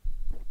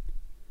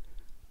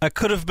I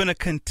could have been a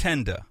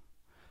contender,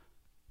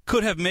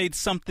 could have made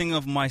something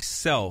of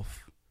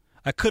myself.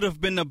 I could have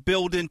been a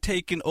building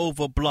taking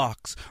over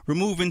blocks,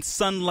 removing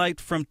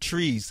sunlight from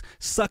trees,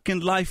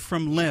 sucking life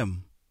from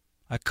limb.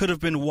 I could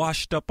have been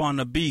washed up on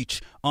a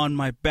beach on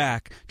my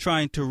back,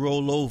 trying to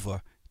roll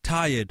over,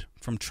 tired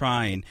from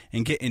trying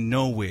and getting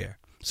nowhere.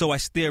 So I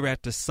stare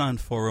at the sun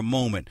for a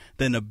moment,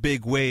 then a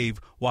big wave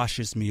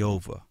washes me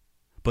over.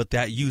 But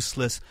that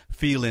useless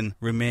feeling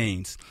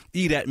remains.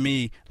 Eat at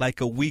me like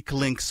a weak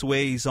link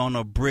sways on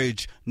a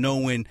bridge,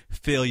 knowing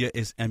failure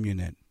is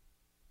imminent.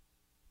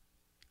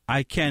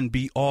 I can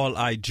be all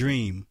I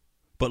dream,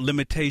 but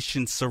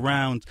limitation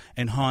surrounds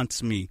and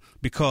haunts me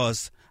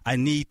because I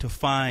need to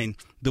find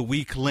the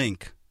weak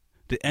link,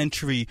 the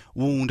entry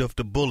wound of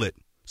the bullet.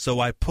 So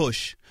I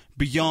push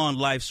beyond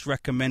life's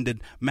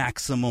recommended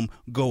maximum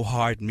go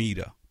hard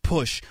meter.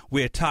 Push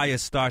where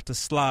tires start to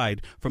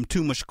slide from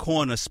too much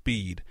corner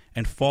speed,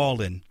 and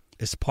falling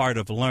is part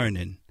of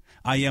learning.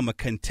 I am a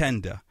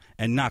contender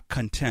and not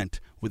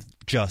content with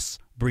just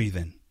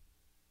breathing.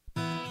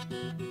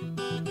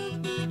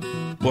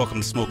 Welcome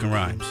to Smoking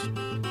Rhymes.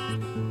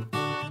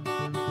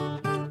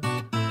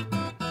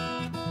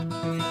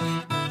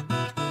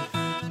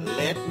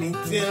 Let me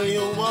tell you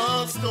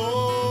one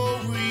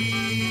story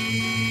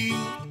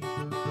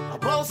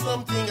about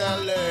something I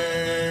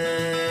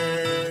learned.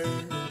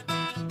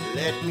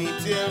 Let me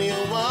tell you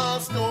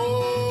one story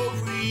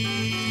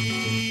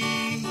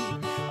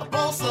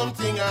about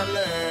something I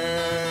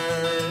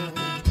learned.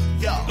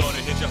 Gonna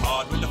hit you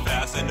hard with the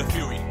fast and the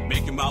fury.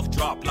 Make your mouth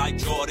drop like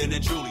Jordan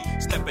and Julie.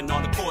 Stepping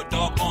on the court,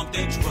 dog, on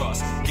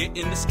dangerous. Get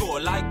in the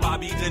score like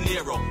Bobby De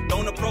Niro.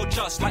 Don't approach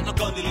us like a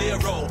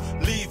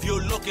Gondoliero. Leave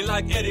you looking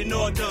like Eddie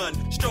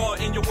Norton. Straw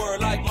in your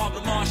word like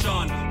Margaret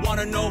Marchand.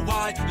 Wanna know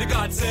why? The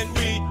God sent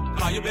me.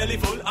 Are your belly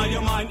full? Are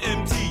your mind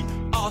empty?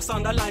 All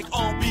sound alike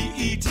on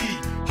BET.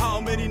 How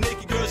many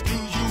naked girls do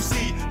you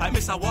see? I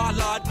miss our wild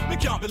lad, we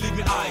can't believe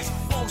me eyes.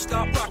 Won't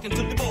stop rocking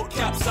till the boat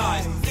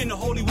capsize. In the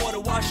holy water,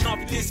 washing off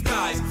your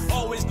disguise.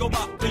 Always go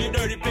back to your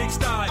dirty big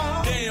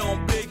style.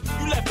 Damn big,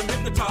 you left them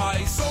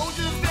hypnotized.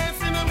 Soldiers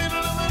dance in the middle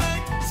of the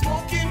night,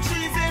 smoking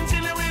trees and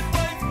chilling with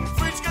pipe.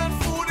 Fridge got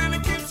food and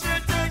it keeps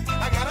shit tight.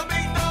 I got a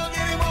big dog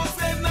and him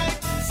off at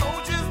night.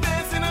 Soldiers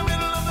dance in the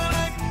middle of the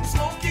night,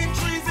 smoking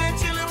trees and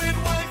chilling with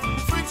pipe.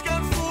 Fridge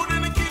got food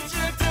and it keeps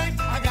shit tight.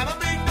 I got a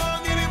big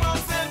dog and him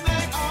off at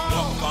night.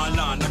 Walk on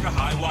line like a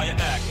high wire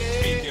act.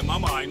 Speaking my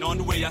mind on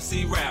the way I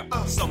see rap.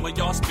 Some of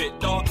y'all spit,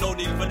 dog, no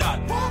need for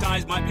that.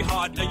 Times might be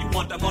hard, now you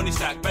want that money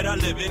sack. Better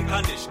live in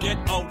condition, get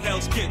out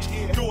Hell's Kitch.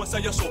 Go and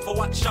sell your soul for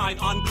what shine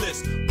on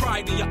bliss.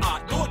 Pride in your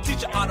art, go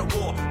teach your art of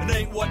war. It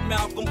ain't what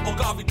Malcolm or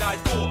Garvey died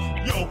for.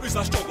 Yo, it's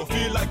a struggle,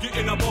 feel like you're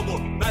in a bubble.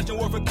 Imagine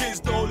where for kids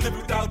don't live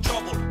without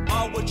trouble.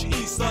 All what you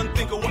eat, son,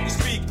 think of what you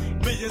speak.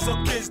 Millions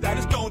of kids that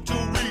is going to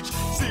reach.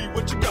 See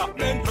what you got,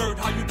 man, heard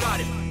how you got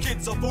it.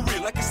 Kids are for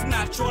real, like it's a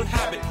natural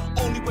habit.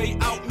 Only way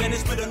out, man,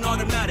 is with an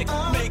automatic.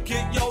 Make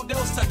it, yo, they'll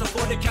settle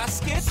for the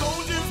casket.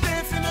 Soldiers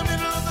dance in the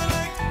middle of the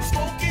night,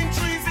 smoking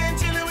trees and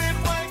chilling with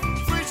white.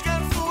 Fridge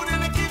got food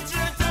and it keeps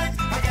shit tight.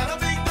 I got a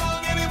big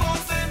dog and him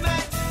off at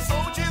night.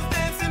 Soldiers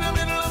dance in the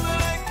middle of the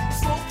night,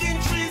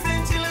 smoking trees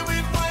and chilling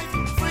with white.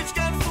 Fridge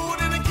got food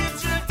and it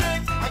keeps shit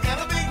tight. I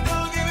got a big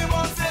dog and him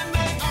off at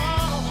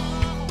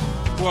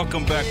night.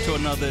 Welcome back to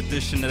another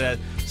edition of that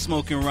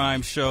Smoking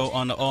Rhyme show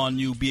on the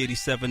all-new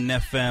B87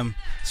 FM.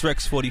 It's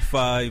Rex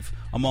 45.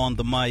 I'm on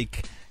the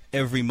mic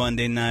every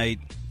Monday night,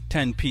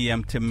 10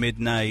 p.m. to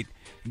midnight,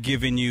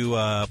 giving you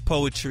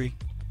poetry,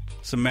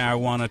 some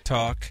marijuana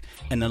talk,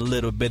 and a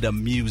little bit of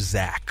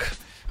music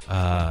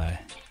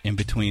in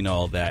between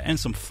all that, and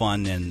some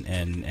fun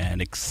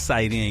and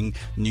exciting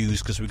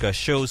news, because we got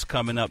shows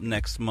coming up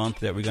next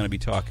month that we're going to be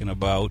talking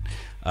about.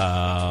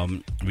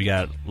 We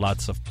got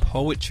lots of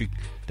poetry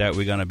that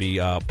we're going to be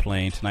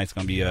playing. Tonight's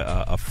going to be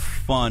a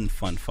fun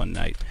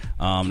night.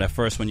 That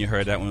first one you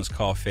heard, that one was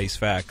called Face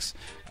Facts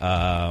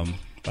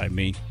by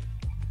me,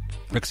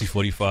 Rexy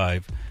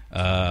 45.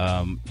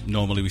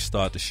 Normally we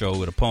start the show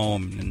with a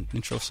poem, an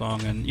intro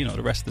song, and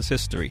the rest is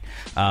history.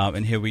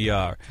 And here we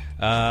are.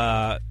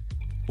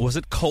 Was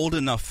it cold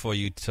enough for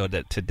you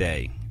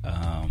today?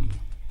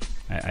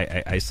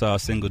 I saw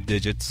single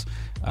digits,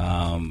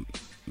 and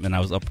I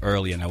was up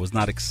early, and I was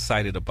not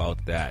excited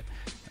about that.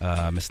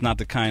 It's not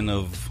the kind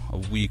of a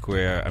week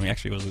where,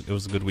 actually it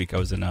was a good week. I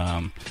was in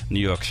New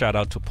York. Shout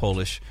out to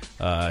Polish.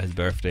 His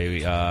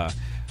birthday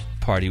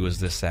party was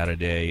this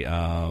Saturday.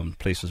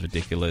 Place was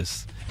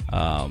ridiculous.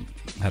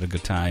 Had a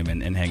good time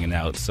and hanging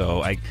out.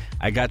 So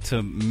I got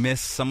to miss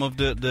some of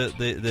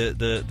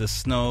the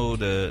snow,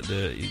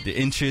 the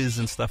inches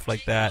and stuff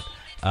like that.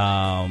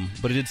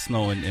 But it did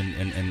snow in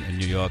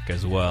New York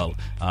as well.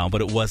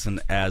 But it wasn't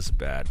as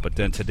bad. But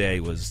then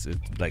today was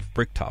like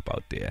bricktop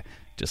out there.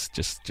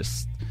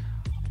 Just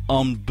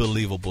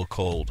unbelievable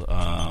cold.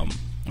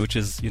 Which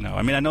is,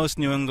 I know it's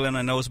New England,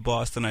 I know it's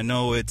Boston, I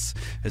know it's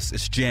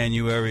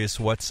January, it's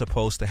what's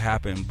supposed to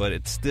happen, but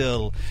it's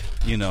still,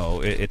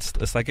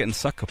 it's like getting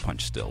sucker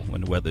punched still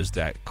when the weather's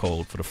that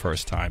cold for the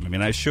first time.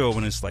 I'm sure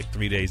when it's like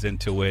 3 days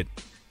into it,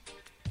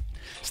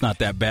 it's not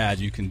that bad.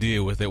 You can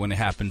deal with it when it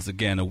happens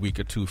again a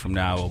week or two from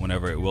now or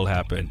whenever it will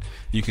happen.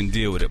 You can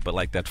deal with it. But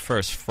like that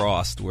first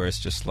frost where it's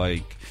just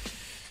like,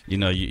 you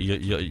know,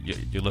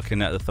 you're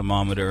looking at the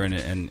thermometer and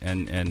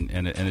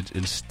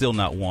it's still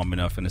not warm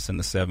enough and it's in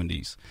the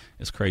 70s.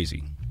 It's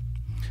crazy.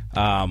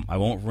 I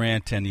won't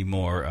rant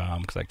anymore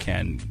because I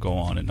can go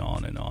on and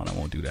on and on. I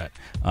won't do that.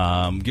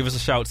 Give us a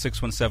shout,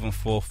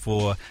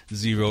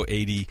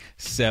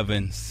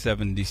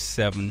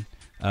 617-440-8777.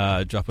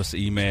 Drop us an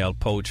email,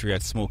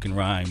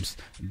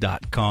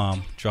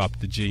 poetry@smokingrhymes.com. Drop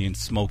the G in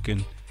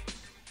smoking.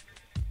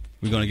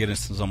 We're going to get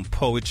into some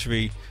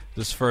poetry.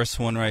 This first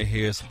one right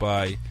here is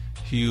by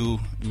Hugh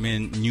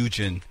Min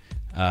Nugent,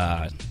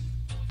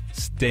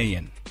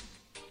 Stayin'.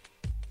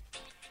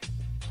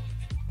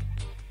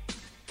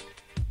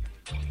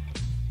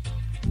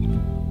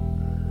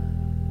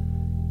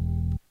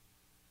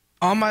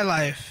 All my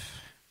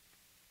life,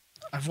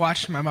 I've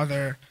watched my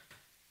mother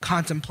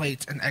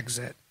contemplate an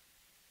exit,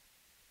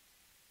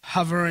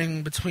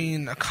 hovering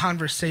between a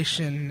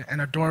conversation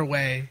and a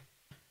doorway.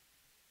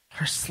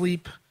 Her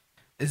sleep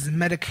is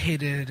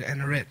medicated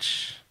and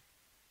rich.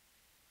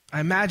 I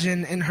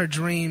imagine in her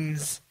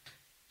dreams,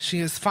 she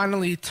is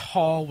finally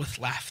tall with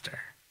laughter.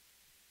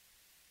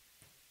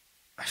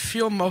 I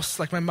feel most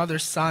like my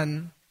mother's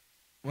son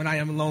when I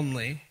am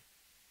lonely,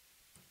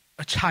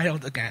 a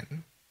child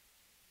again,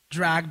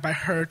 dragged by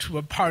her to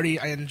a party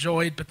I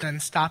enjoyed but then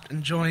stopped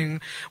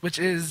enjoying, which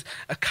is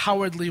a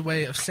cowardly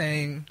way of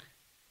saying,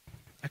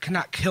 I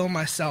cannot kill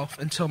myself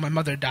until my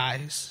mother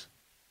dies.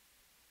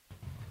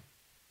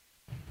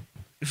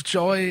 If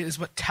joy is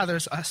what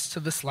tethers us to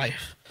this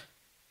life,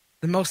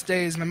 then most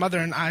days my mother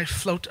and I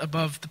float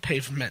above the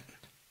pavement,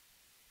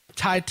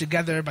 tied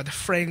together by the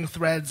fraying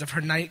threads of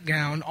her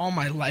nightgown. All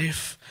my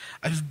life,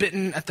 I've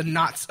bitten at the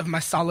knots of my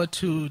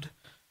solitude.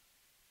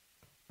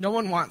 No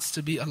one wants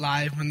to be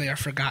alive when they are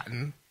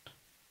forgotten.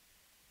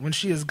 When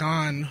she is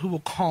gone, who will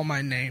call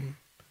my name?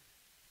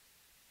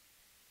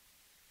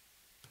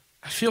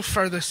 I feel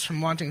furthest from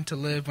wanting to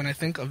live when I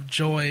think of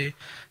joy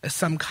as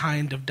some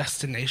kind of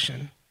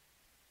destination.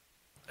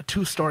 A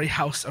 2-story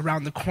house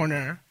around the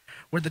corner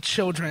where the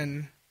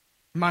children,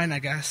 mine I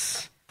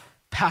guess,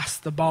 pass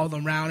the ball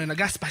around. And I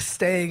guess by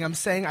staying, I'm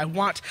saying I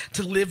want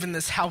to live in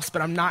this house,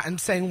 but I'm not. I'm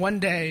saying one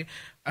day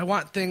I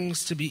want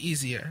things to be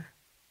easier.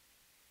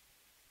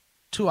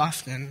 Too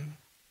often,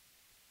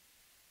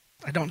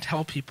 I don't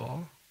tell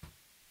people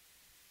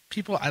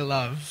I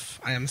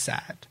love, I am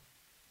sad.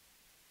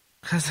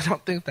 Because I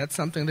don't think that's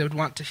something they would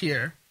want to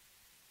hear.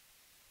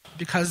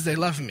 Because they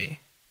love me.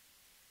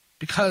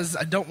 Because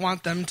I don't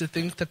want them to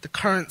think that the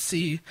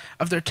currency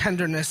of their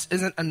tenderness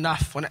isn't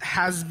enough when it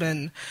has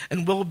been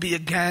and will be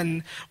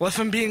again. Well, if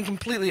I'm being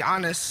completely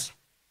honest,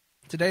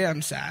 today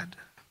I'm sad.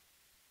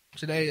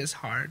 Today is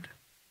hard.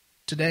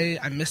 Today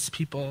I miss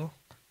people,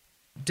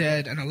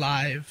 dead and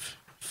alive,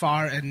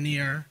 far and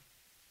near.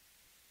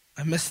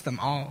 I miss them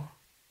all.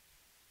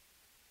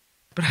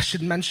 But I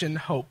should mention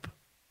hope,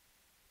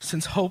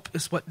 since hope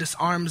is what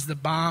disarms the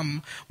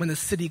bomb when the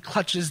city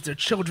clutches their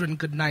children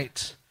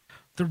goodnight.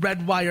 The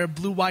red wire,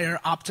 blue wire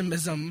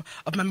optimism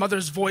of my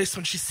mother's voice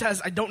when she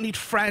says, I don't need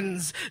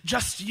friends,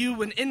 just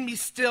you, and in me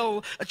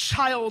still, a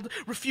child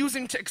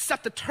refusing to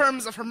accept the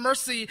terms of her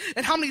mercy.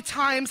 And how many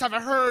times have I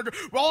heard,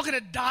 we're all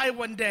gonna die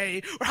one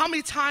day? Or how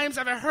many times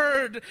have I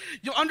heard,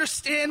 you'll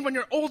understand when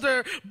you're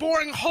older,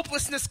 boring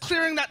hopelessness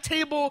clearing that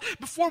table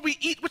before we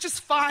eat, which is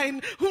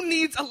fine. Who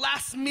needs a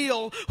last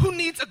meal? Who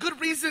needs a good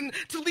reason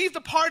to leave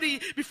the party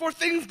before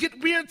things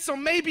get weird? So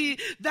maybe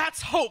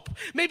that's hope.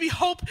 Maybe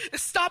hope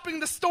is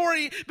stopping the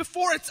story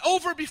before it's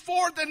over,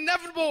 before the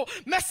inevitable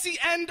messy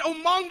end. O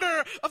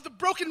monger of the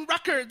broken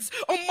records,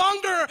 O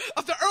monger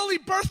of the early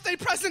birthday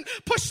present,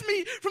 push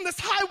me from this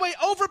highway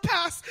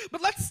overpass.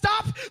 But let's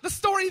stop the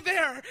story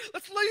there.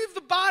 Let's leave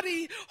the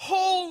body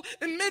whole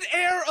in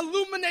midair,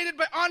 illuminated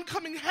by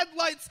oncoming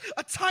headlights,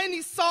 a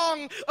tiny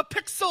song, a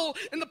pixel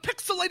in the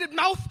pixelated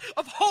mouth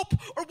of hope,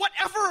 or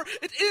whatever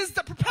it is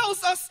that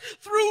propels us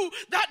through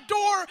that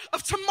door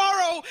of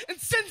tomorrow. And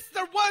since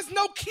there was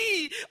no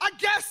key, I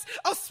guess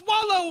I'll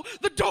swallow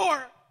the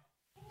door.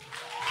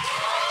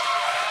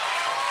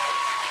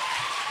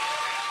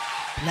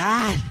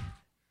 Nad.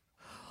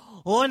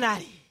 Oh,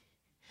 Natty.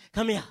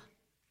 Come here.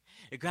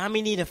 Your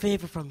Grammy need a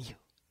favor from you.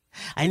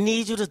 I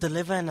need you to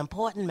deliver an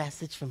important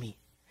message for me.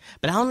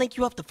 But I don't think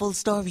you have the full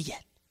story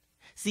yet.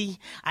 See,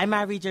 I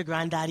married your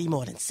granddaddy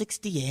more than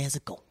 60 years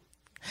ago.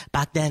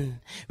 Back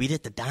then, we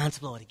did the dance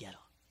floor together.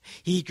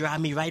 He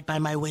grabbed me right by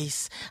my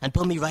waist and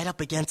put me right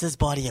up against his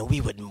body, and we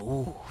would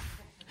move.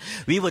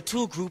 We were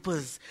two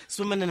groupers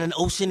swimming in an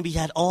ocean we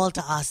had all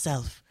to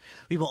ourselves.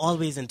 We were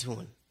always in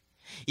tune.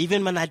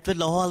 Even when I'd fill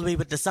the hallway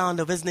with the sound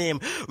of his name,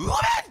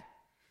 Ruben!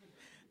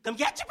 Come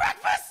get your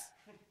breakfast!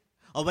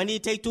 Or when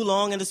he'd take too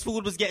long and his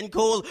food was getting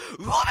cold,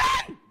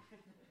 Ruben!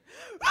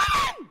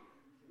 Ruben!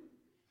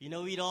 You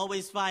know, he'd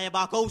always fire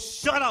back, oh,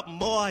 shut up,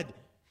 Maud.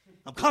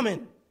 I'm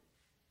coming.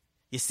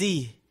 You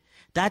see,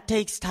 that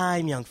takes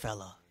time, young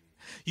fella.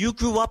 You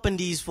grew up in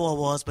these four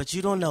walls, but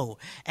you don't know.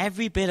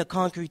 Every bit of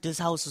concrete this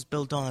house was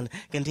built on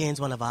contains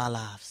one of our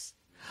lives.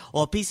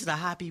 Or a piece of the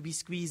happy we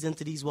squeeze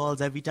into these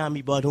walls every time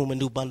we brought home a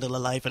new bundle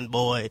of life, and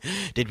boy,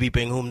 did we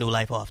bring home new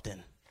life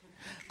often.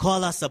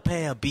 Call us a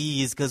pair of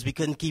bees because we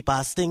couldn't keep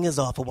our stingers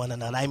off of one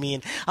another. I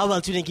mean, how well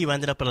do you think you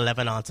ended up with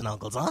 11 aunts and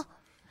uncles, huh?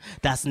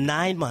 That's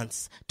 9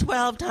 months.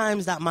 12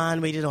 times that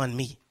man waited on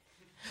me.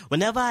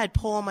 Whenever I'd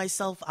pour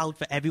myself out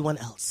for everyone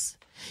else,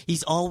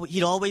 he'd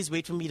always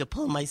wait for me to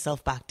pull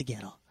myself back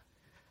together.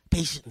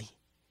 Patiently.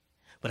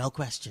 Without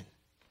question.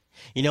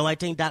 You know, I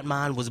think that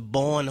man was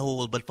born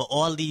whole, but for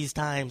all these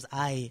times,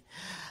 I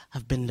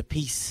have been the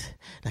piece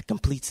that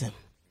completes him.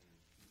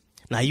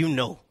 Now you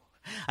know,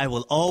 I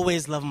will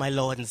always love my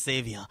Lord and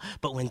Savior,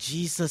 but when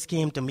Jesus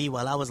came to me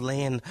while I was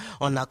laying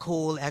on that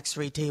cold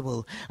x-ray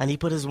table and he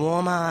put his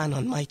warm hand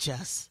on my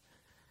chest,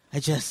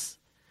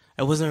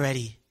 I wasn't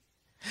ready.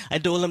 I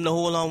told him to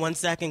hold on 1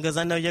 second because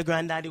I know your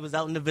granddaddy was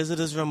out in the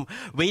visitor's room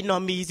waiting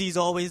on me as he's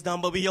always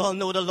done, but we all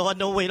know the Lord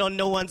don't wait on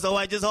no one, so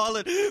I just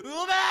hollered,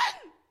 Reuben!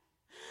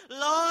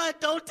 Lord,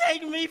 don't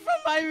take me from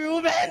my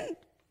Reuben!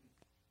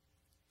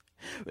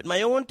 With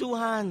my own 2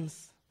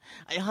 hands,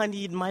 I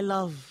honeyed my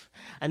love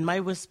and my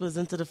whispers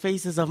into the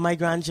faces of my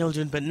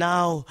grandchildren, but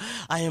now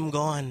I am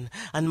gone,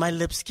 and my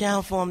lips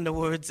can't form the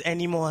words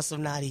anymore,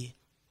 Sonati.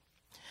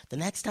 The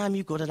next time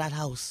you go to that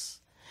house,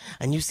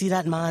 and you see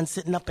that man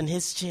sitting up in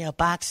his chair,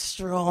 back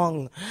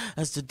strong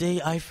as the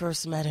day I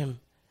first met him,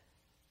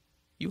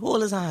 you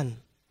hold his hand,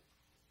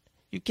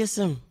 you kiss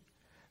him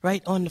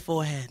right on the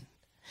forehead,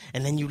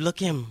 and then you look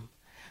him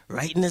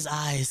right in his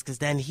eyes, because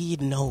then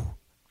he'd know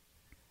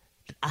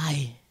that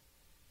I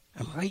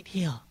am right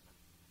here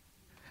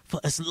for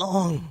as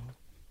long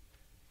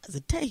as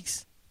it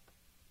takes.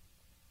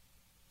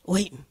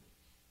 Waiting.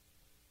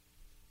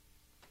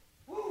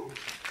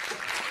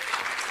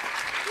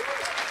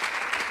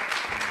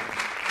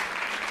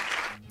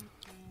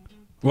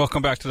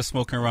 Welcome back to the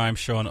Smoking Rhyme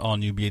Show on All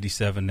New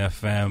B87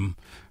 FM.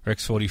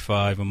 Rex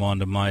 45, I'm on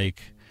the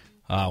mic.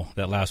 Wow,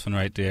 that last one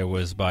right there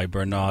was by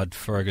Bernard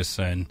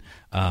Ferguson,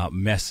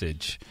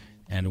 Message.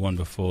 And the one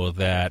before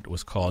that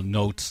was called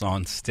Notes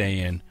on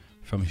Staying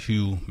from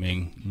Hugh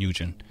Ming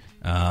Nugent.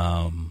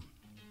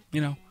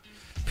 You know,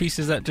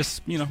 pieces that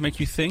just, you know, make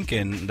you think.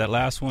 And that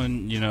last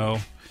one, you know,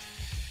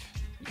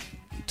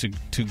 to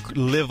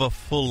live a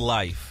full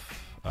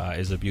life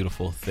is a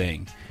beautiful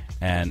thing.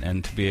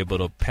 And to be able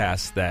to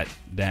pass that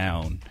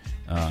down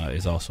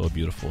is also a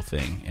beautiful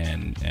thing.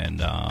 And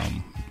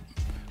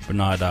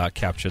Bernard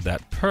captured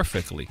that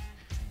perfectly.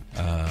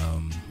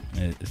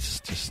 It's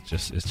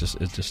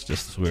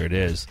just where it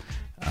is.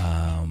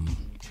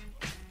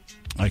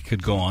 I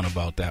could go on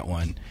about that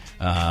one.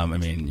 I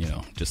mean, you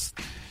know, just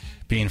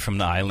being from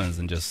the islands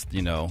and just,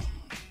 you know,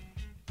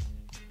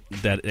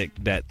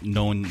 that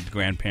known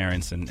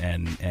grandparents and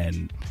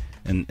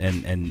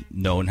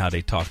knowing how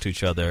they talk to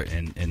each other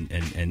and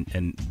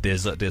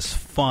there's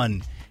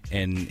fun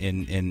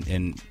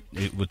in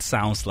it would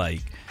sounds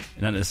like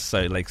not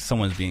necessarily like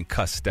someone's being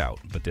cussed out,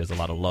 but there's a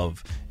lot of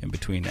love in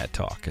between that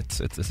talk. It's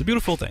a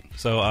beautiful thing.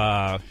 So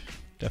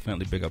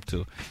definitely big up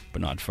to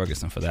Bernard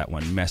Ferguson for that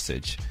one.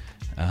 Message.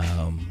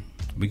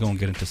 We're gonna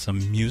get into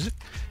some music,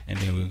 and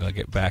then we're gonna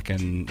get back,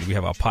 and we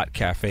have our Pot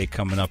Cafe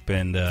coming up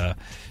in about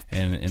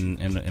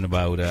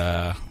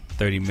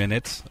 30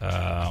 minutes.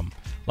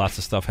 Lots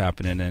of stuff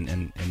happening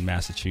in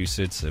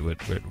Massachusetts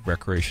with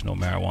recreational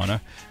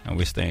marijuana, and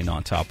we're staying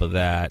on top of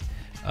that.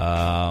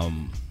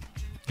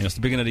 You know, it's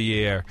the beginning of the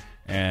year,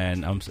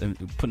 and I'm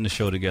putting the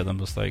show together. I'm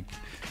just like,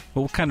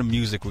 well, what kind of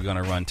music we're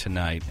gonna run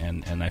tonight?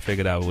 And I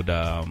figured I would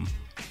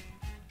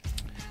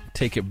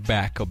take it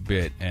back a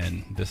bit,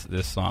 and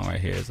this song right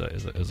here is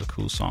a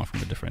cool song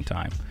from a different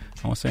time.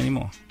 I won't say any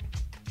more.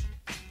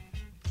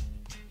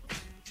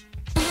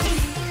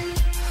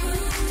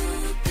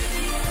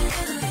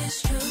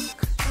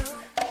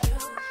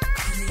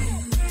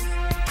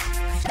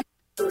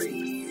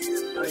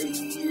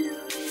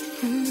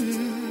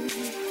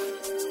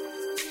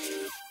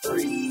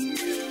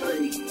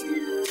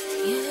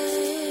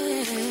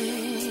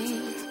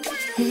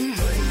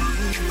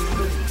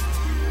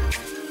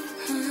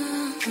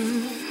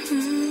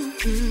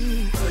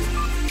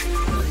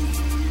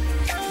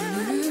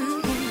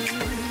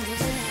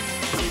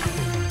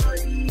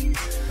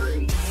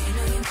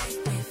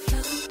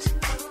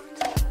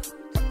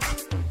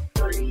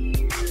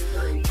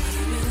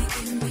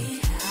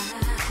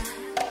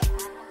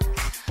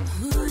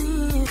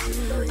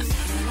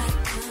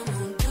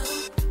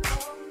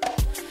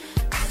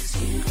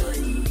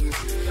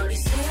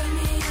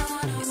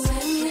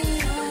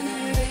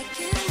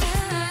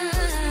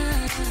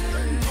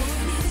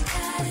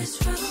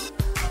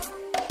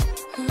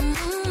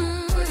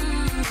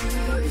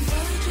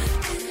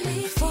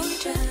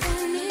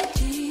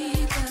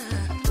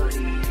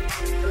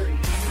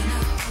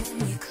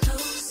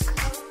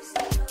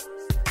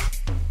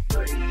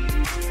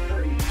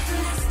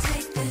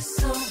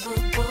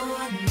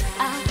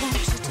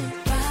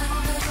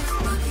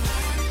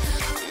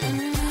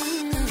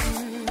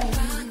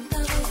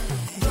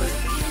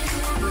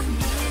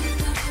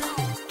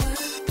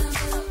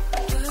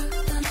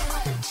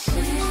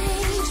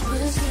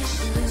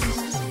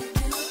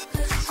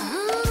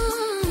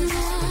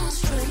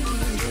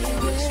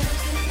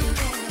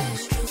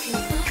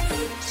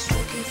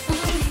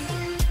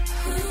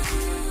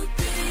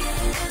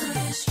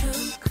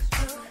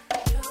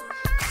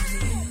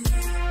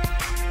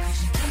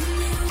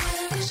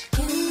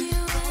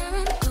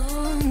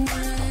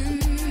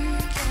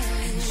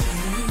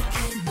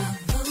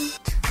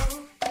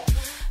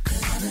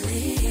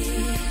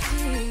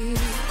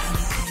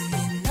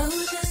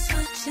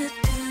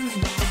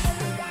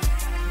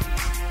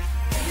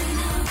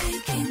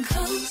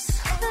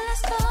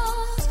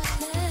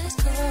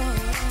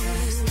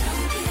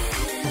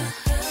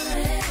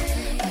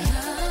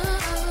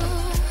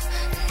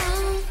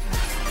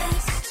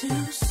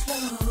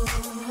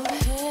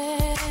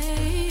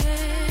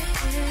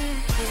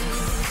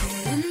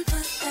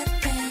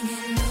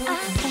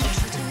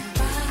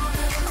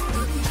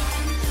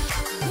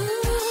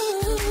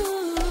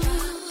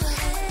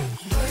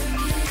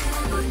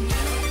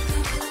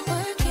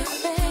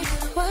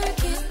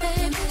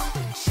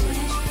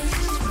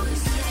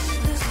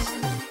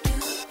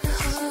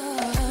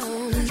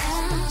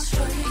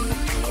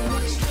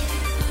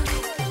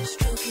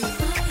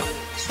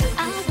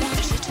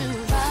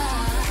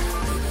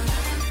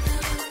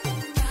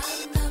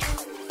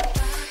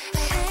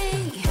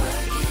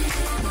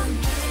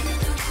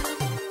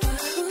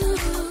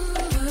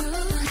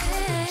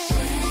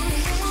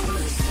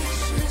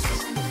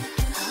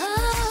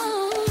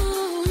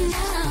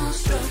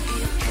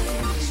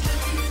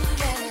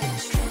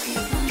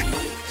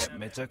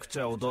 ちゃく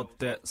ちゃ踊っ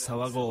て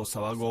騒ごう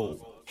騒ごう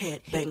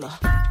Headbanger.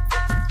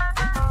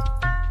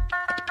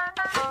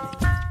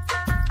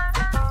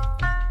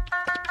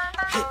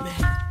 Hit me.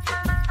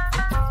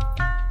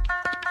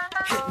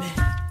 Hit me.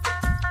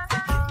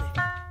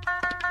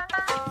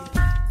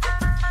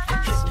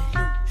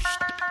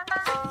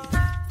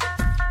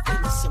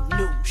 Give me some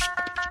new shit.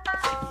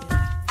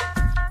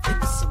 Give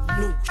me some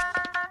new shit.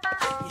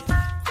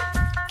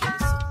 Give me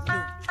some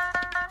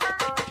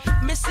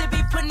new.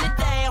 Mississippi putting it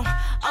down.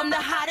 I'm the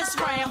hottest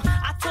round.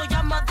 I told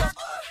y'all mother,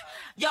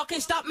 y'all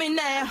can't stop me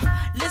now.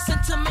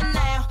 Listen to me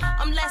now.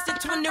 I'm lasting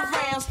 20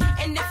 rounds.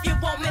 And if you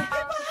want me,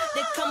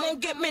 then come on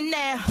get me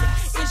now.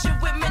 Is you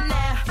with me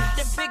now?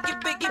 The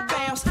biggie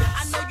bounce.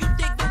 I know you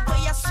dig the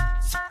way I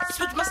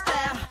switch my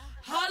style.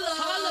 Holla,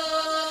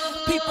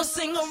 holla. People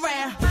sing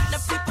around. Now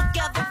people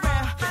gather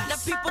round. Now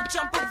people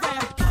jump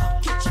around.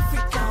 Get your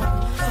freak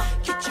on.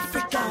 Get your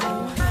freak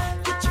on.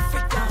 Get your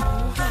freak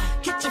on.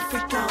 Get your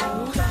freak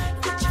on.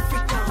 Get your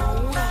freak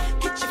on.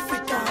 Get your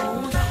freak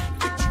on.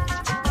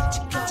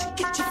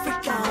 Get your freak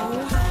on.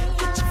 Get your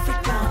freak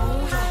on.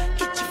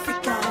 Get your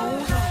freak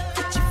on.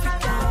 Get your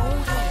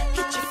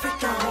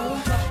freak on.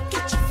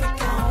 Get your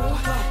freak on.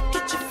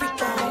 Get your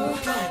freak on.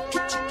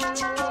 Get your freak on.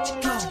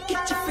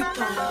 Get your freak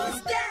on. Is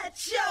that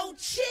your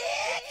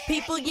chick?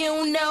 People you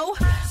don't know.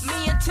 Me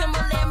and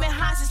Timberland been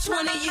high since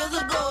 20 years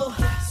ago.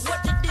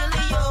 What the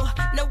dealio?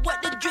 Now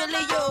what the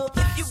drillio?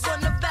 If you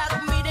wanna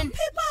battle me, then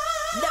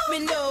let me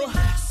know.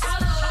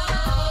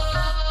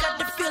 Got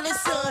the feeling,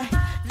 son.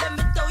 Let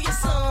me throw you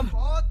some.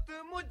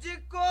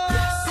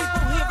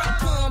 People, here I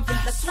come.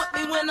 Now sweat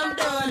me when I'm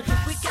done.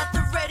 We got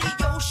the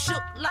radio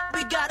shook like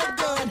we got a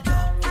gun.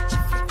 Get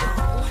your freak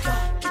on.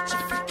 Get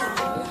your freak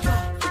on.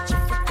 Get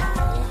your freak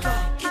on.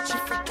 Get your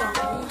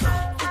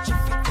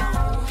freak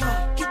on.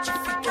 Get your freak on. Get your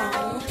freak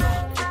on.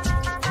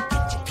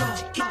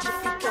 Get your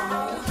freak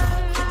on.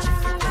 Get your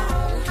freak on.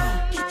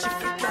 Get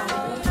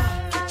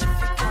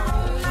your freak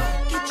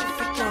on. Get your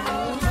freak on. Get your freak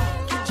on.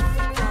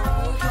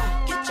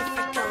 Get your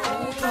freak on.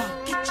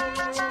 Get your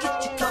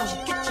freak on.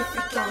 Get your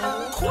freak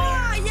on.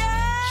 Quiet.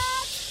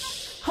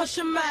 Hush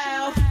your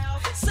mouth.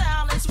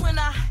 Silence when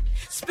I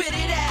spit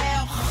it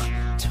out.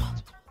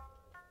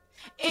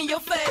 In your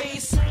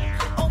face.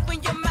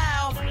 Open your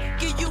mouth.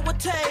 Give you a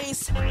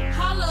taste.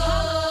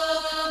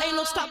 Holla. Ain't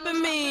no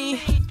stopping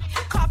me.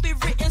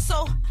 Copywritten,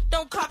 so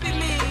don't copy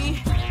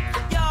me.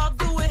 Y'all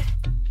do it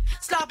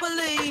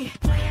sloppily.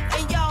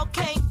 And y'all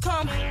can't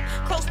come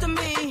close to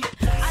me.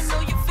 I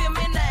know you feel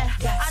me now.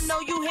 I know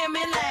you hear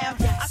me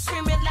laugh. I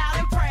scream it loud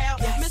and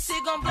proud.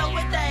 Missy gon' blow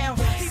it down.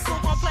 People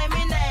gon' play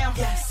me now.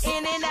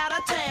 In and out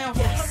of town.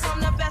 Cause I'm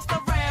the best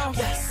around.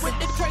 With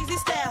the crazy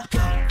style.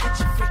 Get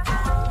your freak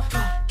on.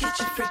 Get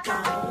your freak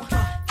on.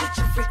 Get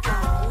your freak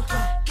on.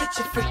 Get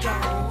your freak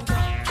on.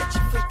 Get your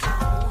freak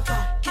on.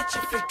 Get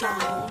your freak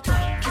on.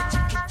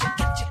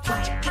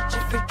 Get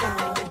your freak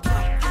on.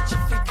 Get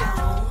your freak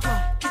on.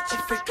 Get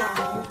your freak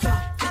on.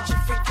 Get your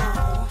freak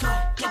on.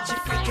 Get your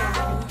freak on.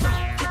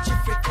 Get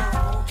your freak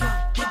on.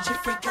 Get your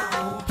freak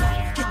on. Get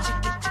your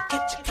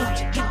freak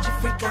on. Get your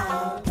freak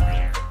on.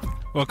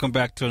 Welcome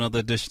back to another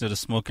edition of the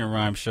Smoking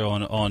Rhyme Show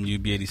on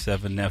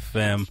UB87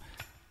 FM.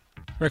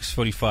 Rex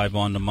 45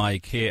 on the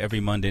mic here every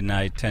Monday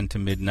night, 10 to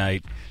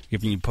midnight,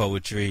 giving you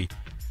poetry,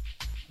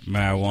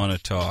 marijuana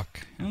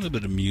talk, and a little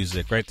bit of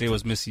music. Right there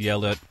was Missy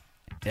Elliott,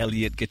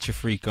 Get Your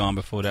Freak On.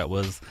 Before that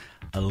was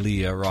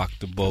Aaliyah, Rock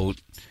the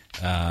Boat.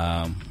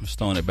 Just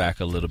throwing it back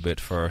a little bit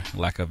for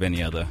lack of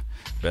any other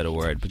better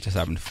word, but just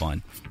having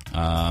fun.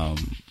 I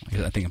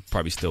think I'm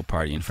probably still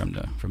partying from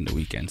the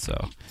weekend,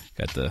 so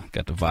got the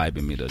vibe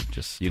in me to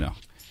just,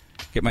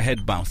 get my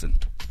head bouncing.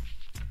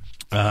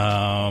 We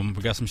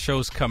got some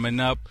shows coming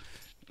up.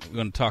 We're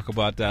going to talk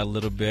about that a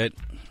little bit.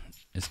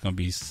 It's going to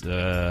be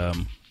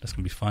that's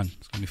going to be fun.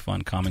 It's going to be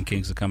fun. Common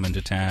Kings are coming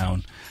to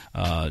town.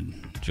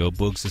 Joe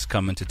Boogs is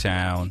coming to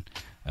town.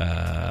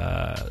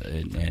 And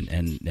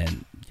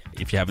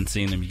if you haven't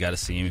seen them, you got to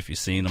see them. If you've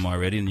seen them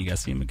already, then you got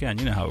to see them again.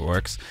 You know how it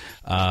works.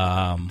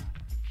 And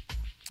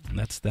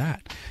that's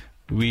that.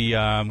 I'm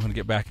going to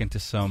get back into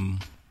some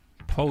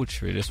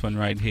poetry. This one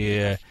right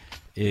here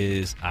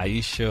is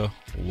Aisha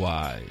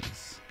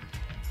Wise.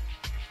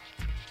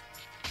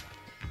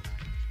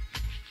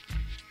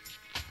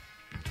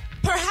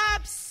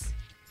 Perhaps,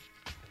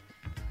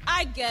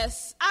 I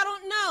guess, I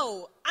don't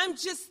know. I'm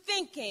just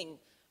thinking,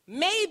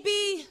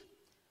 maybe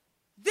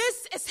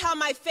this is how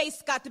my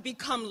face got to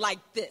become like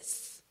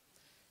this.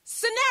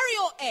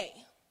 Scenario A.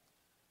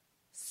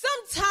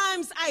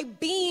 Sometimes I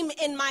beam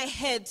in my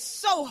head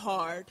so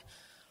hard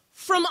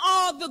from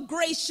all the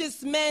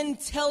gracious men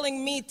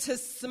telling me to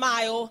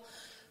smile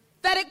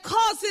that it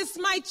causes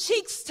my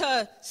cheeks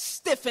to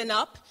stiffen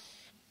up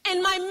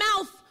and my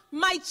mouth,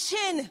 my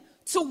chin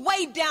to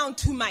weigh down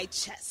to my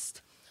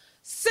chest.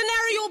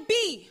 Scenario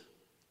B.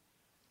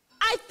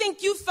 I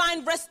think you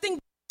find resting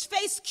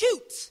face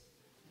cute.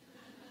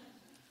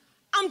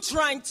 I'm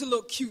trying to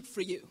look cute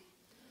for you.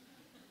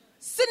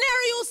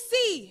 Scenario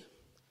C.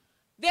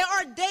 There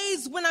are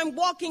days when I'm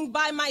walking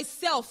by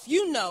myself,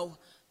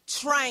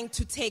 trying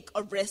to take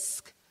a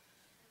risk.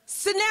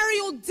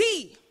 Scenario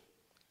D,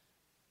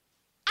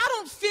 I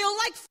don't feel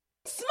like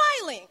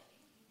smiling.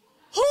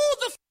 Who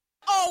the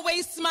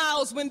always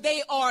smiles when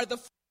they are the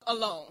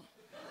alone?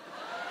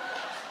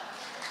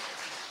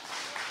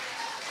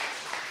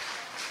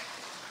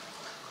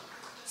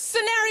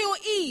 Scenario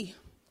E,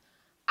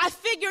 I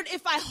figured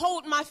if I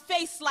hold my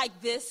face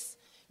like this,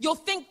 you'll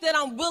think that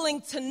I'm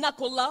willing to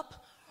knuckle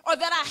up, or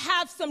that I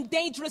have some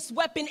dangerous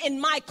weapon in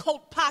my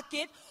coat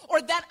pocket,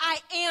 or that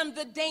I am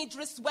the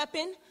dangerous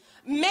weapon.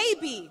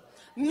 Maybe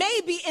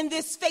in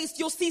this face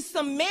you'll see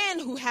some man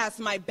who has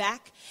my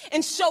back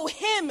and show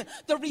him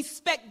the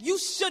respect you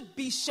should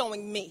be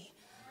showing me.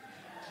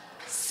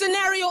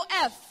 Scenario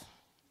F,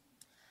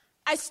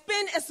 I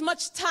spend as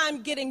much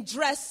time getting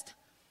dressed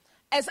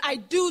as I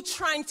do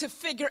trying to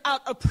figure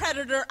out a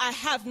predator I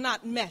have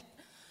not met.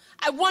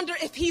 I wonder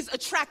if he's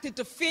attracted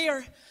to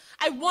fear.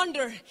 I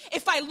wonder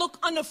if I look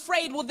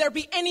unafraid, will there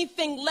be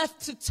anything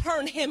left to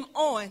turn him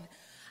on?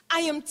 I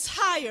am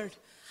tired.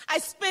 I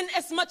spend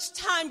as much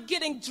time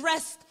getting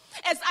dressed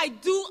as I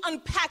do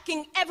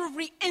unpacking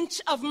every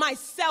inch of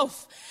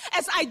myself,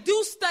 as I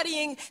do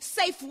studying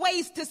safe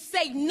ways to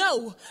say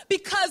no,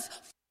 because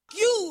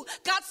you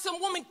got some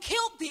woman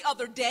killed the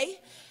other day,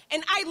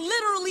 and I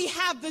literally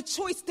have the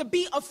choice to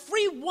be a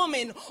free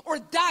woman or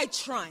die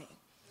trying.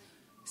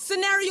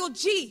 Scenario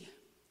G,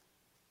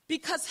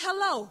 because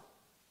hello,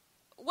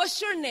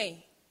 what's your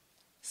name?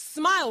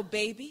 Smile,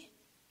 baby,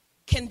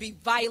 can be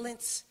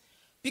violence,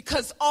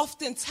 because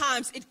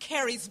oftentimes it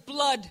carries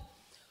blood,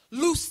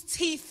 loose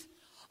teeth,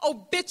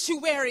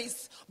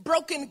 obituaries,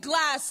 broken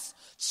glass,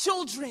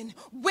 children,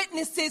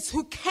 witnesses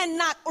who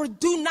cannot or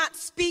do not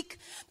speak,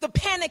 the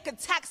panic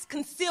attacks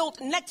concealed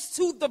next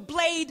to the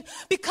blade,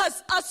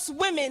 because us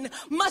women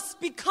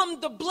must become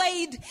the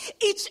blade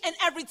each and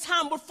every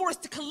time we're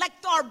forced to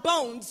collect our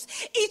bones,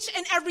 each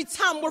and every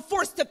time we're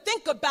forced to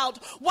think about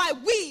why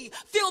we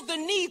feel the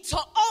need to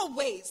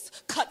always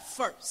cut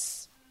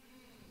first.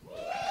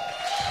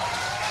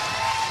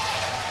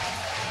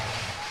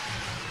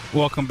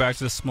 Welcome back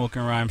to the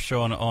Smoking Rhyme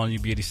Show on the All New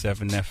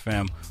B87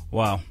 FM.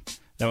 Wow,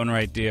 that one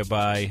right there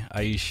by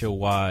Aisha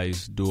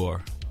Wise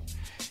Door.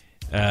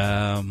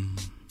 Yeah,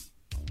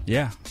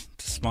 to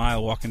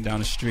smile walking down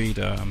the street,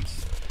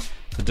 it's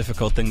a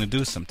difficult thing to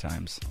do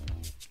sometimes,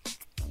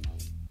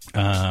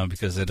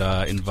 because it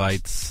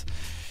invites,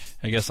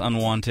 I guess,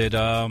 unwanted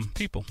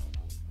people.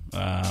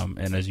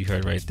 And as you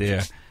heard right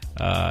there,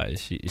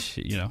 she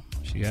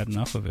had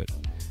enough of it.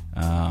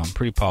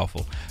 Pretty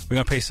powerful. We're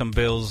going to pay some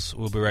bills.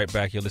 We'll be right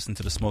back. You're listening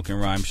to the Smoking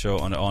Rhyme Show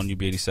on the All New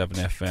B87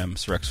 FM.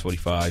 It's Rex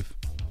 45.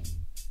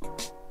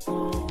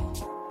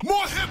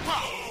 More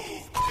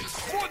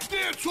hip-hop, more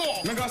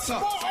dancehall, more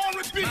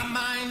R&B. My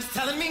mind's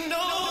telling me no.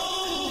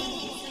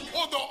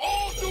 On the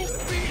all-new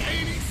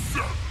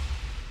B87.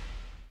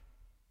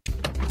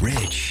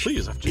 Rich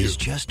is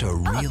just a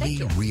really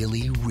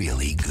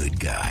good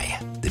guy.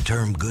 The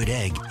term good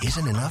egg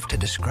isn't enough to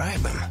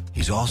describe him.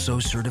 He's also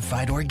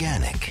certified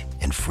organic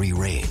and free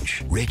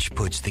range. Rich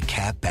puts the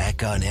cap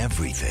back on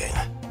everything.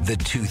 The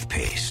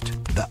toothpaste,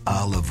 the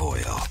olive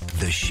oil,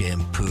 the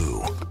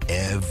shampoo,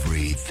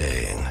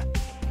 everything.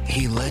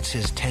 He lets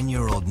his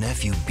 10-year-old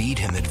nephew beat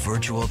him at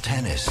virtual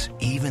tennis,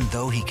 even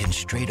though he can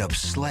straight up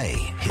slay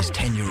his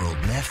 10-year-old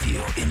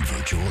nephew in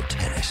virtual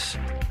tennis.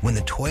 When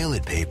the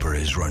toilet paper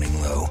is running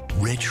low,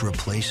 Rich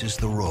replaces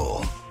the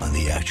roll on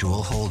the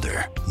actual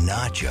holder,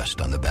 not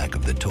just on the back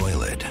of the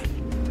toilet.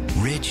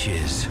 Rich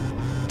is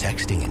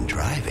texting and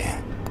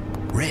driving.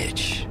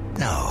 Rich?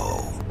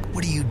 No.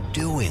 What are you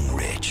doing,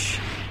 Rich?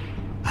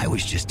 I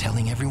was just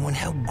telling everyone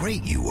how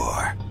great you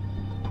are.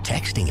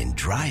 Texting and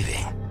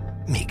driving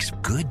makes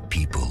good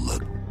people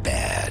look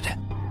bad.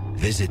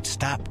 Visit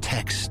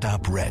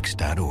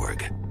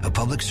StopTextStopRex.org. A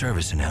public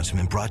service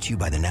announcement brought to you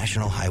by the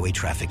National Highway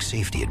Traffic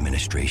Safety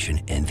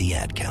Administration and the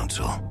Ad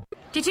Council.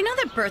 Did you know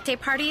that birthday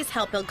parties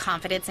help build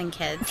confidence in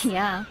kids?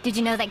 Yeah. Did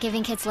you know that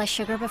giving kids less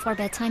sugar before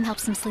bedtime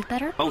helps them sleep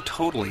better? Oh,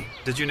 totally.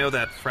 Did you know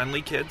that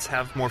friendly kids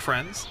have more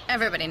friends?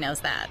 Everybody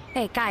knows that.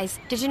 Hey, guys,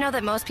 did you know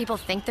that most people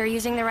think they're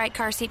using the right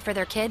car seat for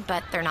their kid,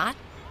 but they're not?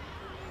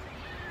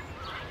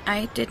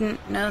 I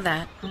didn't know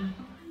that.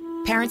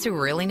 Parents who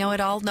really know it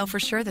all know for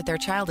sure that their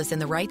child is in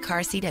the right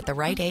car seat at the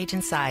right age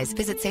and size.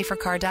 Visit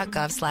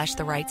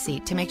safercar.gov/the right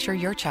seat to make sure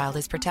your child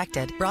is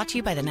protected. Brought to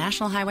you by the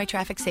National Highway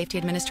Traffic Safety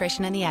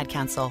Administration and the Ad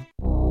Council.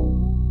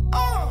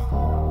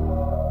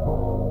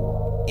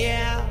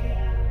 Yeah.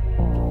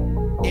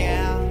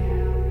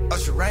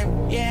 Usher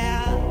Raymond.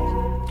 Yeah.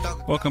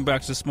 Welcome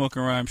back to the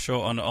Smoking Rhyme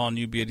Show on the All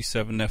New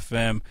B87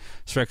 FM.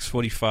 It's Rex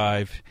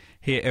 45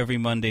 here every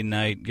Monday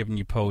night, giving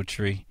you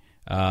poetry.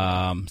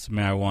 Some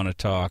marijuana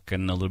talk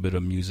and a little bit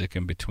of music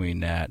in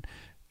between that.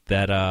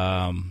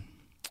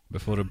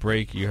 Before the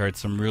break, you heard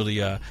some really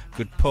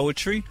good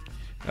poetry.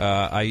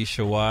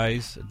 Aisha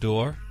Wise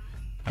Door.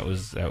 That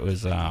was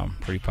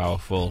pretty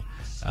powerful.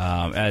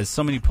 As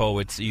so many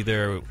poets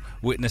either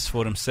witness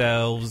for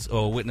themselves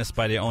or witness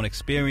by their own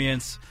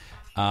experience,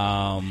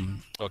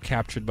 or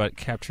capture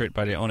it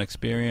by their own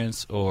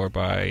experience or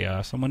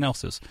by someone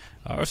else's,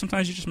 or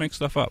sometimes you just make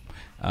stuff up.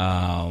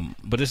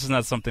 But this is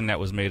not something that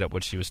was made up.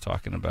 What she was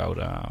talking about,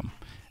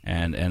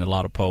 and a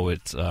lot of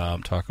poets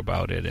talk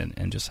about it,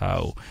 and just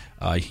how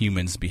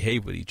humans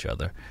behave with each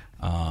other,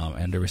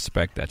 and the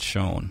respect that's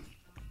shown.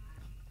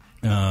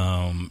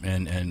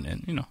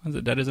 And you know,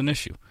 that is an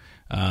issue.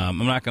 I'm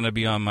not going to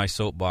be on my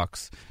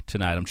soapbox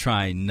tonight. I'm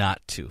trying not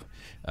to,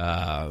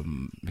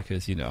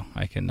 because, you know,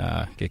 I can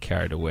get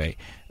carried away,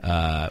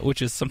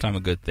 which is sometimes a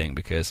good thing,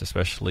 because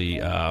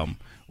especially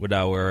with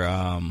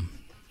our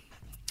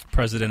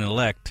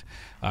president-elect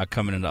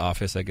coming into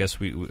office, I guess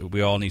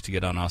we all need to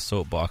get on our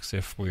soapbox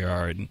if we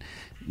are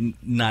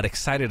not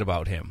excited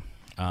about him.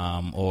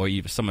 Or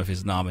even some of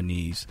his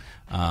nominees,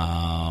 you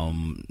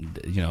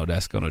know,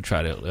 that's going to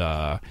try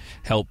to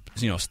help,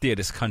 you know, steer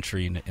this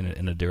country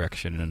in a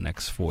direction in the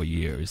next 4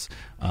 years.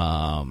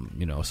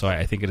 You know, so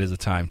I think it is a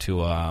time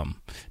to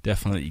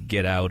definitely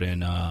get out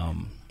and,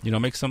 you know,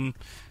 make some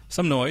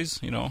noise.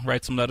 You know,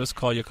 write some letters,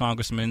 call your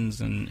congressmen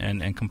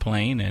and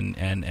complain and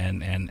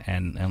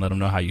let them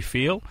know how you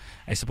feel.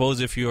 I suppose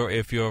if you're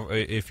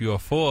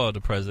for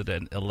the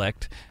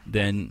president-elect,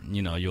 then,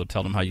 you know, you'll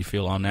tell them how you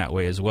feel on that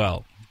way as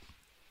well.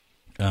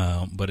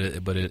 But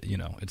it, you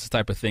know, it's the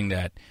type of thing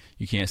that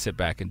you can't sit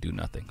back and do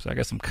nothing. So I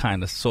guess I'm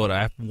kind of, sort of,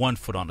 I have one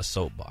foot on the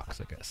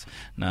soapbox, I guess.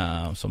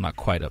 So I'm not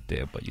quite up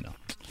there, but, you know,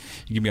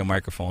 you give me a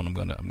microphone, I'm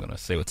gonna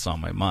say what's on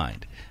my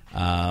mind.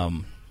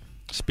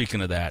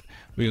 Speaking of that,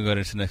 we're gonna go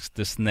into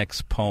this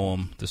next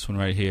poem. This one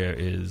right here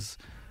is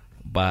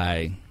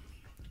by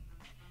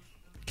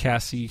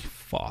Cassie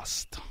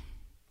Faust.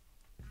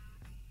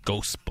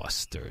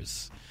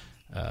 Ghostbusters.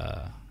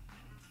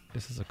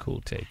 This is a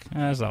cool take.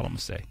 That's all I'm gonna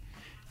say.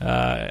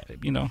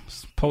 You know,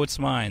 poets'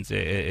 minds.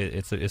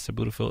 It's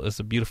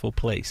a beautiful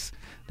place.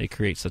 They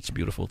create such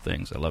beautiful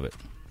things. I love it.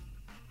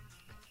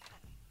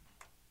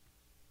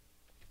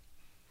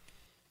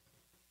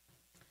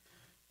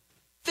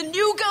 The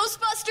new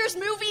Ghostbusters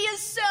movie is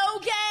so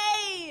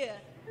gay.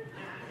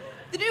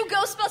 The new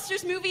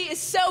Ghostbusters movie is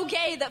so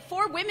gay that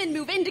 4 women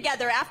move in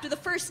together after the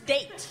first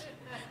date.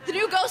 The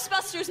new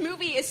Ghostbusters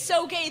movie is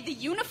so gay the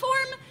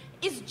uniform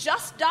is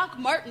just Doc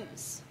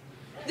Martens.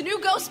 The new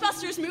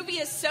Ghostbusters movie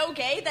is so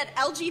gay that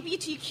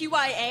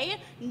LGBTQIA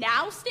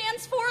now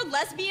stands for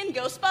Lesbian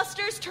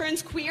Ghostbusters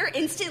Turns Queer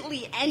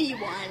Instantly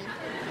Anyone.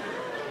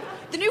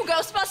 The new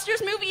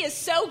Ghostbusters movie is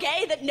so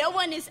gay that no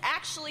one is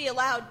actually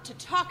allowed to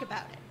talk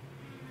about it.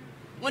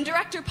 When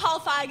director Paul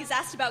Feig is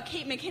asked about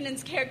Kate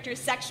McKinnon's character's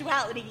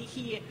sexuality,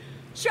 he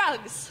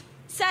shrugs,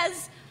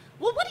 says,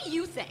 well, what do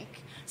you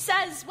think?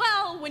 Says,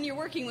 well, when you're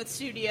working with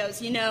studios,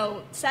 you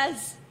know,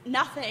 says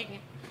nothing.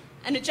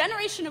 And a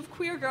generation of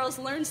queer girls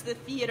leaves the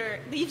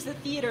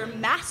theater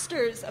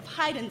masters of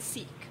hide and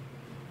seek.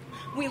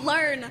 We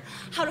learn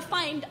how to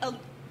find a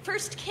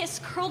first kiss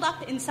curled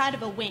up inside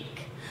of a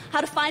wink,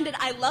 how to find an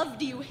I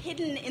loved you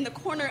hidden in the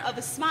corner of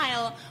a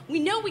smile. We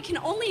know we can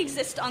only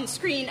exist on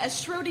screen as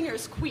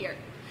Schrodinger's queer.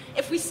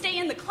 If we stay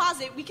in the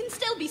closet, we can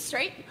still be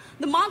straight.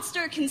 The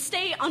monster can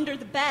stay under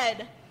the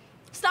bed.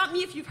 Stop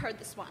me if you've heard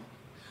this one.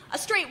 A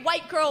straight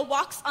white girl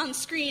walks on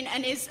screen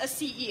and is a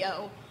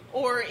CEO,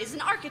 or is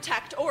an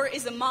architect, or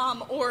is a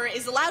mom, or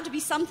is allowed to be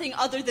something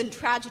other than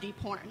tragedy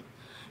porn.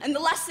 And the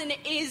lesson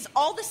is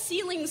all the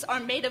ceilings are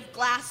made of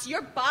glass.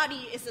 Your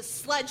body is a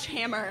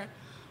sledgehammer.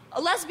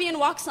 A lesbian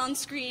walks on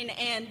screen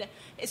and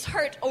is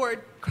hurt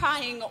or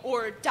crying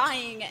or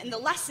dying, and the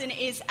lesson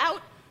is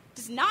out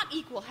does not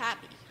equal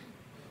happy.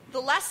 The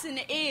lesson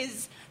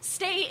is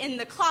stay in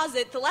the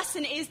closet. The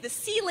lesson is the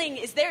ceiling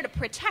is there to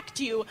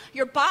protect you.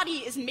 Your body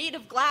is made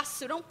of glass,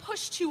 so don't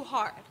push too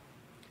hard.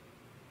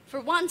 For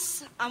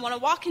once, I want to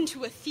walk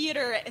into a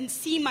theater and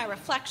see my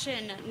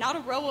reflection, not a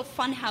row of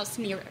funhouse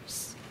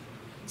mirrors.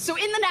 So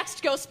in the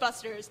next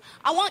Ghostbusters,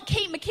 I want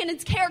Kate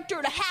McKinnon's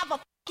character to have a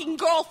fucking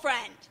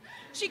girlfriend.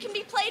 She can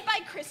be played by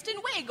Kristen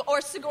Wiig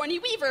or Sigourney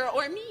Weaver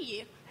or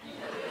me.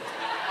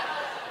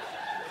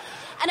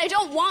 And I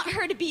don't want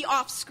her to be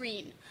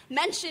off-screen,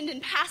 mentioned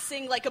in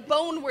passing like a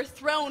bone we're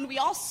thrown we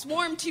all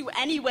swarm to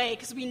anyway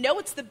because we know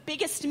it's the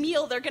biggest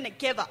meal they're going to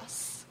give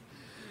us.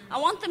 I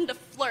want them to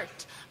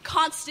flirt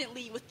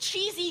constantly with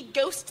cheesy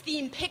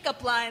ghost-themed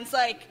pickup lines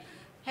like,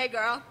 hey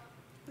girl,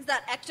 is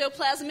that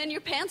ectoplasm in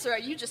your pants or are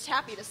you just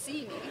happy to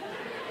see me?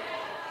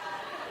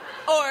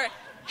 Or,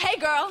 hey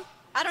girl,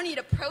 I don't need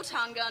a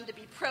proton gun to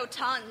be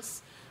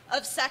pro-tons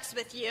of sex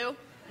with you.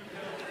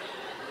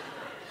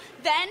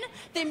 Then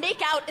they make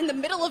out in the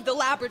middle of the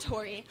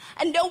laboratory,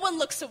 and no one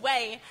looks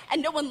away,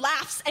 and no one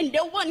laughs, and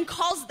no one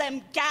calls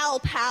them gal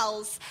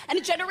pals. And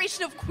a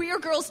generation of queer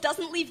girls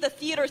doesn't leave the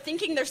theater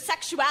thinking their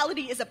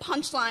sexuality is a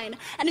punchline.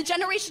 And a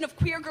generation of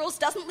queer girls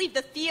doesn't leave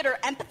the theater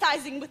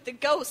empathizing with the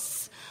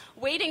ghosts,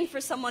 waiting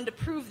for someone to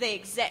prove they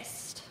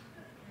exist.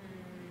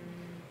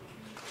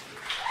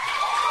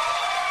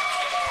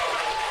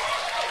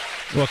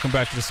 Welcome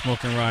back to the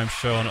Smoking Rhyme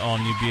Show on All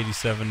New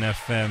B87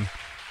 FM.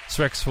 It's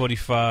Rex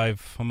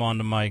 45. I'm on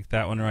the mic.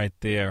 That one right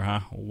there,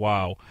 huh?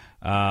 Wow.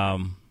 I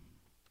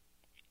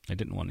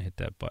didn't want to hit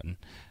that button.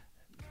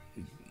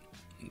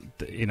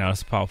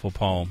 it's a powerful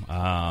poem.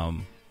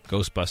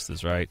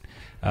 Ghostbusters, right?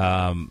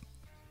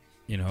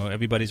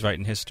 Everybody's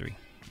writing history,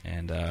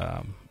 and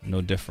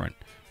no different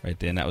right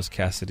there. And that was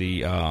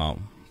Cassidy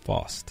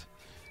Faust.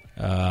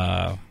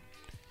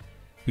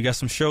 We got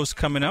some shows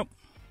coming up.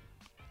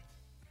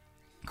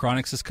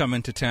 Chronix is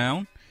coming to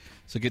town,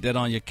 so get that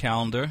on your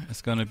calendar.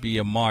 It's going to be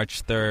a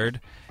March 3rd.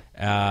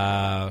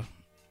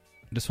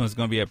 This one's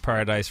going to be at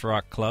Paradise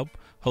Rock Club,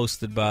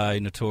 hosted by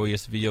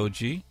Notorious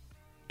VOG.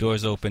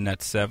 Doors open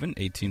at 7,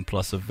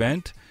 18-plus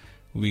event.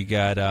 We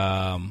got,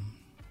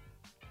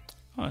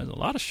 there's a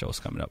lot of shows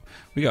coming up.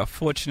 We got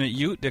Fortunate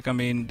Youth. They're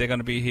going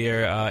to be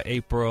here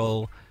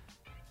April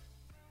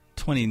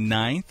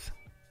 29th.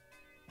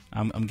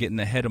 I'm getting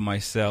ahead of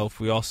myself.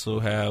 We also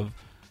have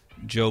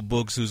Joe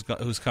Boogs,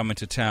 who's coming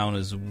to town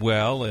as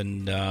well,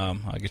 and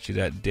I'll get you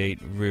that date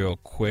real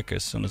quick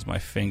as soon as my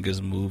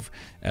fingers move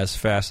as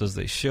fast as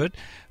they should.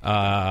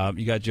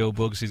 You got Joe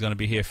Boogs. He's going to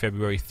be here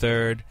February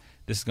 3rd.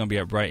 This is going to be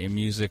at Brighton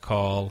Music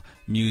Hall.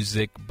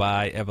 Music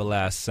by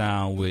Everlast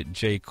Sound with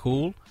J.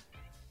 Cool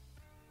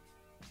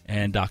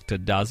and Dr.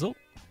 Dazzle.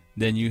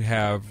 Then you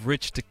have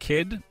Rich the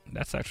Kid.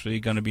 That's actually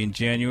going to be in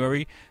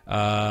January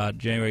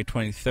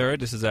 23rd.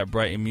 This is at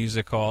Brighton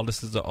Music Hall.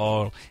 This is the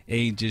all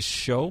ages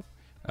show.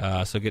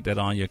 So get that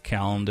on your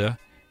calendar.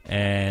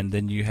 And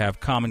then you have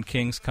Common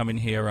Kings coming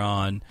here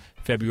on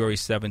February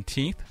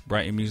 17th.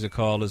 Brighton Music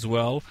Hall as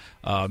well.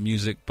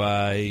 Music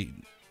by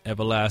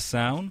Everlast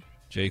Sound,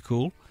 J.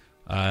 Cool.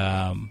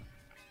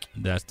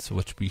 That's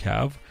what we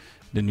have.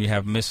 Then we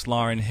have Miss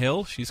Lauren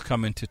Hill. She's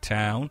coming to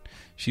town.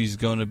 She's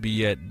going to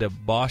be at the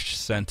Bosch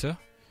Center,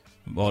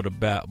 or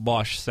the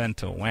Bosch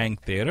Center Wang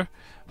Theater.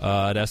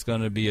 That's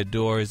going to be at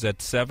doors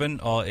at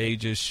 7, all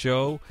ages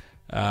show.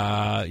 You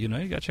got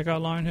to check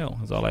out Lauren Hill.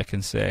 That's all I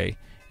can say.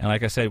 And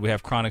like I said, we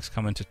have Chronix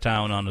coming to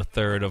town on the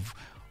 3rd of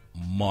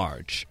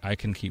March. I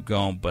can keep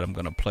going, but I'm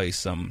going to play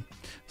some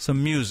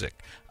music.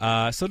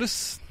 So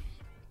this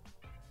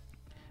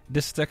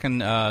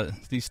second,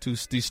 these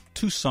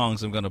two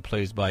songs I'm going to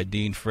play is by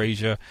Dean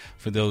Frazier.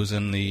 For those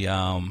in the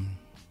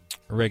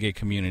reggae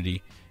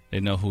community, they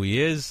know who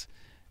he is.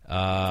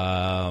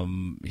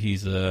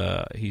 He's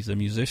a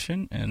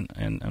musician,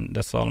 and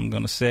that's all I'm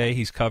going to say.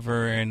 He's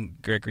covering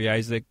Gregory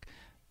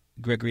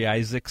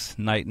Isaac's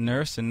Night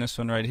Nurse in this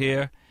one right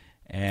here,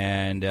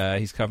 and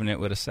he's covering it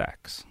with a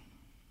sax.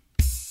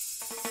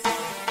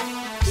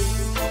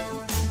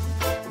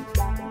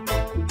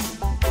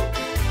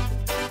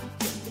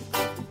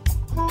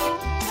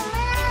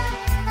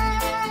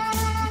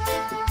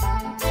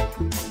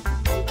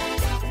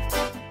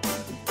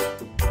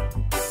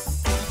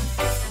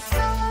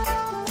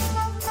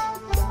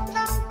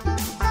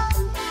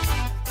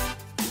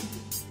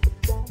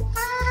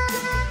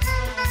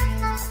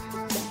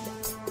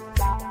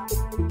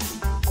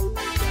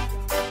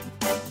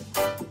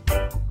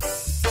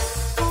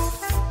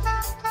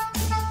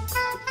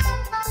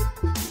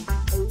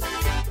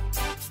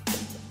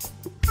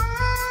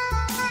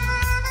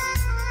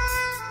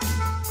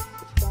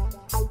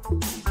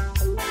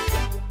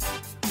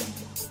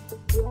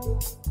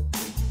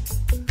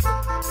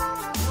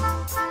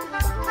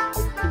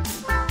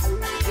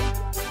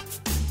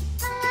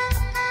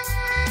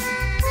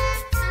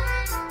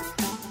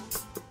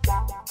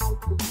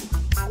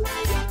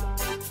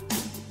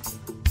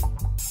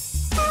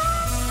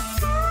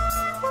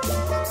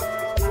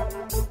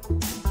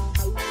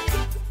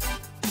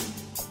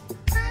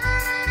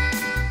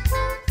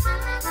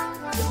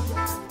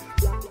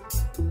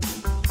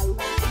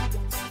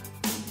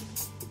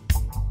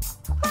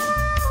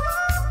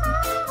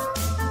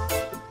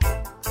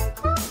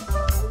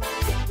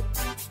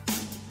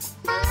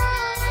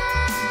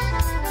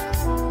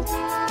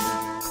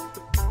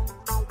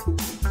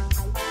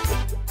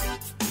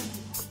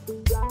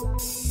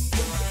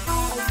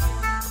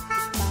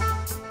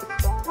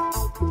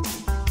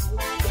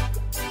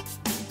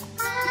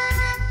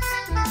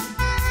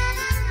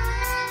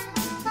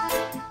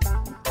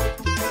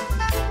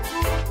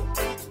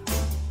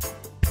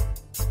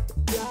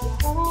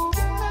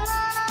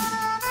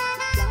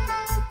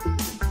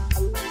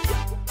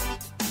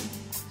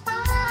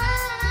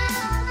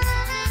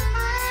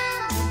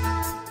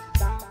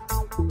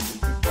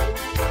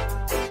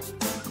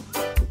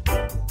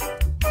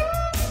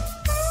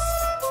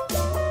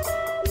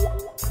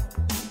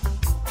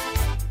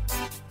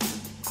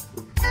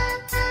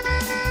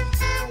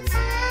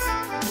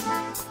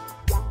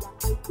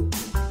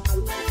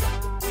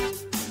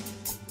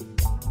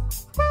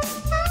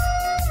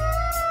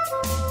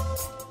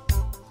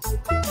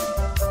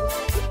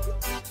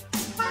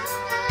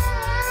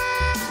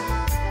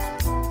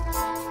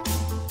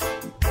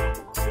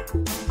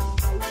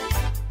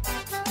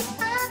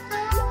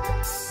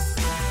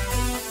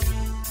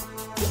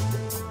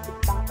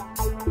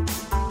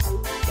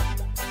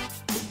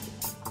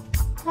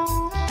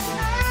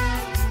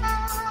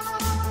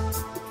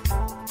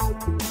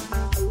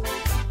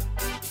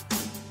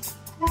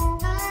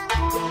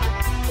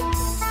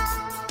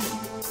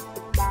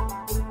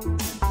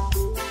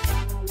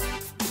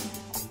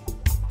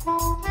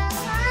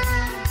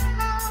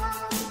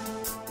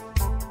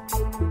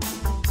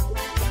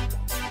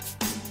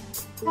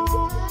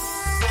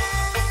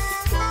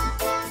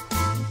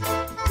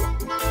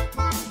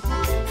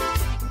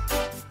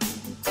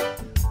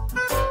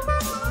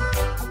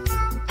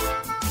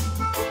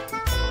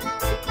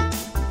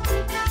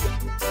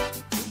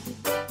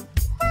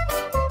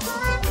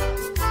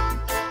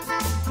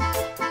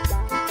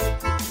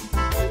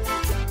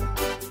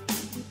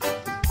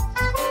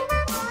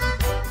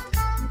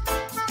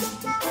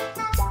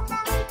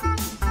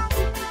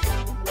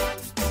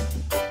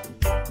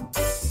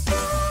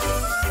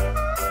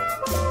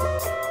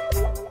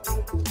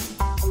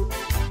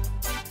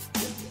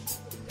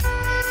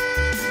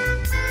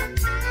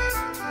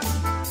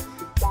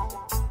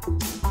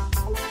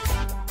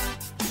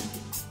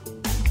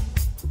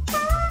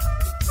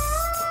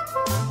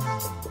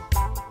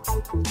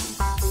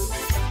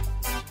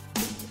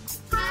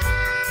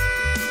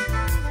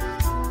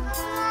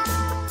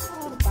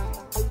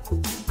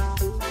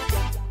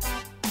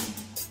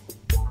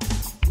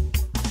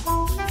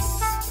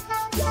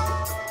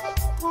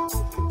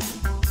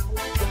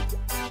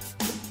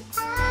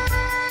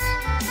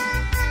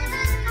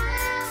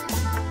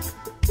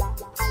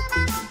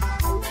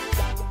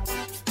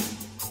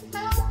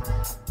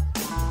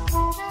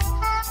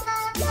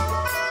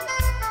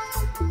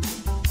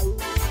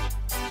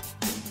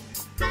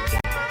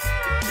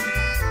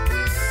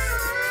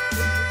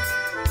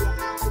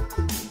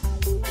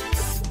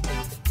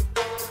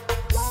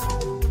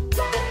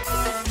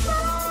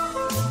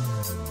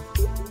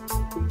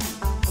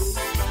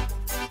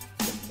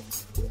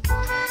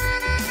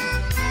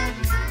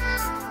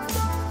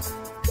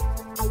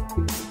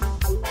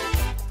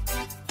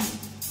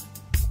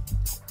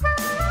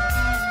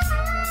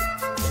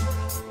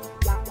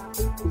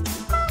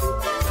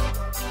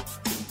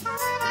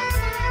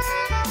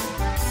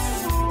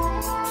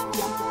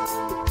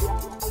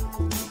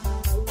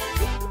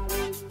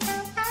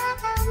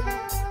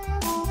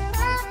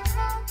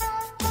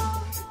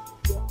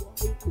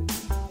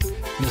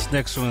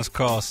 Next one is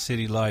called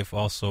City Life,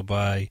 also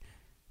by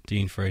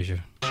Dean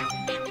Frazier.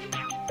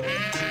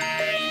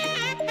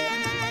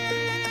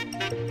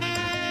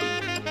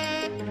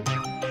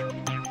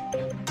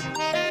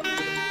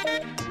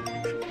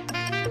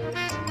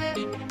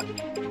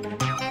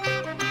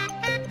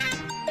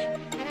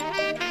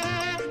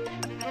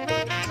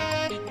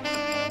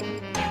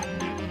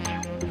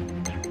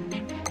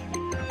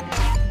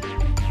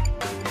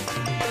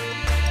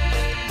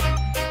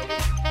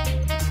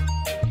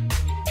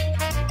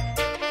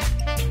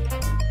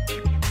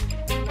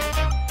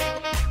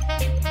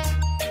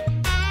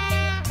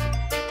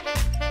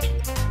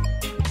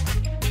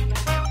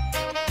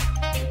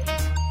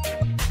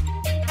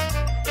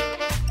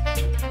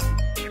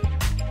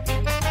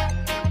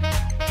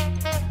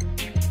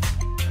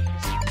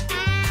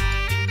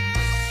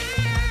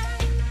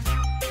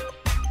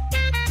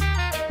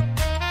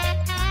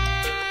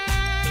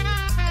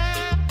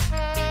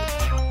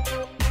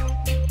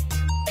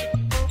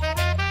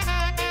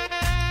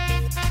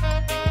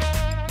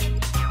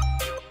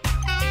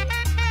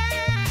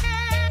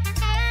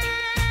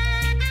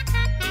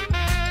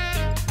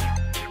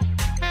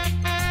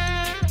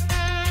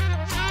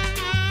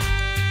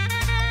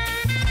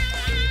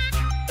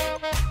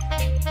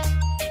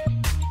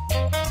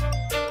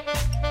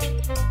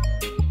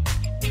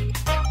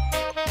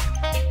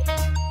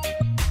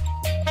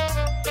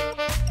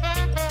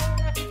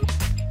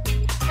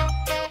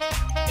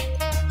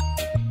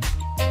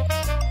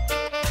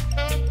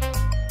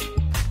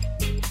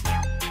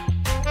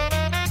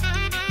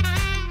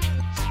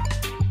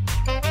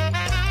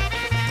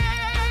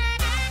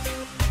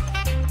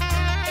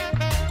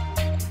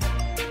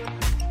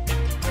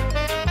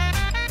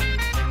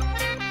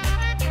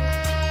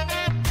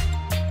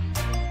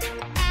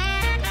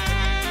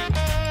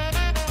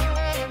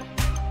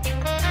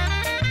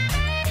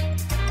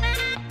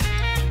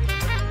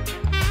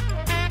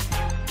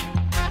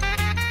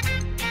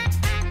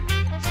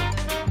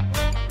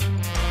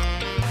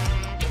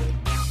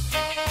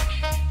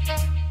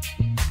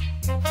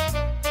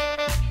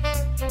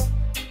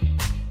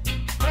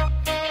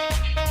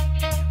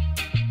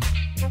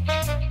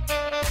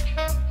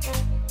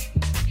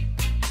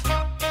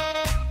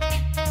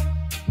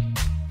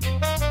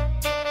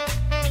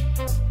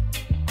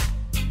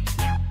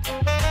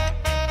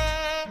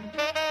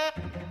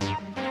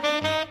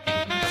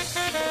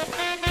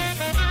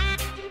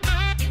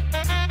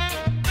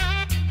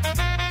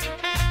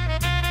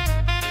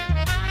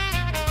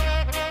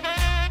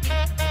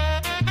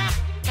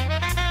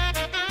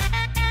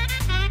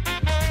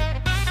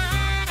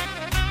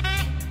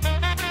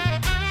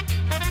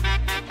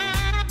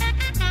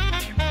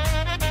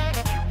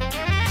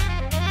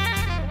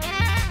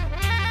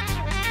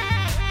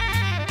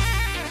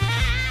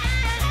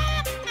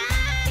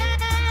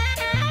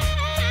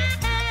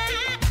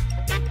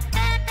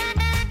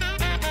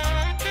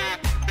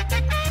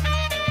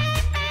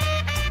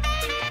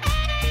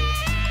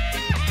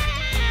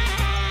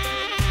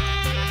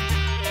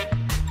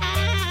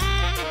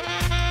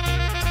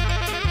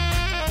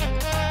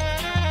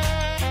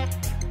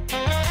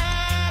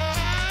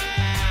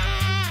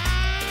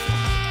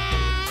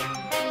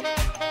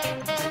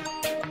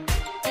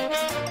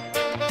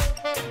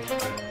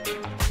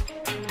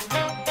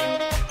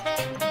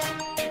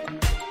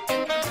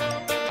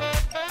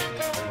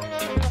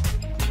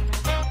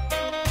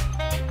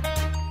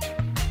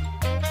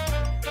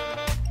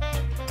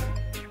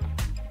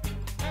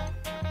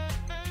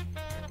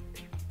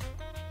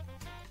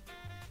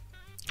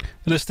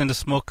 Listening to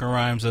Smoking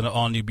Rhymes on the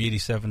all-new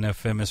B87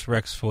 FM. It's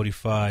Rex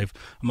 45.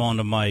 I'm on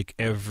the mic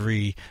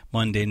every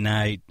Monday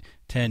night,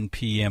 10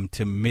 p.m.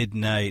 to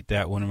midnight.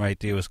 That one right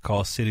there was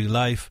called City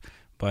Life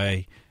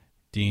by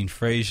Dean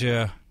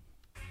Frazier.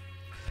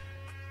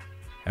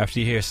 After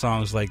you hear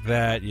songs like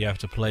that, you have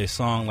to play a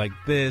song like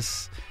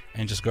this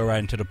and just go right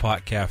into the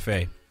pot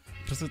cafe.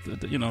 Just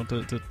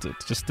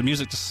just the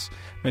music just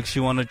makes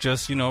you want to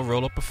just,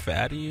 roll up a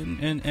fatty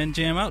and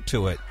jam out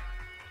to it.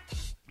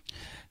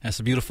 That's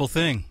a beautiful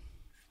thing.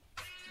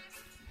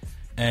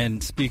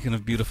 And speaking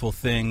of beautiful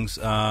things,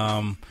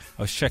 I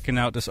was checking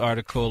out this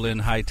article in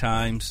High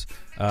Times.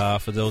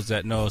 For those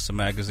that know, it's a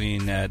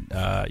magazine that,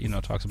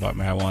 talks about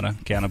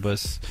marijuana,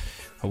 cannabis,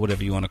 or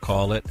whatever you want to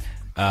call it.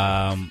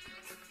 And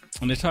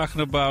they're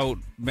talking about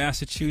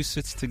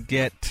Massachusetts to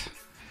get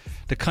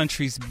the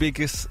country's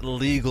biggest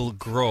legal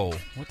grow.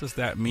 What does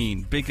that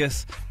mean?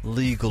 Biggest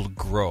legal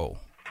grow.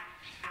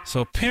 So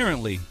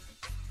apparently,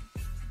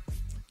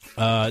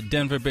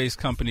 Denver-based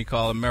company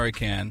called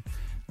American,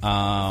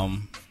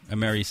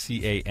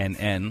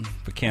 Americann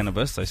for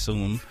cannabis, I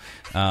assume,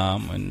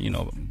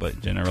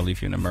 but generally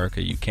if you're in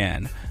America, you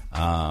can,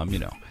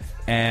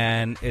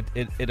 and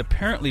it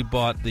apparently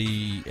bought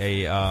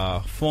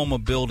a former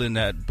building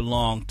that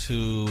belonged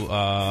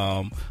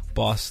to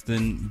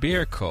Boston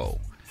Beer Co.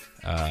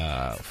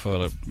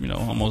 For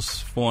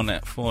almost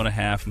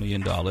 $4.5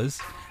 million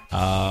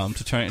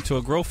to turn it into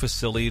a grow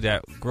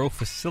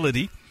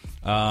facility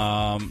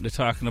They're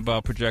talking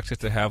about projected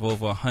to have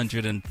over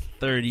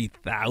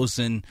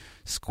 130,000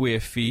 square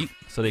feet,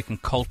 so they can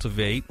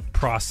cultivate,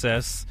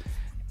 process,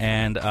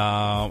 and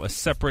a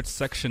separate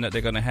section that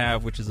they're going to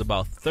have, which is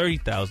about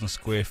 30,000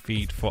 square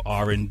feet for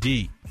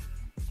R&D.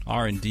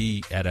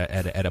 R&D at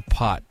a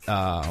pot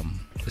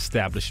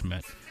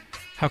establishment.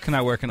 How can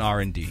I work in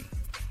R&D?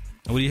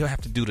 What do you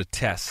have to do to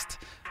test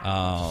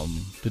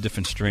the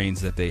different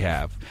strains that they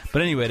have?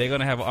 But anyway, they're going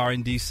to have an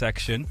R&D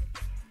section.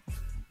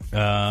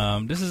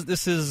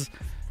 This is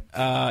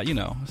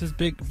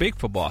big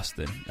for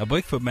Boston,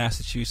 big for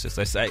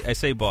Massachusetts. I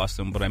say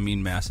Boston, but I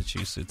mean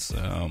Massachusetts,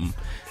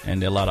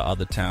 and there are a lot of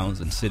other towns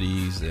and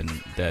cities and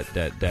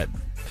that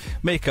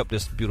make up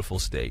this beautiful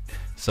state.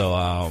 So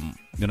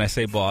when I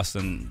say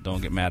Boston,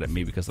 don't get mad at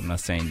me because I'm not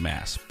saying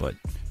Mass, but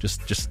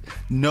just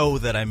know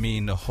that I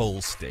mean the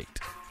whole state.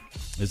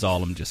 Is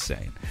all I'm just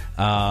saying.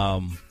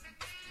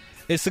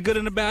 It's a good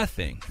and a bad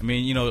thing. I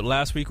mean,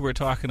 last week we were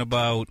talking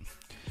about.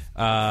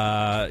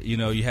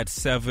 You had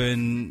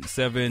seven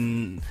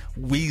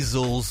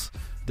weasels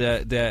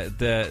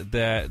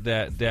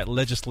that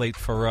legislate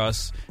for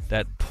us,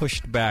 that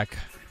pushed back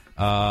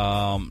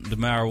the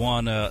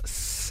marijuana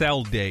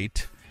sell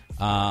date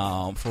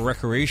for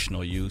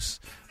recreational use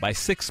by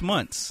 6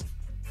 months.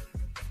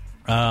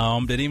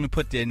 They didn't even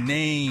put their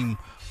name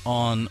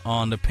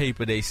on the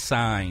paper they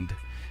signed,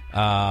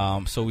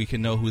 so we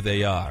can know who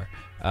they are,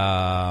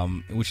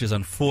 which is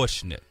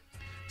unfortunate.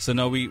 So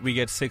no, we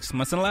get 6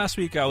 months. And last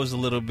week I was a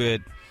little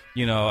bit,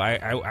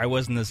 I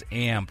wasn't as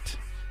amped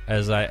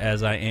as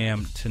I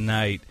am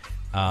tonight.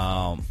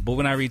 But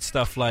when I read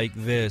stuff like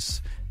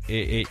this,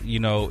 it's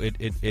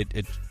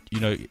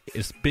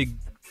big,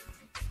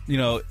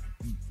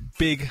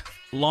 big,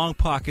 long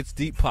pockets,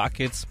 deep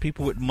pockets.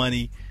 People with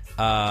money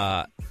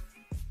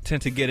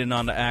tend to get in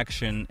on the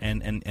action,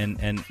 and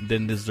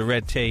then there's the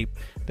red tape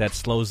that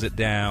slows it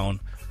down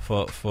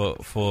for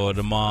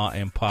the ma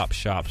and pop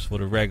shops, for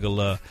the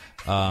regular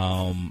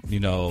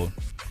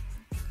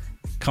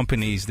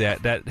companies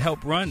that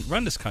help run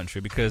this country.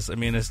 Because I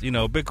mean, it's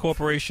big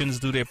corporations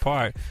do their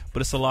part,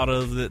 but it's a lot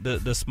of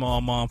the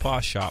small mom and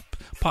pop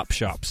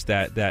shops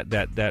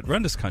that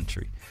run this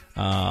country.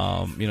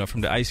 From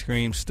the ice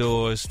cream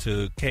stores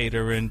to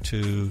catering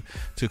to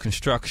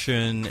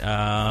construction,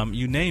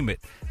 you name it.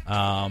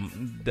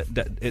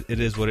 It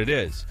is what it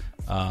is.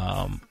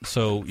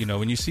 So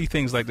when you see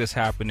things like this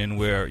happening,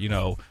 where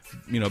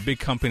big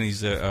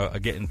companies are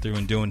getting through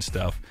and doing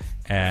stuff,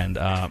 and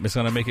it's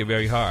going to make it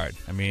very hard.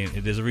 I mean,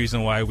 there's a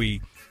reason why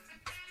we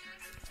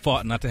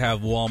fought not to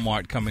have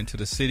Walmart come into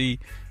the city,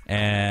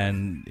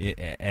 and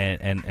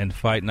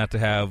fight not to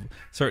have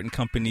certain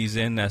companies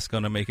in. That's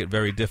going to make it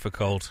very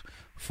difficult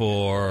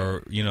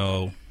for I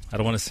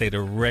don't want to say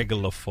the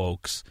regular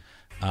folks,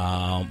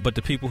 but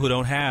the people who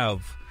don't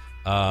have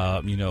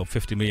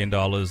 $50 million,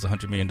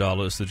 $100 million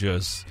to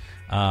just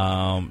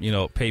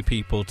pay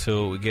people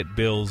to get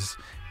bills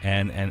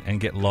and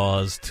get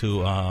laws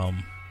to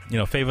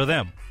favor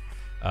them.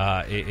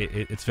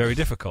 It's very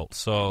difficult.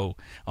 So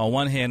on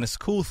one hand, it's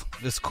cool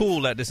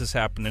that this is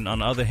happening. On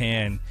the other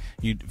hand,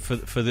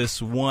 for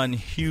this one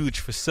huge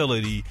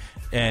facility,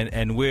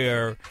 and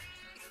where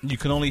you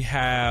can only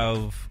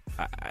have,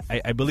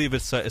 I believe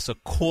it's a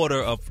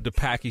quarter of the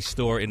package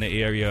store in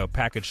the area,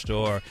 package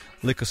store,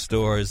 liquor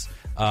stores,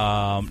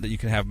 that you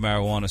can have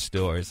marijuana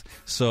stores.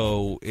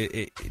 So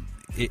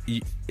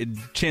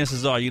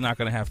chances are you're not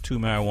going to have two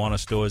marijuana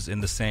stores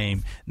in the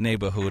same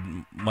neighborhood,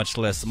 much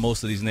less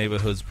most of these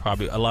neighborhoods.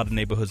 Probably a lot of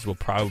neighborhoods will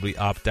probably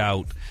opt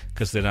out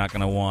because they're not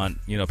going to want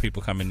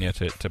people coming there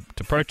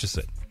to purchase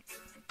it,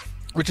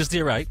 which is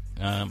their right.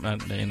 I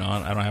don't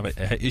have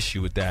an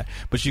issue with that,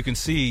 but you can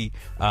see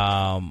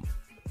how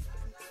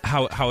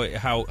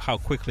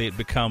quickly it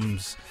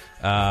becomes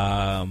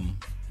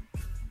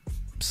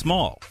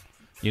small.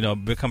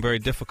 Become very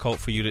difficult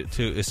for you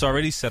to. It's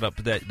already set up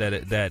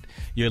that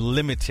you're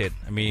limited.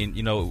 I mean,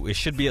 it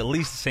should be at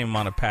least the same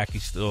amount of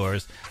package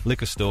stores,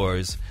 liquor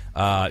stores.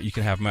 You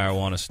can have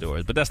marijuana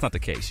stores, but that's not the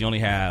case. You only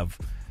have,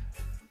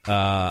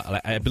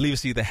 I believe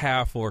it's either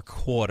half or a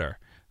quarter.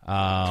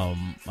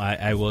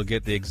 I will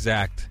get the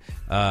exact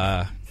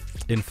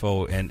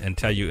info and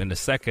tell you in the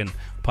second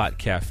Pot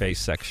Cafe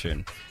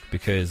section,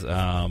 because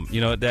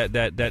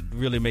that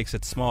really makes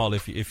it small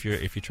if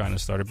you're trying to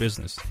start a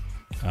business.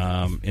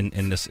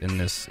 In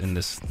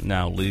this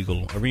now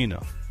legal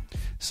arena,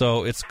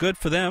 so it's good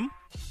for them,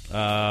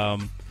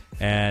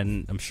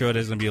 and I'm sure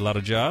there's going to be a lot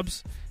of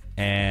jobs,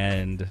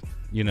 and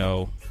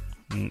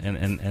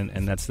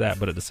and that's that.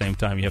 But at the same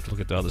time, you have to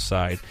look at the other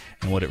side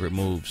and what it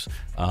removes.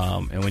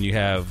 And when you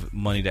have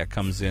money that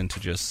comes in to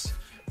just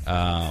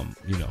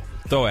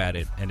throw at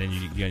it, and then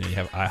you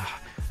have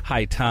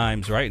high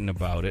times writing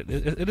about it,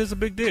 it is a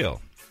big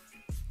deal.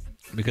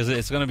 Because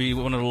it's going to be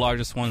one of the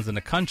largest ones in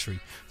the country,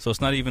 so it's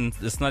not even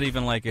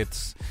like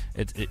it's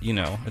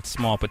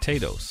small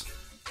potatoes.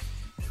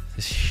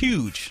 It's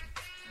huge.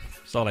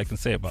 That's all I can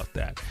say about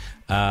that.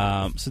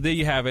 So there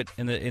you have it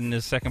in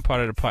the second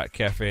part of the Pot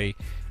Cafe.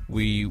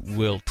 we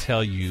will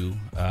tell you,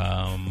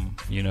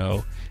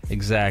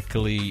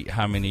 exactly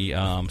how many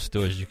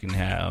stores you can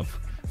have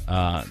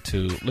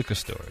to liquor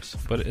stores.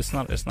 But it's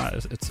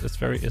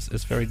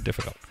very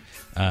difficult.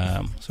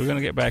 So we're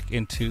gonna get back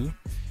into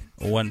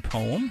one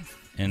poem,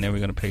 and then we're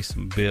gonna pay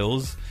some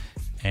bills,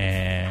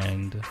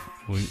 and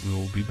we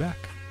will be back.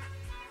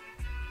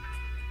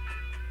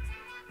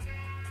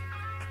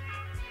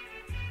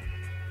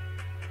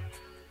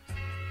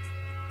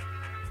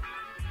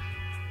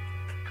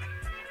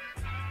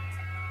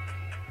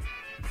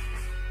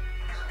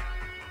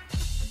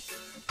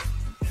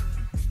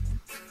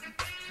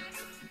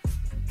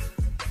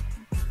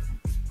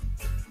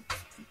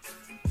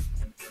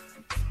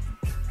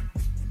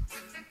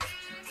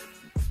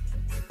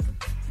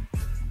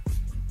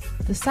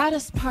 The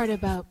saddest part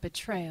about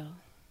betrayal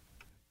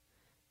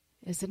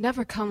is it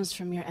never comes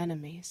from your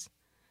enemies.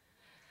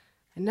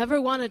 I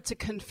never wanted to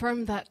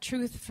confirm that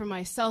truth for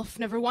myself,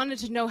 never wanted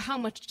to know how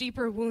much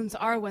deeper wounds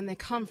are when they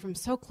come from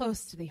so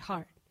close to the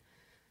heart.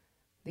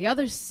 The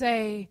others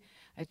say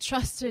I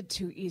trusted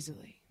too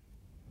easily,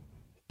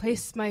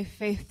 placed my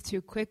faith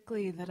too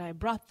quickly, that I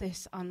brought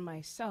this on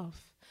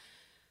myself.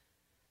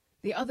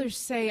 The others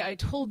say I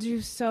told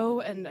you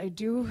so, and I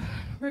do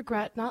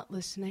regret not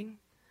listening.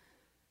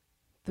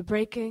 The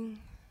breaking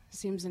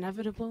seems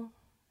inevitable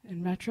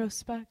in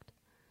retrospect.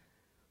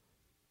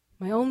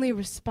 My only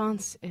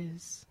response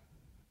is,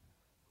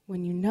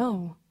 when you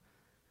know,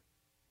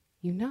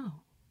 you know.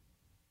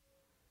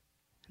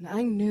 And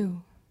I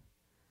knew.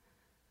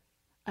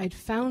 I'd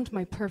found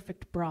my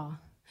perfect bra.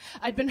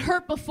 I'd been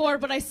hurt before,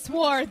 but I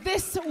swore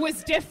this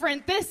was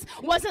different. This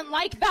wasn't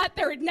like that.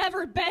 There had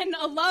never been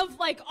a love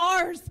like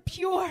ours,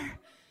 pure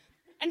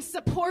and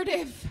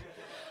supportive.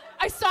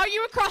 I saw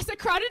you across a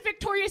crowded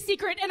Victoria's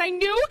Secret, and I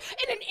knew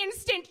in an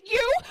instant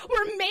you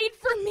were made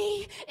for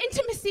me.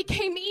 Intimacy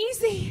came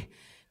easy.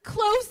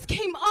 Clothes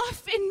came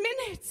off in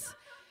minutes.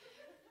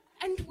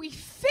 And we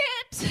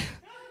fit.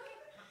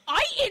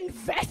 I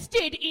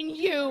invested in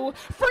you.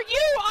 For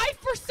you, I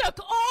forsook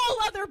all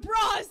other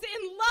bras,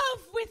 in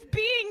love with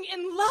being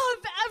in love.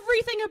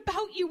 Everything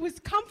about you was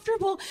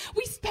comfortable.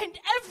 We spent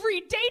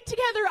every day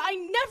together. I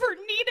never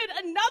needed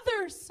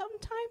another.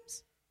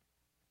 Sometimes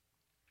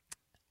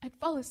I'd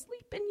fall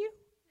asleep in you,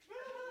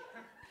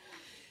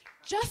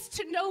 just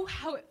to know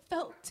how it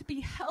felt to be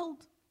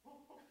held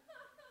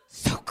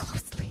so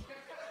closely,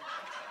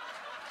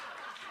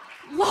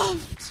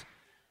 loved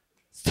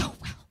so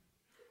well.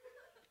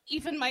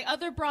 Even my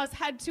other bras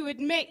had to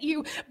admit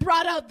you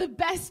brought out the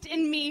best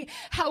in me,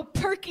 how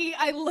perky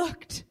I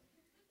looked.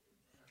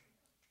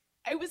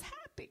 I was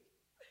happy.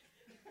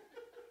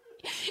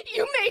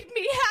 You made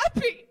me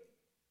happy.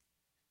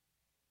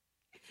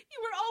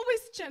 You were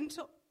always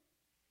gentle.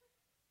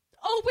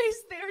 Always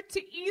there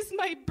to ease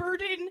my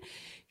burden.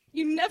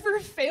 You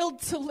never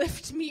failed to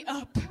lift me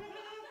up.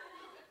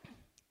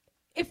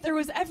 If there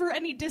was ever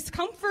any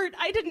discomfort,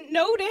 I didn't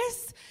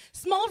notice.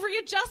 Small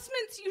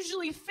readjustments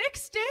usually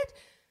fixed it.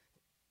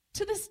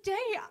 To this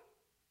day,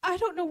 I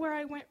don't know where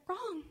I went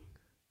wrong.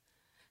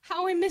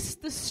 How I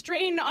missed the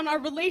strain on our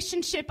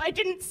relationship. I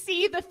didn't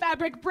see the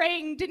fabric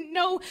breaking, didn't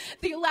know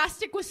the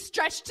elastic was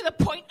stretched to the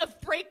point of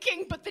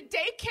breaking, but the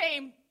day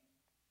came.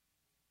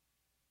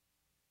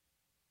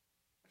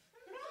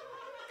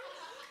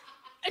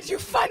 And you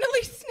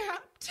finally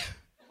snapped.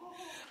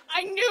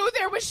 I knew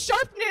there was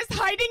sharpness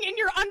hiding in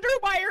your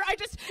underwire. I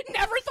just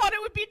never thought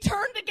it would be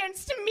turned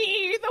against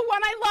me, the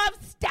one I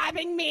love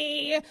stabbing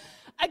me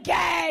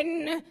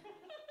again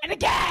and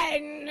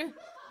again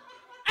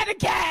and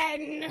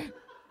again.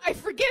 I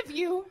forgive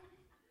you.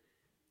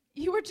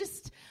 You were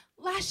just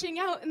lashing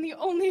out in the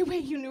only way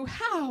you knew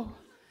how.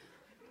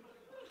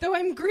 Though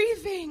I'm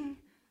grieving,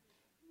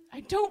 I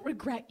don't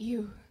regret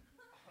you.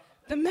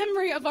 The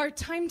memory of our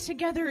time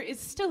together is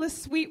still a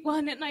sweet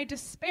one, and I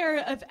despair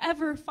of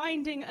ever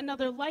finding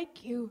another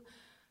like you.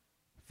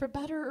 For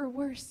better or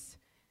worse,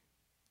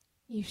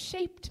 you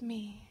shaped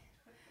me.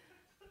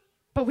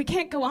 But we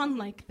can't go on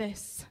like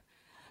this.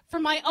 For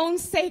my own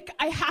sake,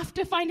 I have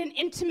to find an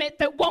intimate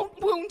that won't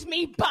wound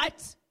me,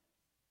 but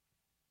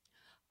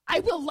I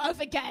will love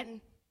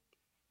again.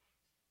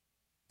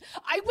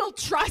 I will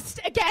trust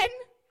again.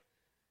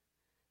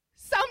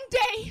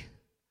 Someday,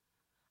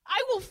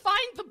 I will find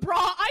the bra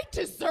I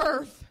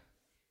deserve.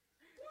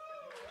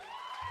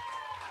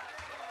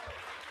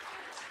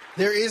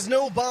 There is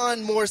no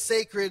bond more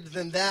sacred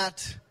than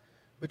that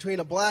between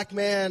a black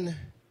man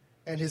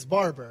and his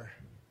barber.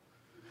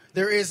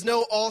 There is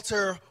no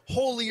altar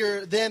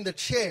holier than the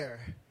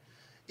chair.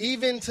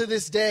 Even to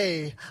this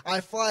day,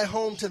 I fly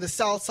home to the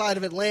south side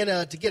of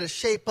Atlanta to get a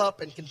shape up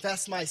and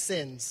confess my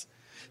sins,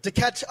 to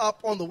catch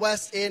up on the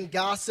West End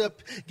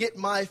gossip, get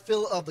my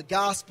fill of the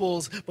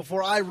Gospels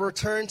before I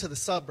return to the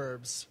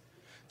suburbs,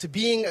 to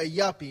being a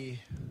yuppie.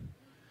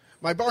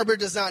 My barber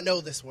does not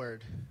know this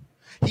word.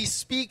 He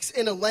speaks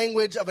in a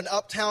language of an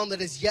uptown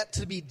that is yet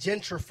to be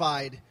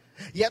gentrified,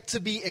 yet to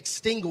be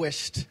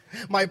extinguished.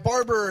 My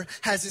barber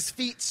has his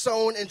feet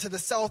sewn into the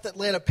South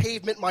Atlanta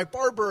pavement. My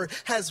barber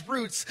has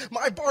roots.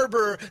 My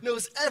barber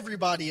knows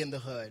everybody in the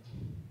hood.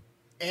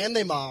 and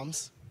they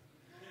moms,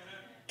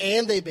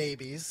 and they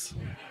babies.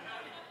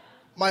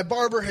 My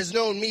barber has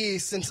known me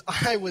since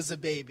I was a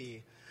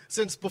baby,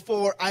 since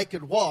before I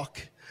could walk,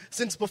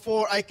 since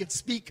before I could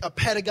speak a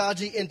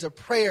pedagogy into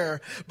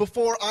prayer,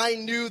 before I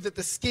knew that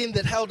the skin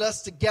that held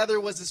us together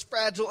was as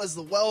fragile as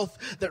the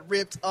wealth that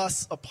ripped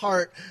us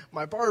apart.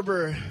 My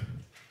barber,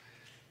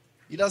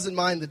 he doesn't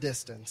mind the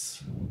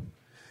distance.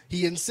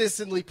 He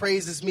insistently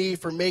praises me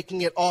for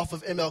making it off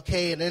of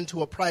MLK and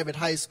into a private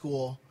high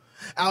school,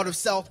 out of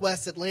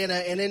Southwest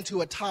Atlanta and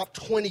into a top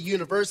 20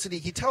 university.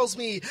 He tells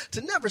me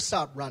to never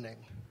stop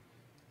running.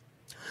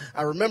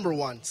 I remember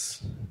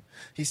once,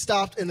 he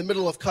stopped in the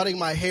middle of cutting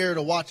my hair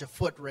to watch a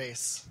foot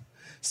race.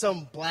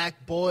 Some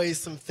black boys,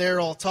 some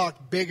feral,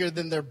 talked bigger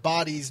than their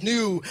bodies,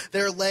 knew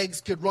their legs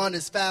could run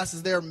as fast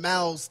as their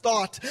mouths,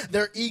 thought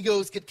their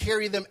egos could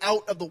carry them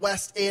out of the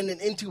West End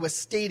and into a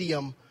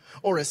stadium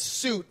or a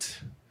suit.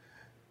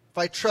 If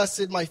I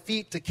trusted my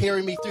feet to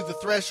carry me through the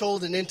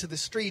threshold and into the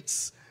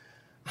streets,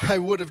 I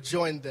would have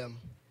joined them.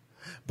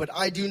 But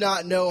I do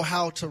not know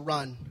how to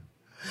run.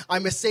 I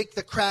mistake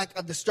the crack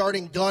of the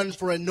starting gun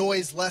for a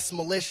noise less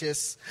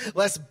malicious,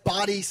 less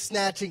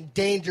body-snatching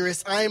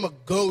dangerous. I am a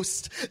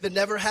ghost that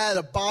never had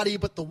a body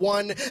but the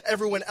one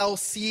everyone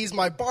else sees.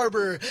 My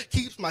barber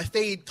keeps my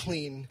fade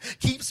clean,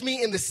 keeps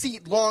me in the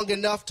seat long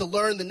enough to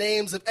learn the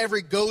names of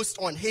every ghost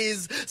on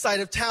his side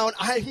of town.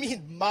 I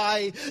mean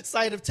my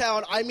side of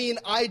town. I mean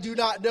I do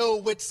not know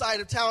which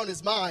side of town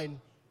is mine,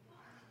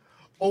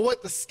 or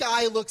what the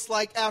sky looks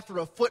like after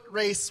a foot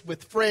race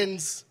with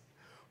friends,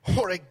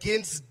 or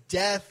against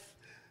death.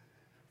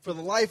 For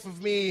the life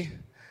of me,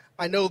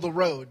 I know the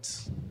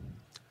roads.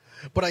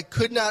 But I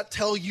could not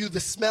tell you the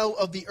smell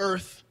of the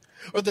earth,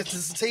 or the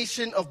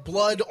sensation of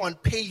blood on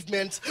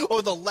pavement,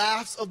 or the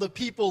laughs of the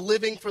people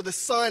living for the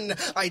sun.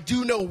 I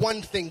do know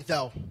one thing,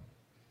 though.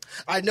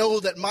 I know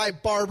that my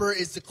barber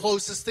is the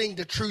closest thing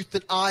to truth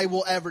that I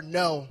will ever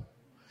know.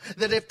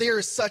 That if there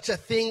is such a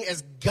thing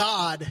as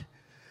God,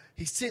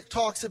 he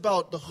talks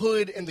about the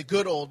hood in the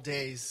good old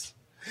days.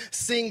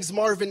 Sings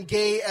Marvin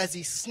Gaye as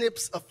he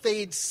snips a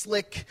fade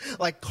slick,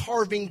 like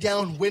carving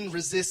down wind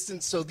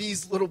resistance so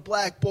these little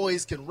black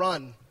boys can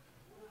run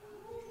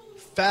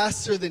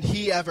faster than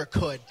he ever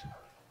could.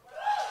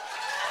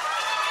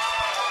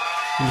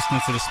 You're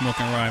listening to the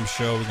Smoking Rhyme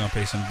Show. We're going to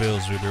pay some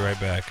bills. We'll be right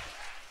back.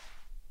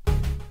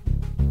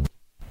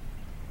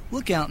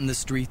 Look out in the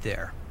street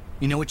there.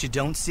 You know what you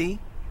don't see?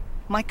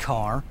 My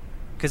car.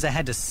 Because I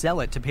had to sell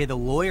it to pay the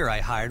lawyer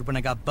I hired when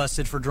I got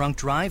busted for drunk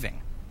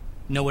driving.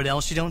 Know what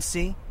else you don't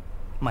see?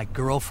 My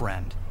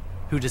girlfriend,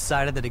 who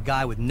decided that a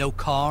guy with no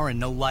car and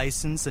no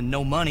license and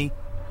no money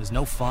was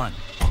no fun.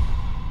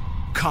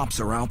 Cops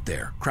are out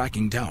there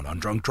cracking down on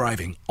drunk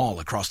driving all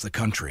across the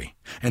country,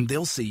 and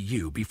they'll see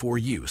you before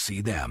you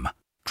see them.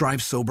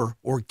 Drive sober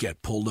or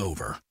get pulled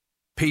over.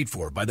 Paid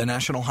for by the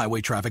National Highway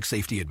Traffic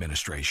Safety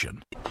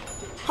Administration.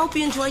 Hope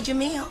you enjoyed your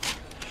meal.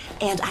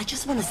 And I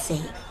just want to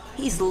say,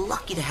 he's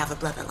lucky to have a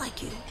brother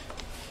like you.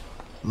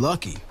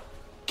 Lucky?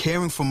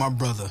 Caring for my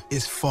brother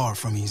is far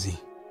from easy.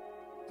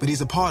 But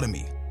he's a part of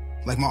me,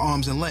 like my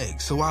arms and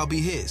legs, so I'll be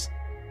his.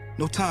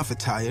 No time for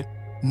tired.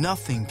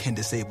 Nothing can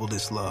disable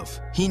this love.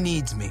 He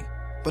needs me,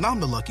 but I'm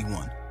the lucky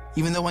one,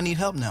 even though I need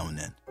help now and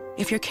then.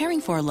 If you're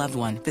caring for a loved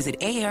one, visit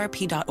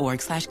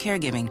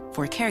aarp.org/caregiving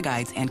for care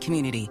guides and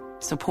community.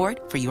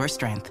 Support for your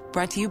strength.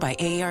 Brought to you by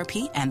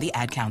AARP and the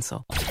Ad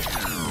Council.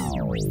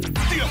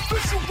 The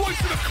official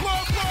voice of the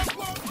club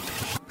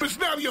is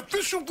now the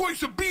official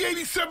voice of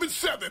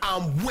B87.7.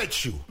 I'm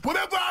with you.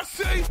 Whatever I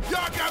say,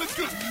 y'all gotta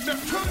do. Now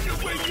turn your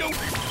radio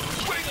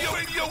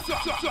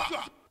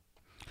up.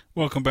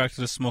 Welcome back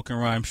to the Smoking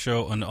Rhyme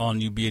Show on the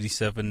all-new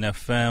B87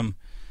 FM.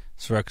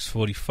 It's Rex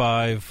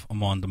 45.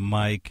 I'm on the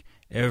mic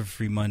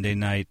every Monday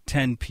night,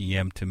 10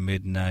 p.m. to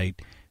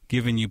midnight,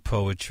 giving you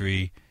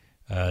poetry,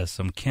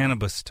 some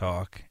cannabis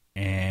talk,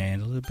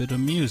 and a little bit of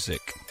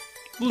music.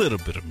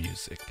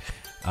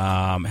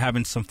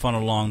 Having some fun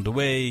along the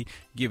way,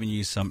 giving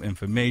you some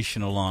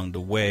information along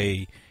the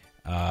way.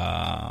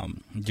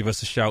 Give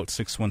us a shout,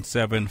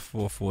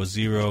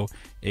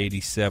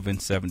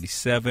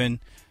 617-440-8777.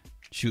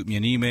 Shoot me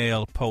an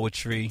email,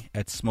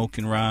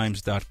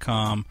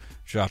 poetry@smokingrhymes.com.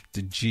 Drop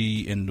the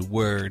G in the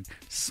word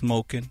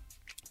smoking.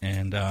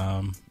 And,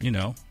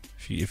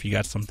 if you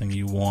got something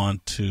you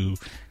want to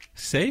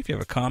say, if you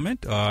have a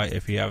comment,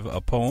 if you have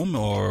a poem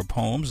or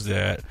poems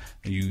that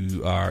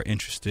you are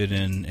interested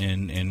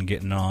in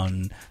getting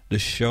on the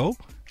show,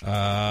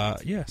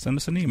 send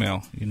us an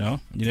email. You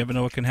never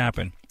know what can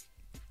happen.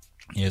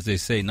 As they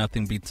say,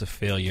 nothing beats a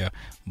failure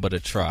but a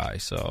try.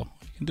 So all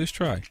you can do is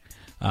try.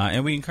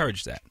 And we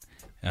encourage that.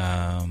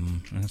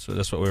 So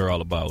that's what we're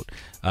all about.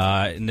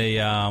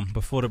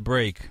 Before the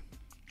break,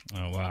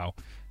 oh wow,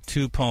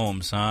 2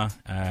 poems, huh?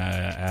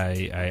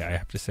 I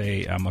have to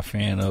say I'm a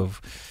fan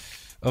of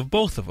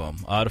both of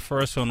them. The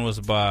first one was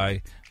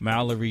by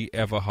Mallory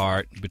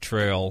Everhart,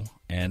 Betrayal,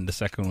 and the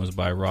second one was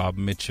by Rob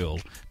Mitchell,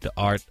 The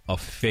Art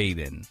of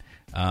Fading.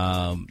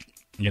 I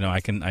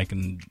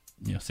can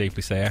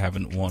safely say I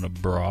haven't worn a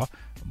bra,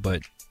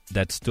 but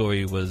that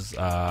story was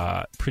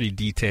pretty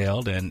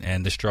detailed,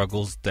 and the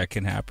struggles that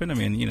can happen. I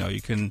mean,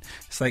 you can.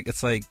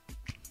 It's like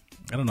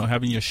I don't know,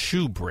 having your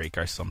shoe break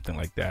or something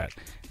like that.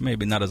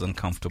 Maybe not as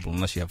uncomfortable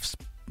unless you have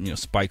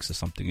spikes or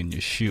something in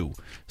your shoe.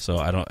 So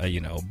I don't,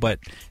 but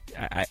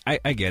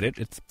I get it.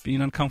 It's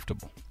being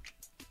uncomfortable,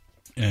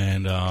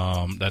 and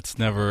that's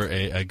never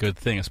a good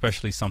thing,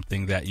 especially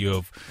something that you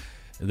have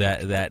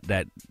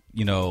that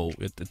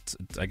it's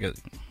I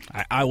guess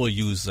I will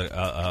use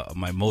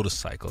my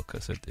motorcycle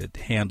because it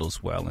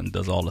handles well and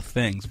does all the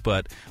things,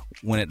 but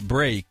when it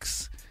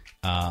breaks,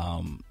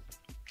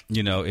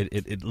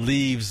 it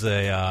leaves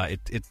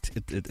it's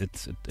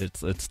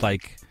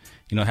like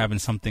having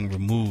something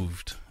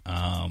removed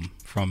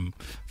from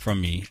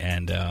me,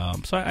 and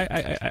so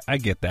I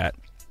get that.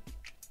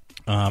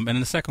 And then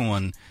the second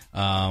one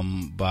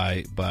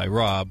by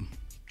Rob.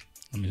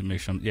 Let me make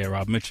sure. Yeah,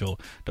 Rob Mitchell,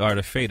 The Art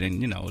of Fate,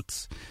 and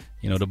it's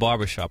the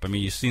barbershop. I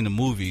mean, you've seen the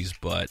movies,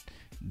 but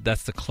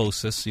that's the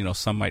closest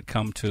some might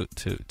come to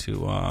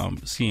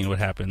seeing what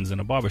happens in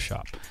a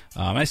barbershop.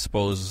 I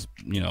suppose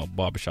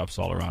barbershops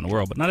all around the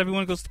world, but not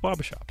everyone goes to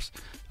barbershops.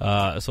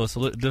 So it's a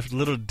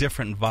little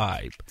different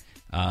vibe.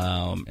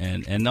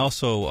 And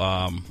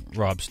also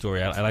Rob's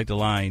story. I like the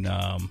line.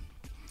 I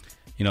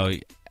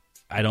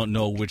don't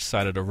know which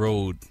side of the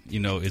road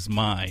is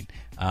mine.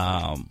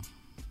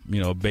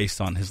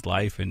 Based on his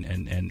life and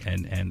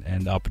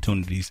the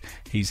opportunities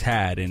he's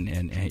had,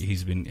 and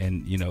he's been,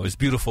 and it's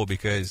beautiful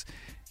because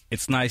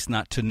it's nice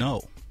not to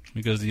know,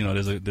 because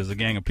there's a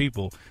gang of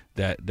people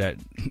that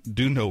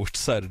do know which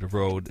side of the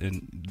road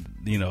and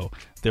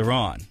they're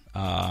on,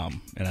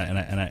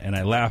 and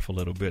I laugh a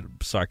little bit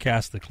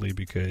sarcastically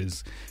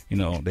because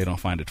they don't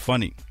find it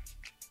funny.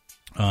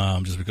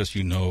 Just because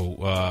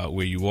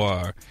where you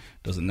are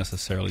doesn't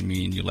necessarily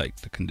mean you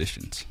like the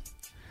conditions.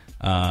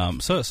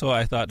 So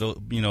I thought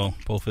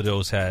both of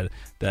those had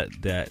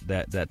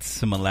that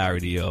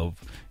similarity of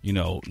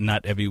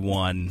not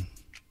everyone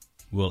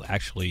will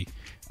actually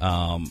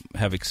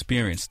have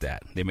experienced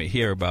that. They may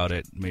hear about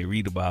it, may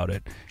read about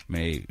it,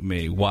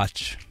 may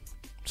watch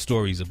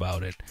stories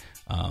about it,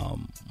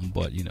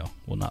 but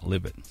will not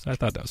live it. So I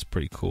thought that was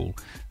pretty cool.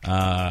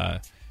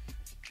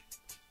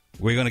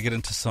 We're going to get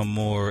into some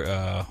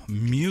more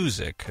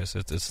music, because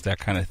it's that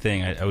kind of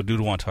thing. I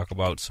do want to talk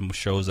about some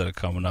shows that are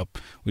coming up.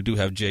 We do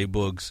have Jay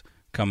Boogs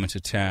coming to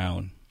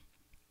town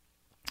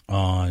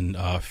on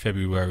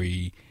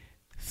February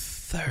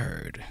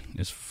 3rd.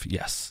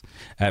 Yes,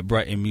 at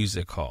Brighton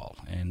Music Hall.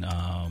 And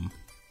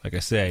like I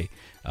say,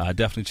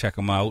 definitely check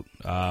him out.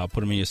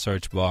 Put him in your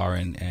search bar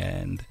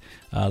and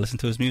listen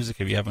to his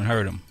music if you haven't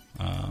heard him.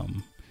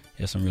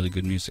 There's some really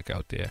good music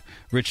out there.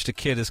 Rich the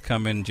Kid is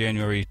coming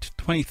January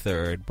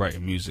 23rd,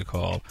 Brighton Music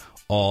Hall,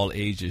 all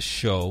ages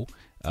show.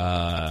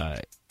 So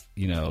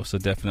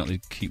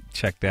definitely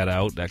check that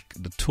out.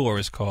 The tour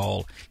is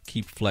called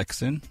Keep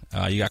Flexin'.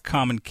 You got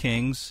Common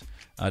Kings.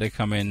 They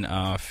come in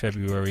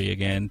February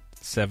again,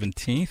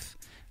 17th,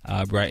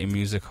 Brighton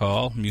Music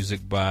Hall. Music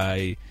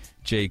by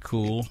J.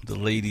 Cool, the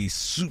ladies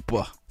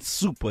super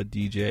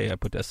DJ. I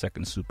put that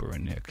second super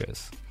in there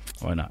because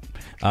why not?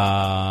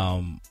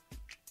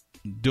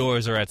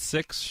 Doors are at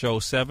 6, show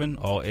 7,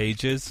 all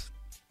ages.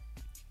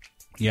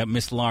 Yep,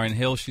 Miss Lauryn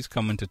Hill, she's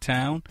coming to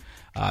town.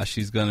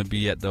 She's going to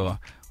be at the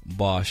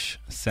Bosch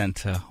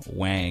Center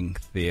Wang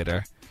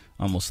Theater.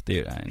 Almost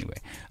theater, anyway.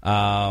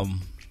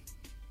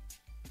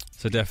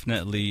 So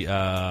definitely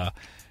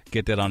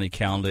get that on your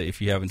calendar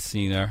if you haven't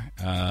seen her.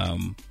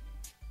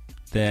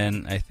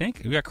 Then I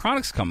think we got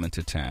Chronics coming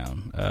to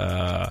town.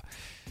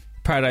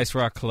 Paradise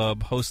Rock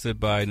Club, hosted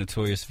by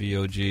Notorious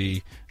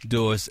V.O.G.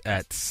 Doors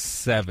at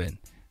 7.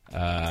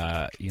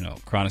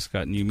 Chronics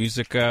got new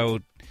music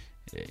out.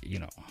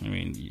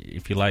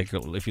 If you like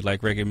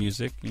reggae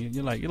music,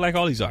 you like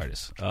all these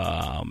artists,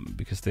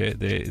 because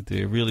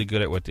they're really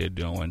good at what they're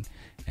doing,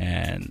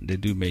 and they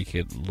do make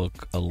it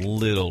look a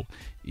little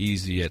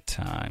easy at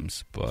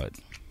times, but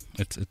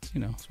it's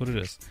what it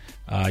is.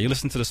 You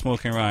listen to the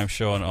Smoking Rhyme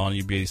Show on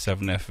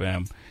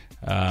UB87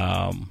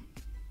 FM.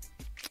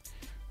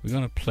 We're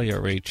gonna play a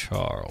Ray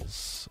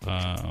Charles.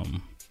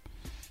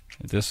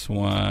 This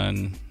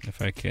one,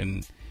 if I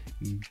can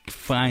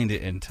find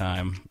it in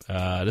time.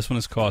 This one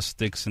is called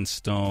Sticks and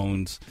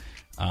Stones.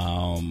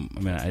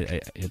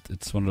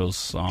 It's one of those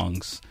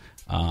songs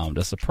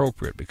that's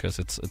appropriate because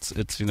it's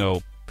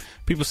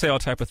people say all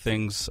type of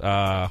things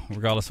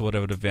regardless of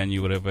whatever the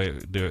venue, whatever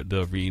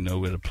the arena,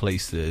 where the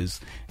place is,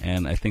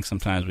 and I think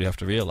sometimes we have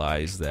to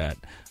realize that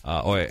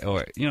or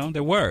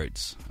they're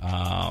words.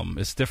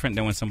 It's different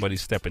than when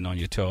somebody's stepping on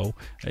your toe.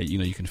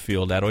 You can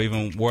feel that, or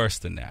even worse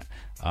than that.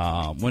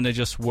 When they're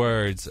just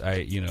words,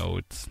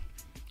 it's.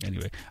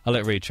 Anyway, I'll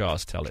let Ray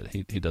Charles tell it.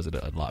 He does it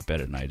a lot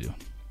better than I do.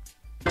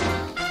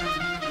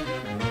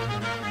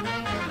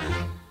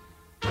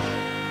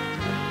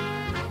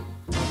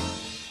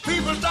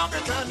 People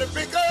talking, trying to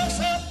pick us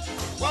up.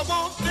 Why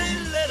won't they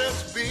let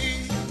us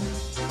be?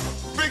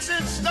 Bricks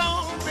and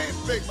stone may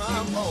break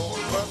my bones,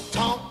 but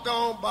talk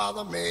don't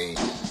bother me.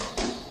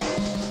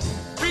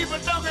 People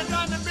People talking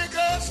trying to pick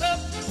us up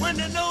when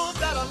they know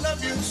that I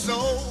love you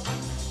so.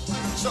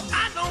 So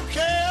I don't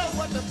care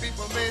what the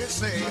people may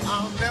say.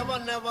 I'll never,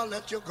 never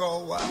let you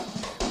go.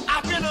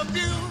 I've been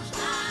abused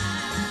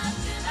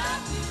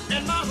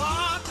in my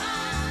heart.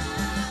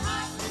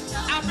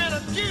 I've been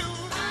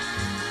accused.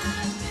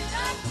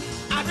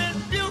 I've been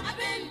abused.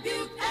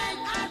 And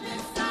I've been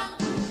stung.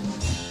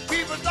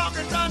 People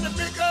talking trying to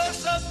pick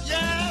us up,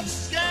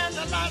 yes,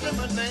 scandalizing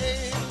my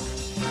name.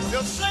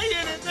 They'll say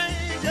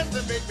anything just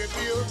to make me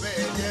feel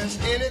bad. Yes,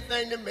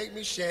 anything to make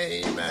me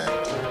shame.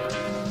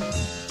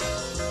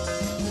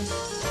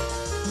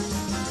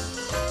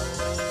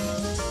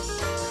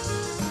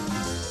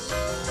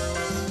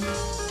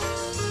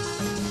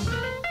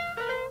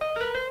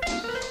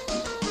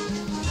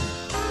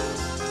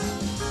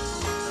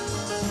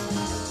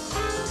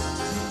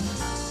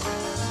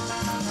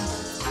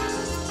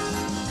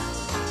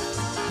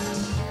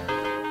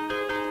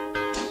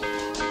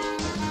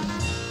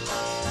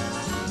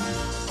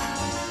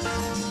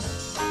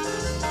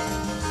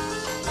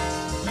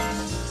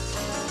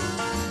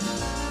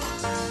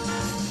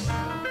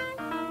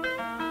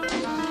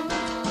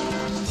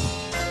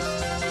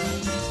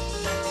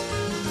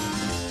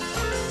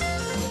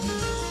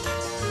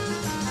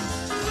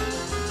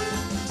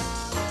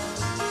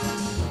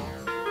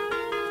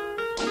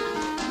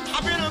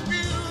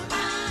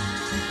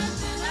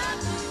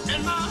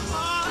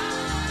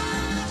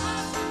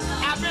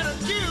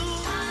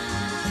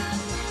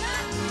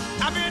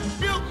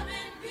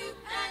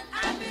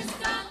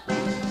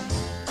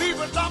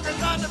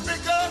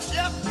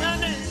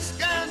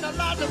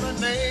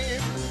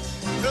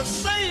 To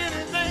say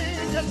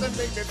anything just to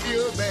make me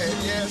feel bad.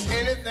 Yes,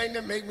 anything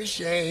to make me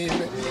shame.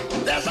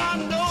 Yes, I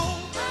know.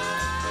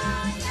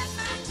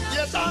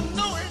 Yes, I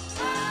know it.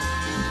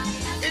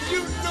 And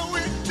you know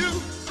it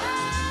too.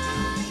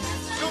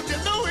 Don't you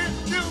know it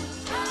too?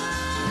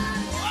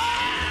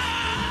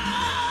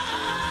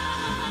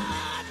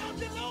 Don't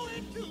you know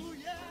it too?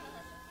 Yeah.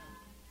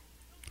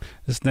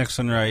 This next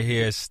one right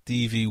here is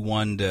Stevie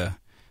Wonder.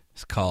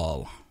 It's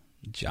called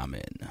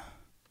Jamin.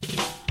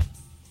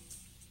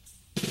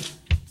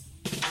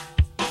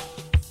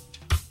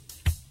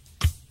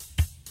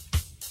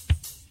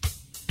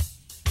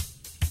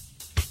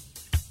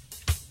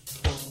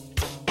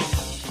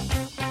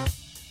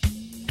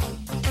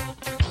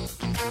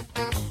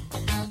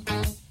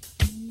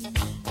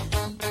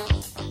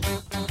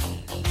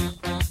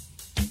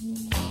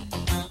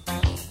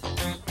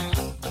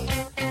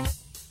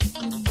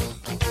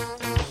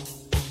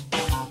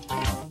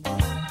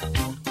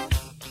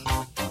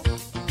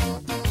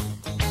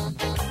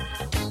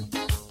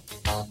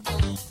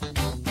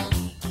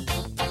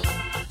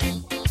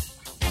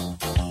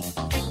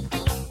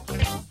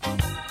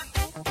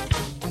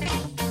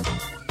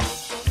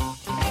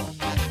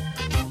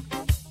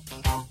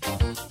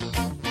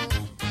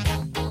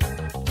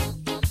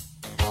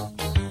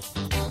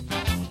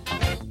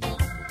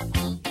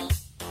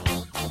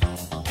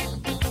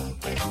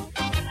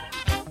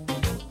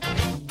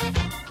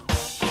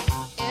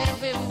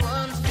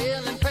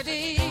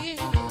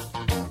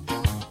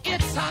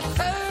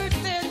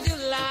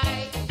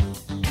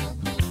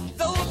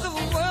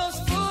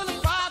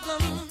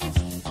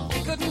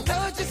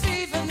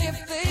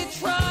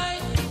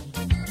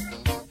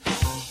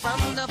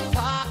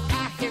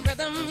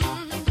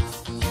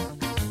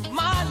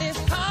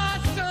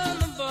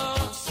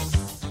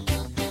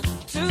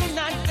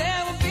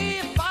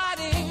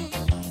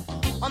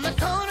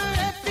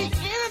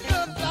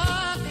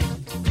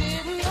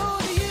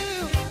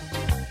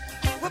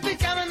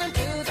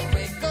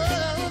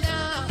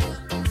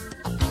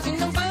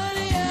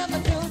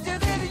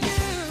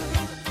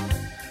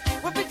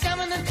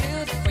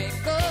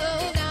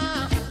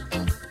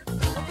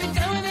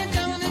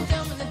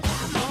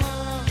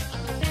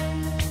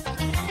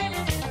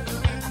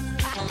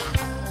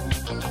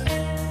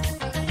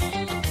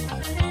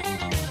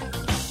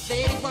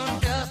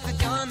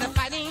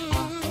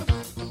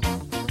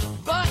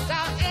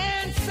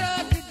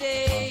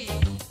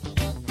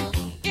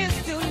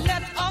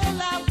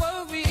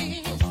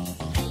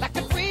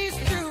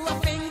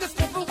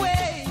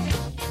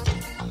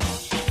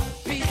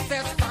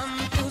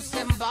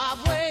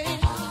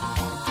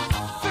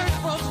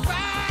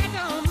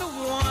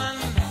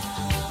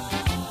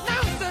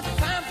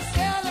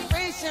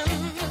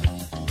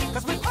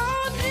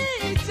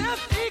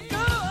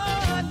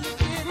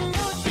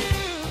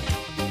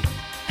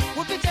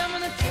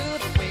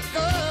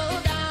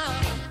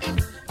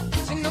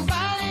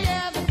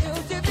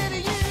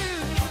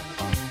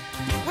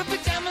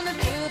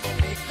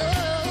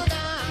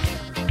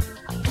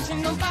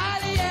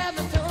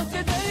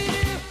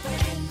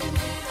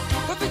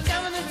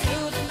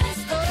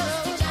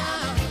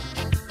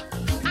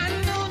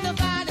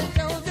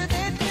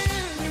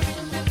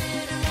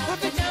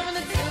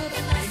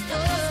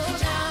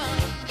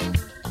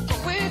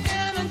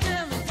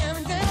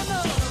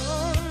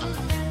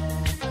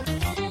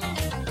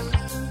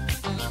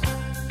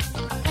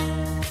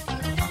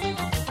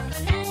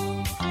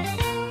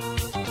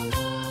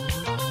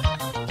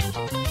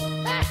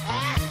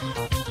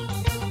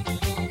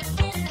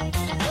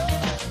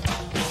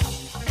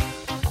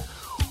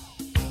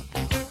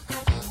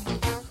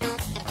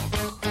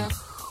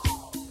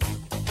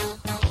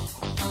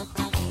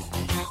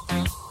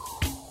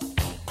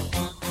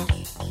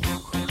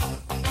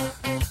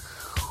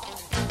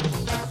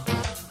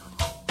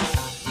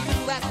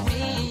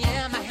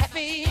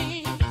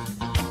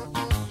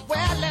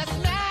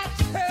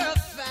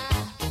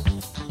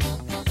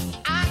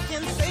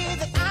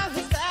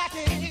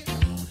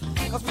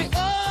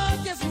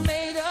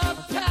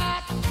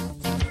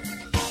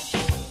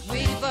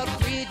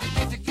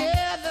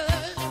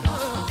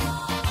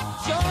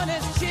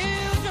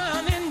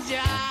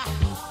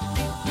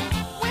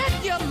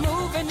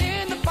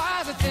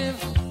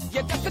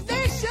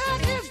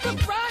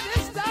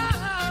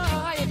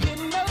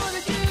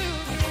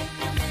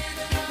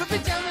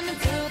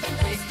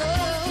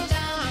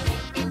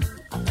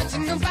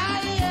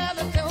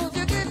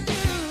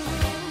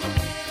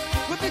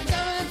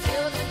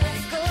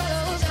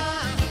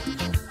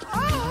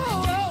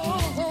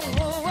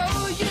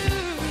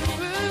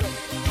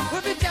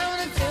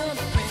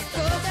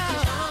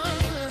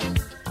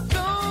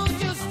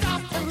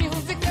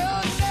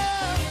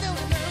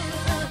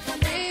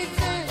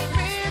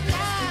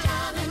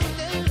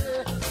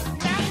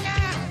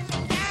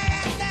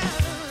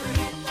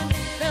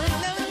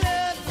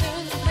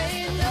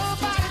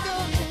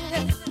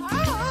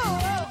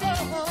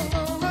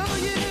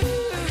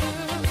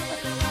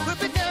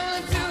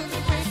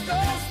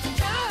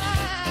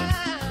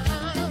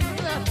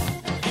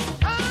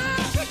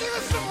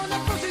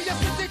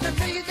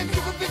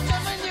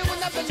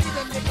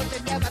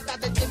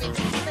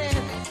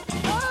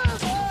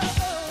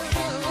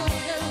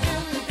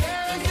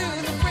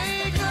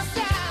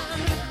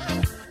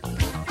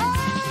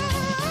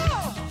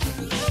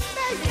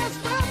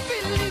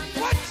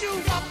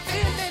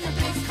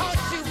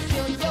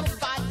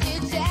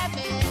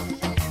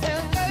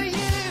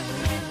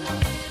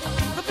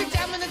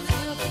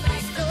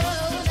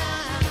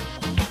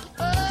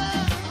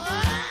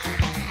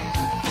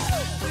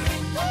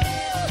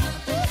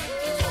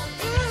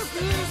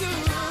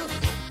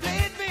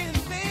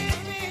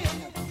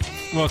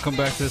 Welcome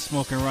back to the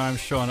Smoking Rhyme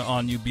Show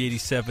on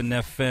UB87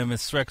 FM.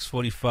 It's Rex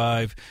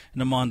 45,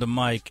 and I'm on the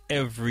mic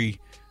every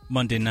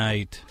Monday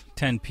night,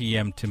 10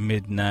 p.m. to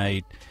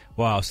midnight.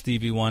 Wow,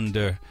 Stevie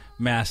Wonder,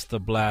 Master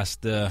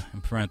Blaster, in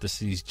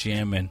parentheses,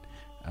 jamming.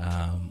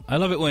 I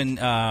love it when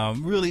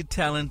really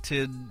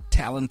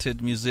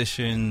talented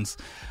musicians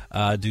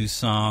do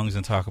songs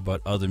and talk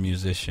about other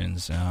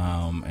musicians,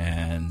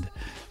 and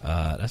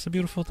that's a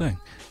beautiful thing.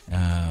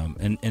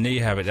 And there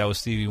you have it. That was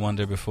Stevie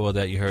Wonder. Before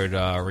that, you heard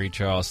Ray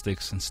Charles,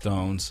 Sticks and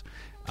Stones.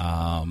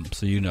 So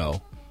they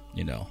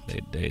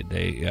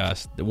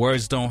the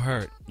words don't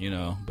hurt,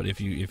 But if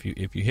you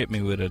hit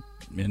me with a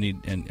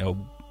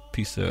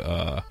piece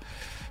of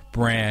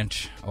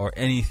branch or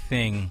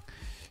anything,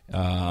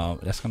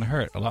 that's gonna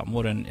hurt a lot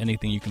more than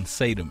anything you can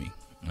say to me.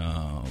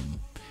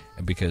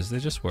 Because they're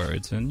just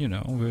words, and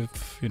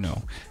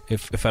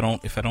if I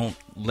don't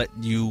let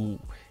you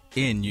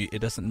in, it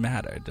doesn't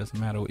matter. It doesn't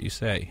matter what you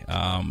say,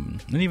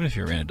 and even if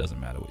you're in, it doesn't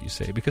matter what you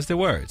say because they're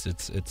words.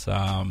 It's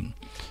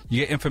you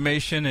get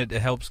information. It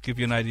helps give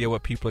you an idea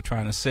what people are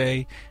trying to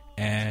say,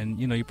 and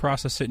you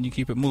process it and you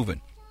keep it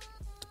moving.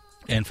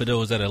 And for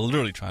those that are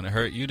literally trying to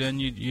hurt you, then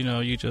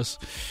you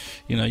just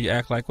you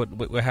act like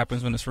what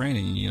happens when it's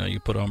raining. You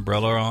put an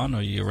umbrella on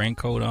or your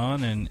raincoat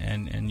on,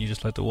 and you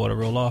just let the water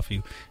roll off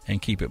you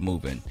and keep it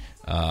moving.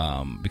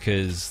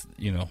 Because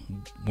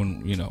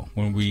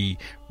when we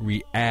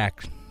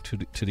react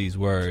to these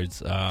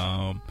words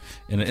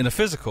in a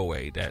physical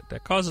way,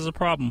 that causes a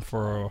problem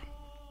for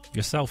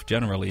yourself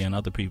generally and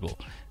other people.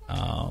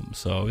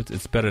 So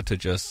it's better to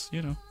just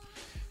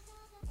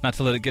not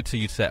to let it get to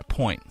you to that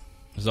point.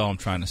 Is all I'm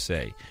trying to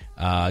say.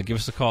 Give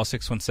us a call,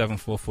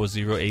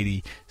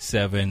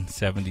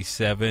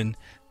 617-440-8777.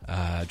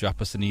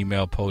 Drop us an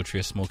email,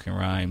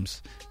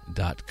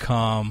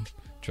 poetry@smokingrhymes.com.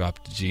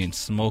 Drop the G in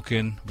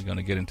smoking. We're going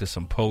to get into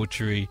some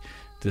poetry.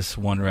 This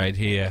one right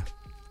here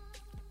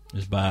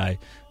is by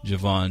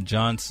Javon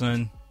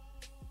Johnson.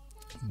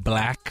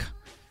 Black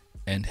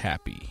and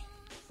Happy.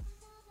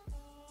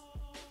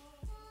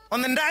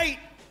 On the night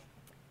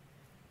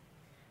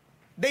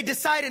they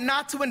decided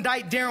not to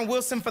indict Darren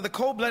Wilson for the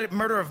cold-blooded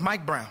murder of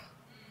Mike Brown,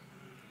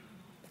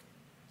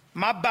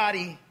 my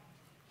body,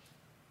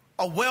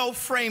 a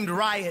well-framed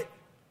riot,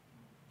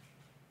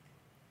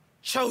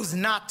 chose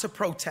not to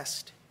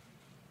protest.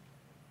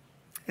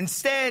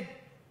 Instead,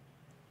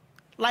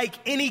 like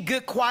any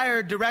good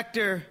choir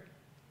director,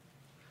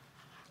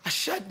 I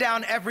shut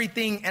down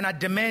everything and I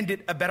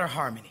demanded a better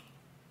harmony.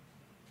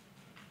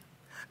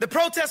 The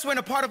protests were in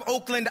a part of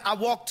Oakland I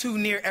walk to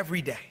near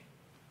every day.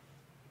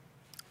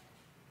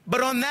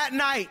 But on that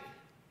night,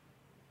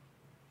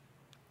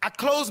 I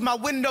closed my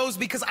windows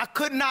because I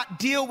could not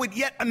deal with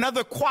yet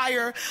another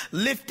choir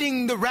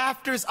lifting the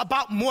rafters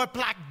about more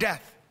Black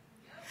death.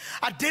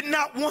 I did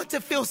not want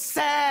to feel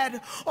sad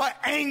or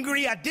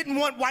angry. I didn't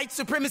want white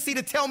supremacy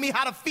to tell me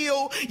how to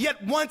feel.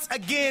 Yet once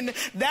again,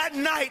 that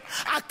night,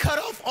 I cut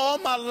off all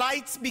my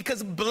lights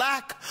because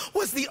black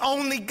was the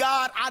only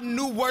God I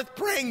knew worth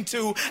praying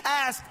to.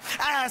 I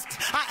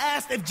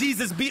asked if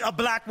Jesus be a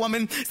black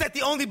woman. Said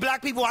the only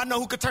black people I know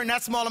who could turn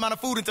that small amount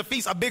of food into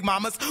feasts are Big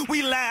Mamas.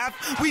 We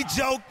laughed, we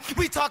joked,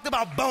 we talked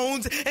about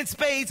bones and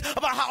spades,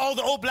 about how all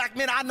the old black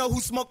men I know who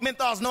smoke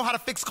menthols know how to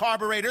fix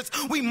carburetors.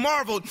 We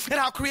marveled at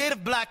how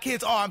creative black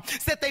kids are.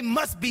 Said they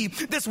must be.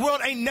 This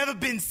world ain't never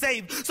been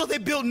saved. So they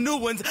build new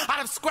ones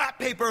out of scrap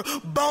paper,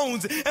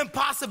 bones, and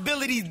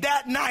possibilities.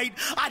 That night,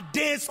 I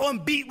danced on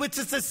beat, which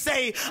is to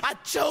say, I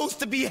chose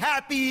to be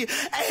happy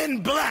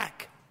and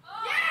black.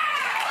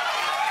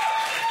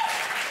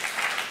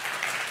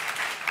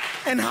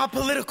 And how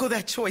political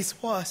that choice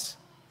was.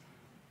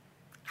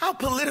 How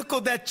political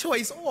that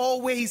choice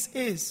always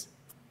is.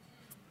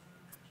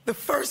 The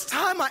first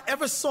time I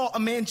ever saw a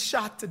man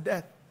shot to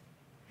death,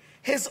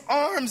 his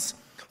arms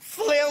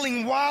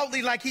flailing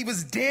wildly like he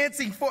was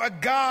dancing for a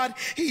God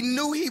he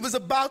knew he was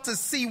about to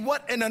see.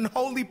 What an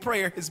unholy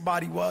prayer his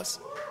body was.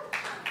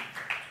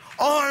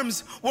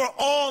 Arms were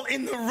all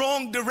in the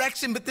wrong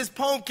direction, but this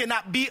poem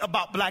cannot be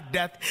about black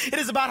death. It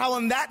is about how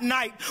on that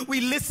night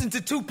we listened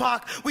to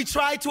Tupac. We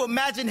tried to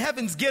imagine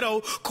heaven's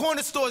ghetto,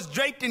 corner stores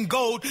draped in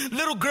gold,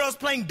 little girls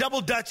playing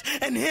double dutch,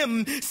 and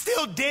him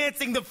still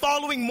dancing. The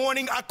following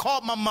morning, I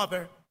called my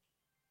mother.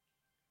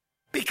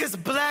 Because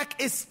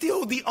black is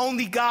still the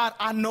only God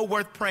I know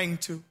worth praying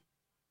to.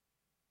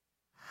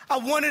 I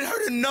wanted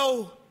her to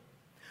know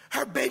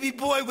her baby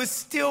boy was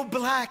still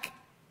black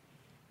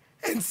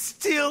and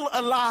still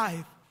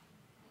alive.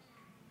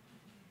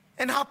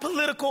 And how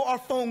political our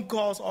phone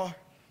calls are.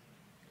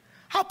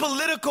 How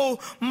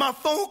political my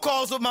phone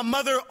calls with my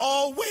mother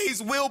always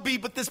will be,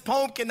 but this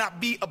poem cannot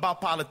be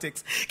about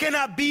politics.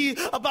 Cannot be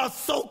about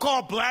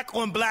so-called black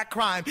on black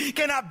crime.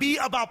 Cannot be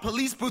about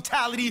police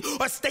brutality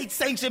or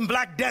state-sanctioned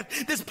black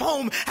death. This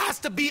poem has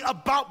to be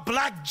about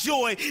black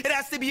joy. It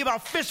has to be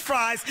about fish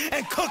fries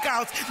and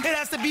cookouts. It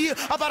has to be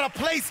about a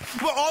place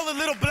where all the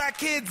little black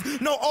kids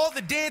know all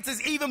the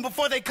dances even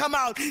before they come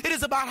out. It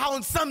is about how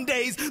on some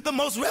days the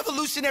most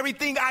revolutionary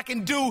thing I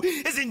can do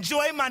is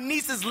enjoy my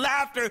niece's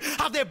laughter,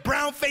 how their brown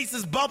brown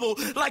faces bubble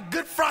like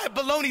good fried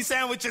bologna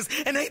sandwiches.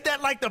 And ain't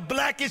that like the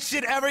blackest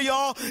shit ever,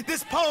 y'all?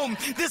 This poem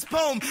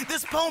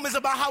is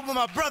about how when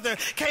my brother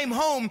came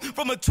home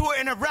from a tour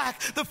in Iraq,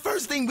 the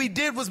first thing we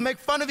did was make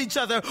fun of each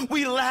other.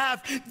 We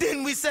laughed,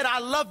 then we said, I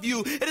love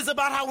you. It is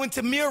about how when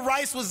Tamir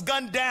Rice was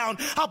gunned down,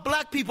 how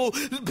black people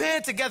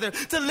band together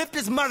to lift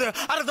his mother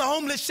out of the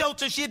homeless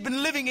shelter she had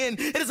been living in.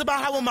 It is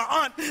about how when my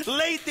aunt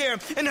laid there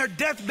in her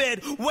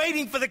deathbed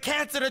waiting for the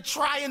cancer to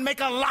try and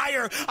make a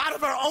liar out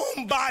of her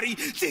own body,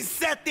 she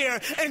sat there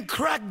and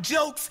cracked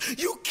jokes.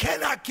 You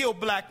cannot kill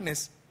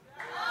blackness.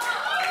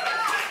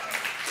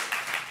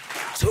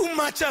 Too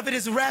much of it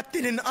is wrapped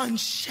in an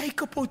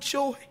unshakable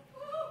joy.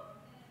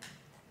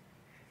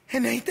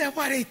 And ain't that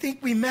why they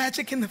think we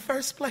magic in the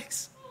first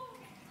place?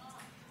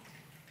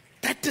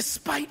 That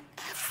despite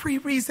every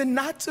reason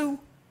not to,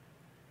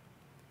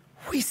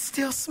 we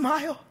still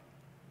smile.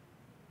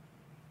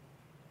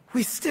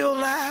 We still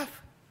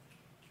laugh.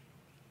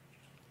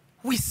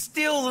 We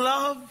still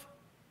love.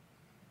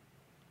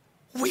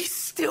 We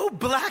still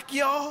black,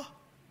 y'all.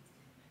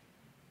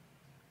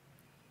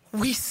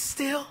 We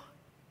still.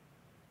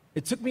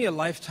 It took me a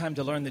lifetime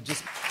to learn that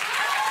just...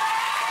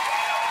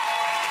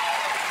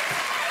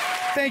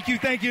 Thank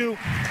you.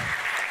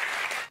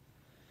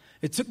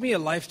 It took me a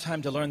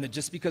lifetime to learn that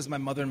just because my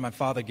mother and my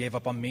father gave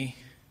up on me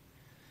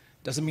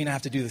doesn't mean I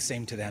have to do the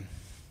same to them.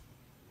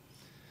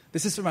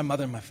 This is for my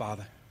mother and my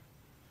father.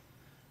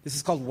 This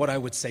is called What I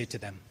Would Say to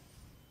Them.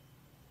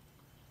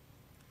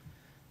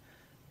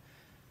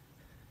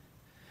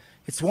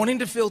 It's wanting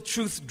to feel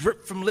truth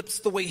drip from lips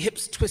the way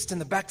hips twist in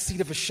the backseat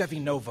of a Chevy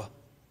Nova.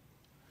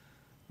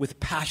 With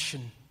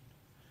passion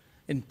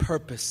and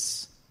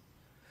purpose.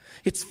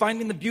 It's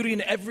finding the beauty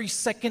in every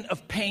second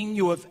of pain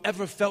you have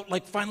ever felt,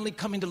 like finally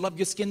coming to love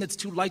your skin that's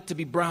too light to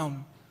be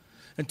brown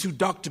and too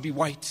dark to be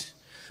white,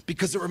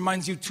 because it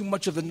reminds you too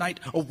much of the night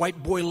a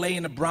white boy lay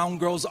in a brown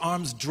girl's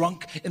arms,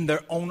 drunk in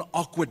their own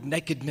awkward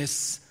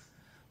nakedness,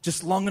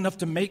 just long enough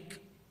to make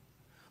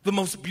the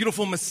most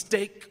beautiful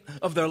mistake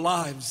of their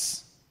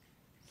lives.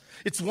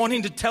 It's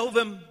wanting to tell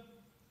them,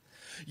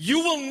 you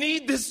will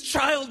need this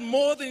child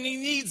more than he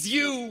needs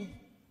you.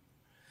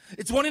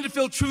 It's wanting to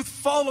feel truth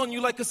fall on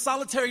you like a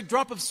solitary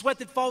drop of sweat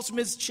that falls from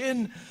his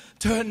chin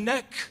to her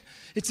neck.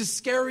 It's as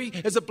scary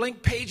as a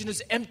blank page and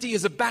as empty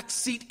as a back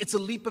seat. It's a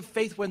leap of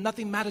faith where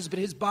nothing matters but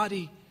his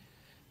body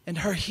and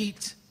her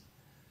heat.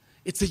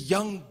 It's a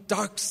young,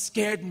 dark,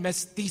 scared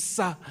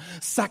mestiza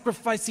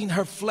sacrificing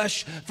her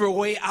flesh for a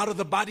way out of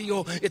the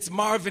barrio. It's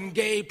Marvin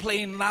Gaye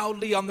playing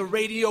loudly on the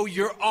radio.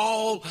 You're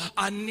all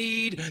I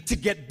need to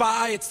get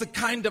by. It's the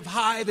kind of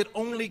high that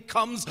only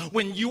comes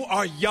when you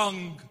are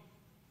young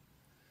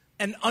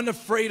and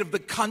unafraid of the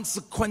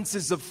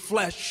consequences of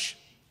flesh.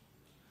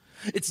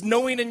 It's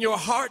knowing in your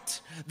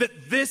heart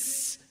that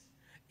this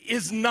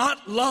is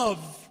not love,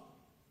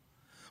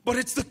 but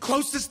it's the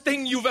closest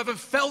thing you've ever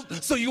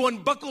felt, so you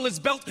unbuckle his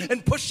belt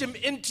and push him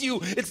into you.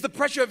 It's the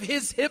pressure of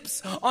his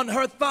hips on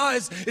her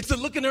thighs. It's the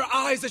look in her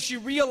eyes as she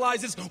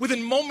realizes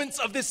within moments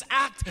of this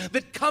act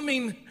that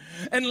coming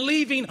and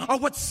leaving are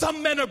what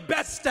some men are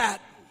best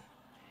at.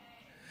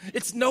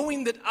 It's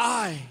knowing that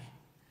I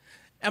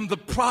am the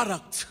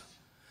product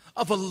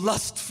of a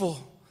lustful,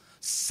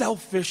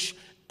 selfish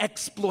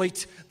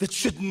exploit that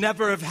should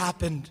never have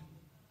happened.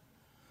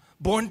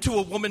 Born to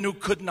a woman who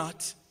could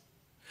not,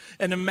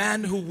 and a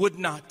man who would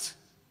not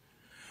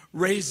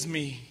raise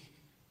me.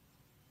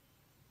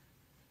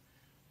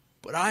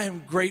 But I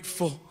am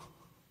grateful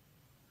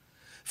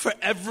for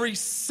every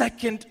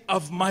second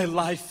of my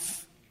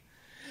life.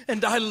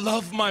 And I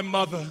love my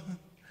mother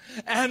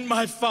and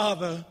my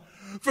father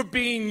for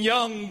being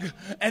young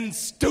and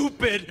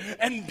stupid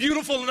and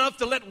beautiful enough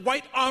to let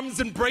white arms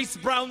embrace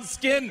brown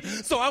skin.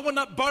 So I will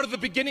not barter the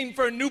beginning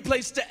for a new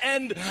place to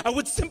end. I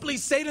would simply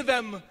say to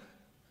them,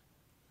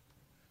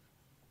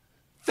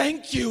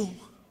 thank you.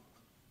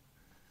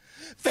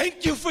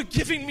 Thank you for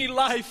giving me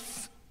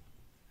life.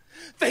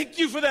 Thank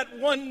you for that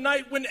one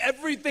night when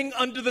everything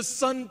under the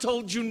sun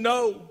told you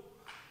no.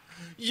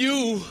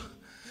 You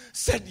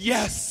said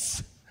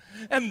yes,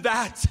 and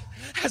that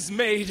has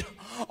made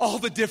all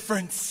the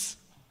difference.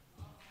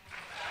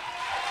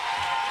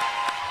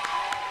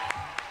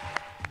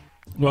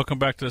 Welcome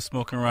back to the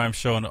Smoking Rhyme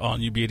Show on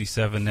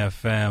UB87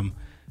 FM.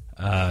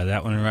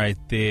 That one right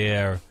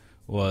there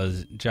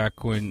was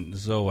Jacqueline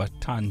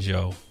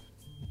Zoatanjo,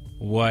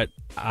 What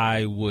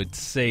I Would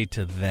Say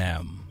to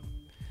Them.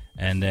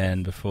 And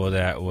then before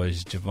that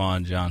was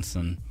Javon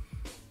Johnson,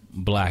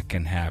 Black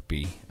and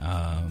Happy.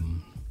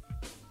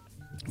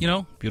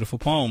 Beautiful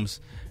poems.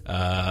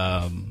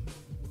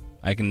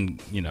 I can,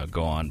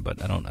 go on,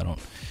 but I don't.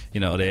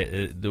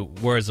 The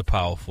words are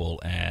powerful,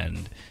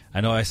 and I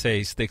know I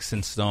say sticks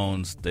and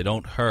stones, they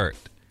don't hurt,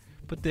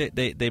 but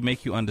they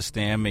make you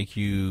understand, make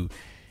you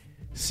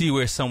see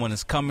where someone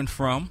is coming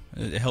from.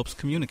 It helps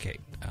communicate,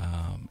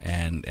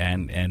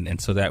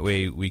 and so that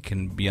way we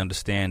can be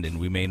understanding.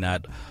 We may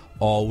not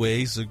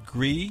always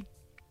agree,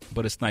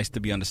 but it's nice to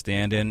be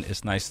understanding.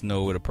 It's nice to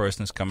know where the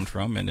person is coming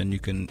from, and then you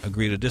can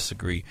agree to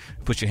disagree,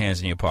 put your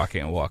hands in your pocket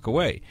and walk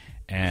away.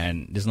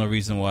 and there's no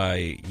reason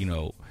why,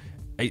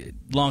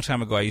 long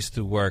time ago I used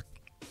to work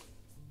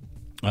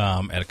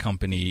at a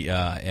company,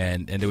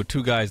 and there were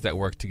two guys that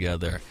worked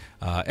together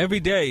every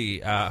day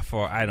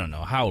for I don't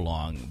know how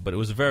long, but it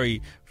was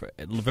very,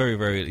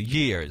 very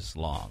years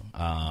long,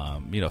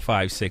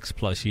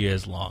 5-6+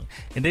 years long,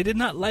 and they did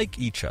not like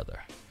each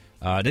other.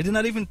 They did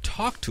not even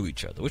talk to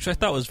each other, which I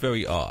thought was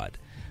very odd.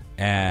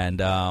 And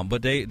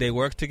but they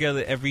worked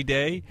together every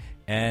day,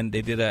 and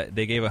they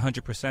gave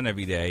 100%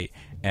 every day,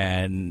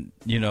 and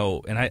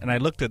I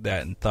looked at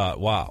that and thought,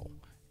 wow,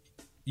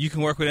 you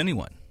can work with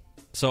anyone.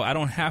 So I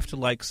don't have to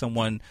like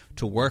someone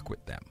to work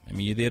with them. I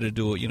mean, you're there to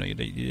do it.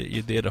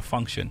 You're there to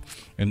function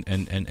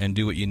and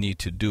do what you need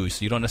to do.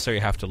 So you don't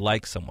necessarily have to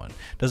like someone.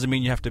 Doesn't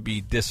mean you have to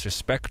be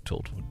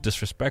disrespectful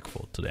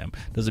to them.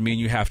 Doesn't mean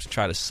you have to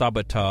try to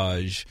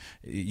sabotage,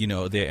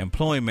 their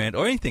employment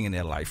or anything in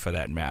their life for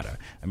that matter.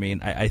 I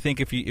mean, I think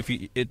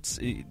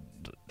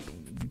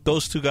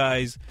those two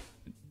guys,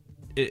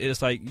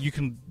 it's like you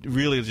can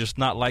really just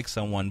not like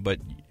someone, but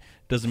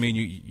doesn't mean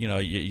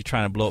you're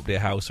trying to blow up their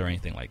house or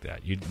anything like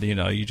that. You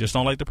just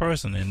don't like the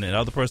person, and the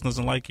other person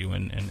doesn't like you,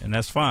 and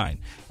that's fine.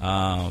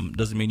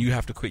 Doesn't mean you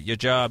have to quit your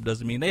job.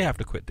 Doesn't mean they have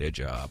to quit their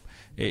job.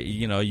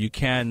 You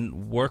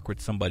can work with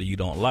somebody you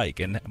don't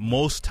like, and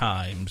most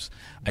times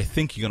I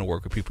think you're going to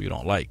work with people you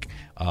don't like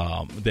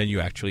than you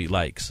actually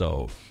like.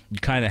 So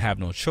you kind of have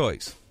no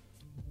choice.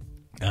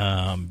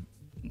 That's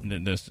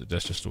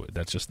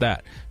just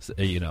that.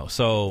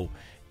 So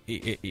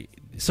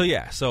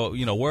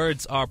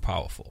words are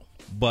powerful.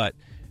 But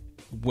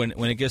when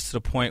it gets to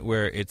the point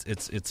where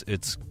it's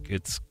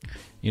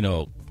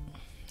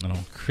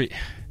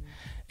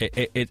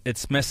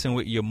messing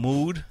with your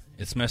mood,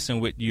 it's messing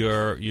with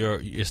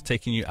it's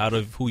taking you out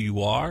of who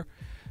you are.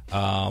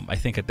 I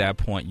think at that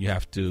point you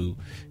have to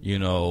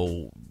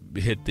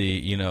hit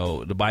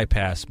the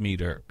bypass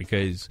meter,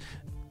 because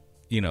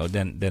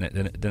then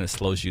it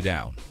slows you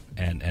down,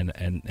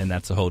 and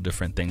that's a whole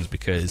different thing,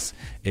 because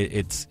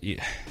it's.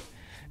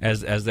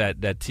 As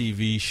that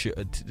TV show,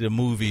 the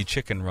movie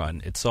Chicken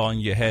Run, it's all in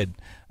your head,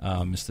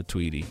 Mr.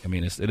 Tweedy. I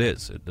mean, it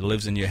is. It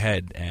lives in your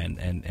head, and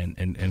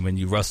when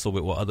you wrestle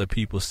with what other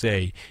people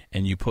say,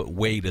 and you put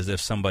weight as if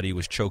somebody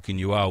was choking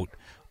you out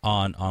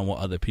on what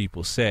other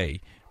people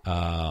say,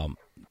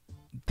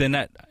 then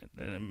that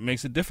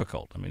makes it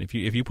difficult. I mean, if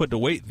you put the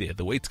weight there,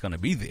 the weight's going to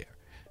be there.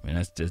 I mean,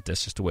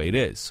 that's just the way it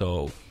is.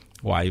 So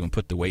why even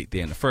put the weight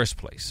there in the first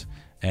place?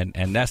 And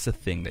that's the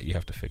thing that you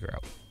have to figure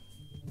out.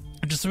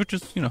 Which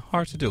is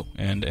hard to do,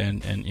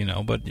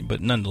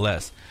 but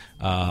nonetheless,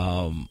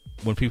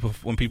 when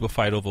people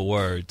fight over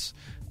words,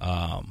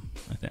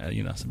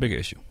 it's a bigger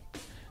issue,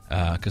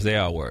 because they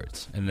are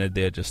words, and they're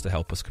there just to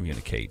help us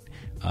communicate,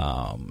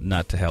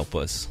 not to help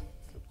us,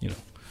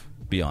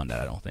 beyond that.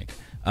 I don't think.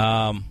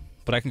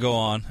 But I can go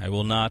on. I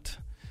will not.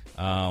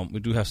 We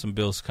do have some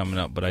bills coming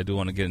up, but I do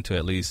want to get into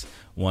at least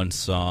one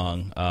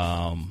song.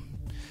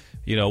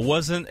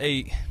 Wasn't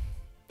a.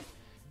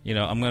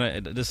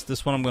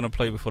 This one I'm gonna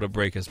play before the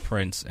break is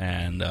Prince,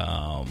 and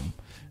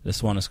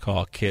this one is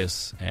called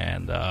Kiss,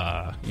 and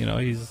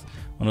he's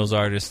one of those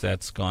artists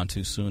that's gone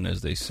too soon,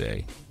 as they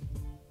say.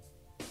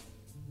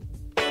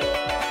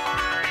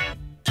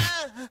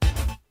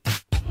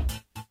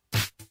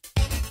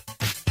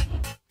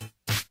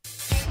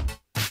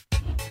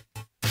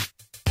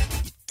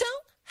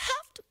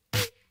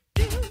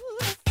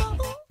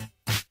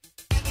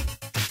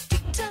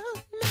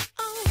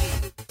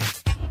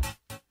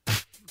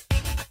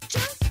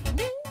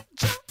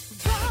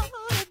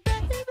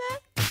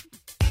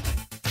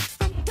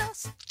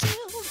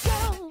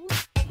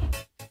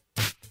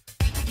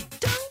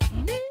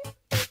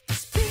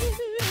 Speak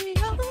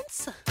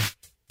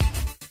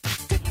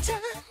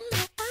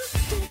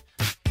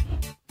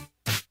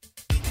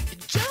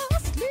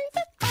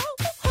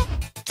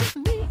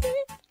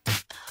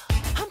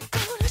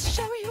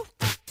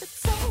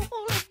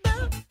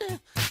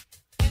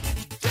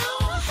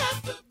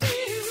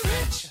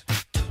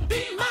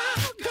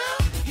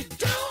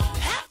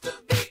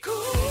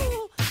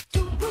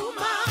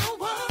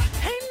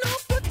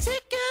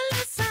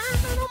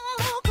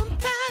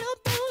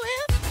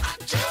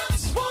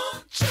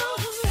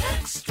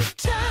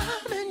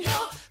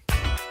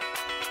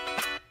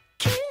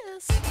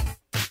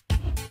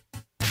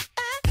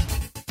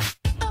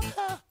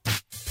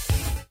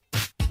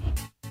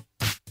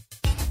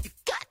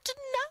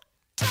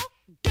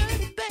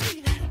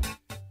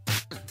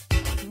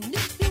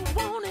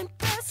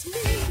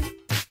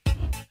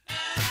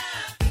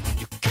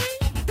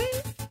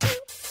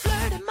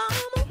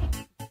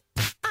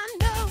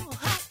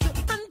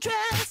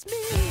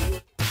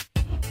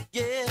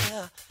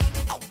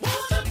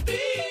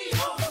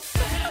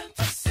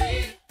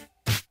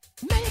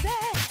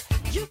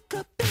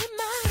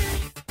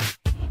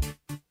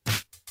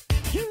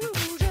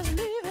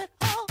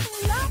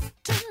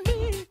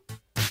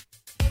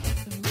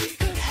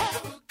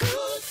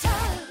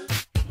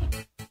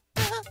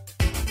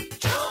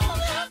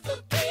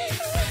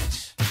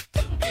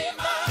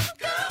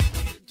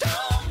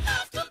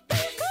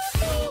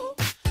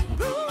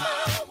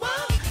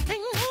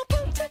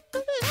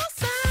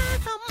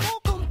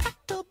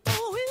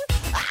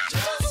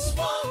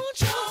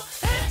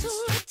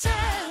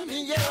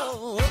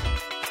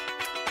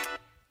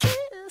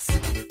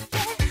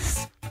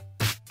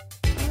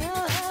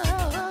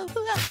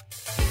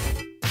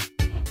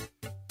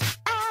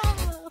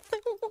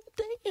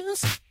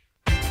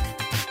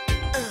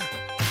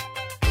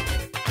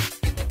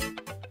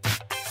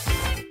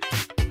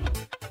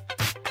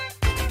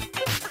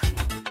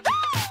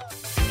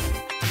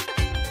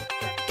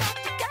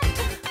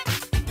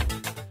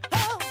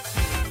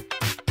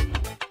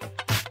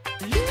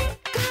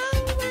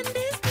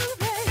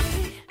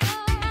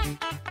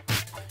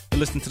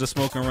listening to the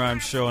Smoking Rhyme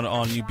Show on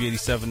all new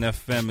B87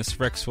 FM. It's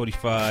Rex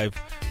 45.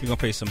 We're going to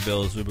pay some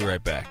bills. We'll be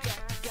right back.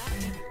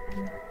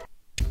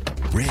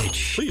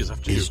 Rich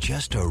is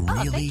just a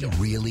really,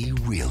 really,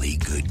 really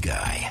good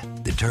guy.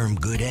 The term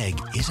good egg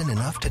isn't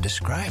enough to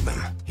describe him.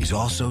 He's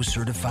also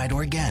certified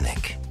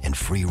organic and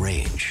free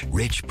range.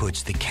 Rich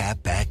puts the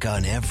cap back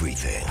on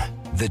everything.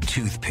 The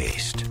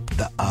toothpaste,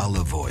 the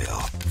olive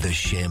oil, the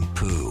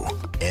shampoo,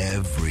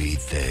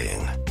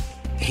 everything.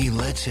 He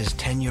lets his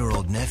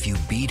 10-year-old nephew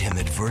beat him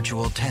at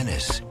virtual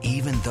tennis,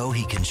 even though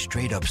he can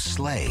straight up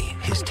slay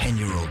his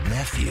 10-year-old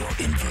nephew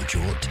in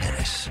virtual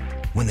tennis.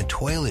 When the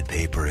toilet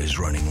paper is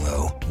running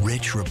low,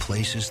 Rich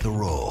replaces the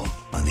roll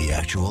on the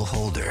actual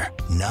holder,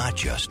 not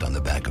just on the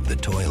back of the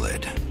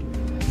toilet.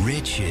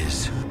 Rich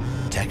is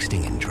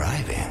texting and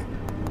driving.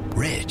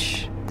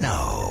 Rich,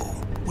 no.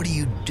 What are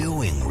you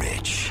doing,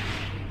 Rich?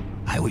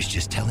 I was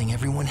just telling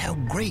everyone how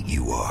great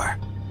you are.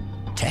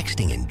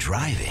 Texting and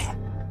driving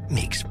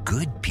makes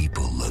good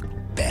people look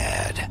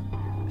bad.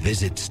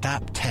 Visit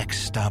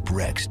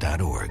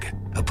StopTextStopRex.org.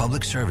 A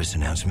public service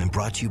announcement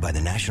brought to you by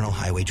the National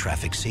Highway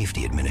Traffic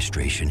Safety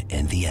Administration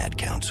and the Ad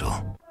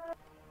Council.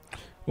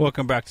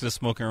 Welcome back to the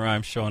Smoking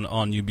Rhyme Show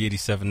on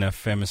UB87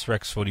 FM. It's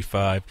Rex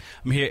 45.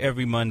 I'm here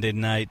every Monday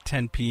night,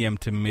 10 p.m.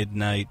 to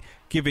midnight,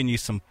 giving you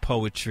some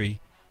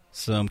poetry,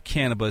 some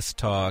cannabis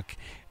talk,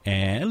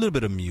 and a little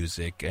bit of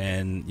music.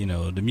 And, you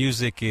know, the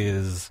music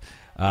is...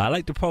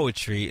 like the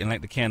poetry and like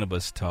the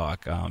cannabis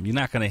talk, you're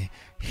not going to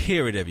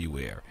hear it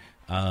everywhere.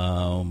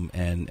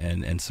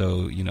 And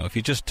so, you know, if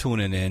you're just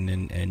tuning in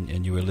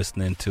and you were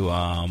listening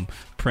to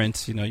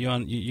Prince, you know, you're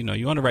on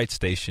the right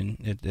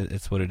station.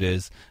 It's what it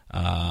is.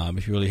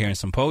 If you're really hearing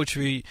some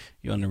poetry,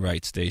 you're on the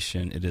right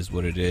station. It is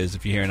what it is.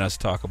 If you're hearing us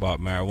talk about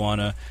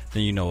marijuana,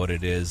 then you know what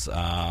it is.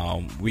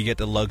 We get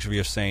the luxury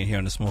of saying here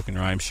on the Smoking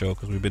Rhyme Show,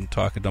 because we've been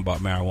talking about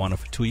marijuana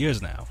for 2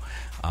 years now.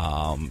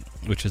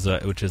 Which is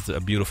a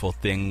beautiful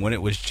thing. When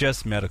it was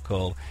just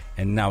medical,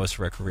 and now it's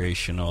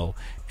recreational,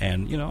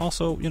 and you know,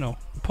 also, you know,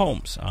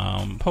 poems,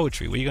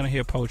 poetry. Where you're gonna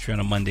hear poetry on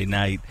a Monday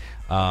night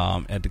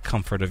at the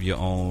comfort of your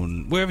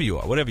own, wherever you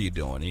are, whatever you're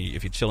doing.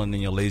 If you're chilling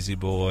in your lazy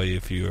boy,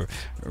 if you're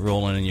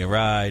rolling in your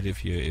ride,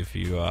 if you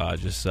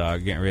just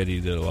getting ready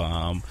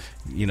to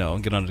you know,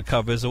 get under the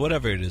covers or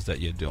whatever it is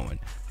that you're doing.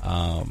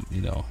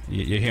 You know,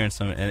 you're hearing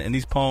some, and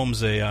these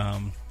poems, they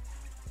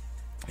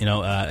you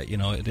know,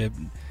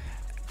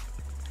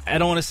 I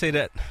don't want to say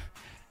that,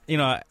 you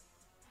know, I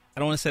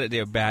don't want to say that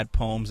there are bad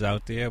poems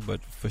out there,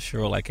 but for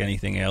sure, like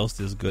anything else,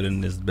 there's good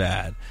and there's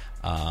bad.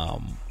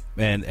 And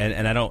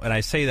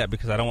I say that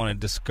because I don't want to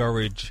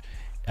discourage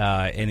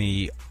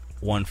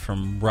anyone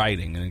from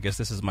writing. And I guess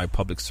this is my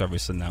public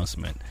service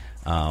announcement.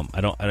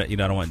 I don't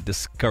want to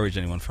discourage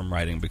anyone from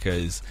writing,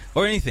 because,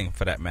 or anything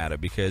for that matter,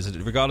 because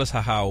regardless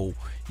of how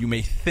you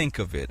may think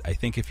of it, I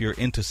think if you're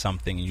into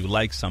something and you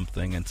like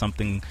something and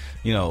something,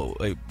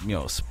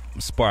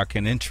 spark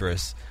an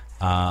interest,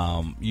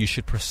 you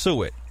should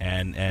pursue it.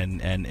 And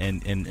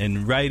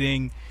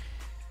writing,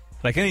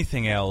 like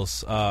anything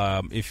else,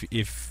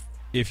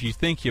 if you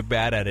think you're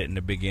bad at it in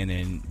the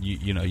beginning,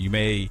 you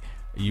may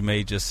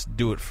just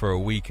do it for a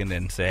week and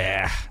then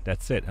say,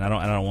 that's it. And I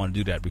don't want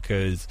to do that,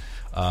 because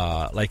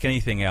like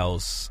anything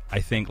else, I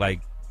think, like,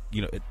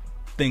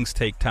 things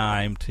take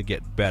time to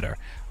get better.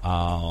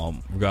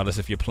 Regardless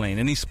if you're playing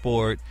any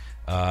sport,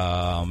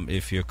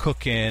 if you're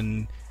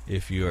cooking,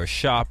 if you're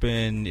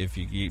shopping, if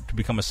you to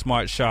become a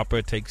smart shopper,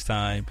 it takes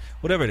time.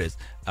 Whatever it is,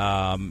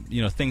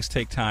 things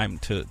take time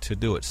to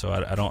do it. So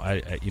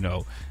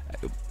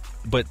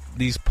but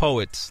these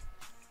poets,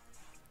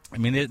 I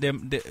mean,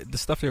 the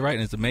stuff they're writing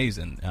is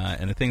amazing,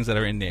 and the things that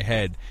are in their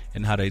head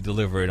and how they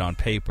deliver it on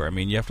paper. I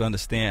mean, you have to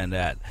understand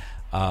that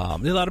there are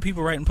a lot of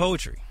people writing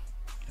poetry,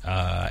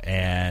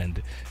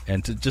 and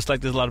just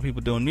like there's a lot of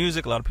people doing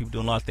music, a lot of people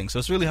doing a lot of things. So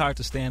it's really hard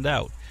to stand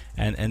out,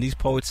 and these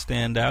poets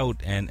stand out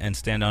and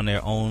stand on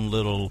their own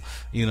little,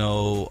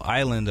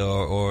 island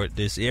or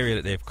this area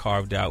that they've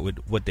carved out with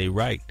what they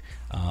write.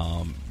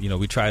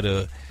 We try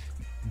to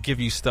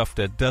give you stuff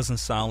that doesn't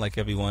sound like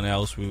everyone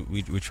else.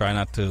 We try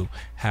not to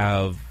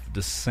have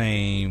the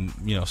same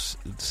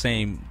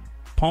same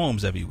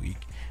poems every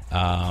week,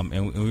 and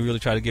we really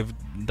try to give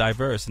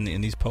diverse,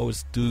 and these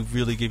poets do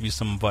really give you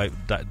some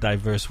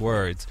diverse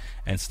words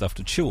and stuff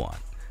to chew on,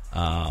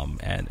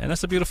 and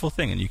that's a beautiful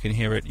thing, and you can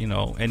hear it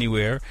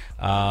anywhere.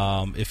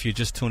 If you're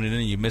just tuning in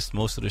and you missed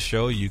most of the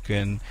show, you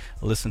can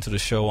listen to the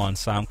show on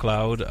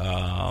SoundCloud,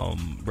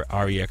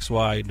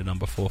 REXY, the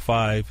number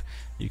 45.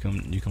 You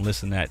can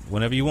listen that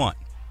whenever you want.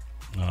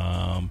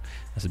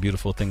 That's a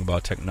beautiful thing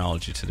about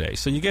technology today.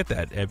 So you get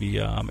that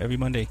every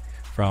Monday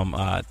from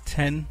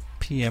 10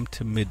 p.m.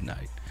 to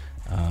midnight.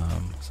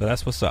 So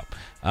that's what's up.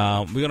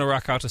 We're gonna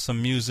rock out to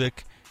some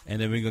music,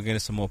 and then we're gonna get into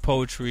some more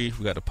poetry.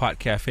 We got the Pot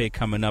Cafe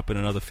coming up in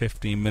another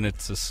 15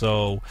 minutes or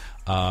so.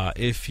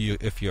 If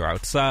you're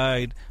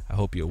outside, I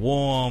hope you're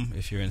warm.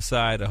 If you're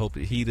inside, I hope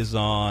the heat is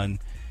on.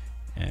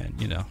 And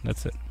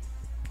that's it.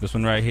 This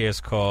one right here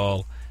is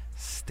called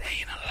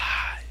Staying Alive.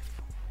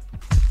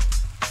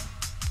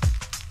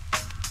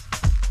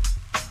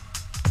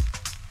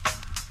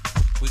 'Cause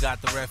got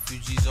the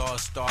Refugees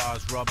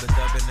All-Stars, rubber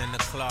dubbing in the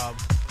club.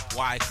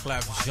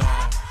 Wyclef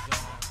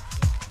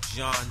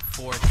John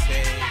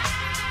Forte,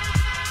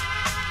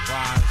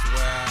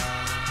 Roswell.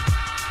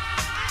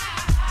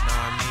 Nah,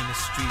 I mean the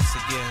streets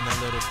are getting a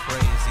little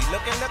crazy.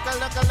 Look here,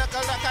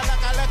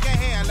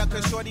 look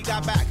at shorty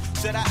got back.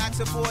 Should I ask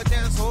her for a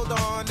dance? Hold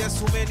on, there's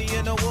too many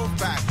in the wolf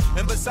pack.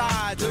 And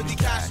besides, dirty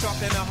cash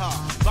talking to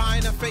her,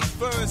 buying her fake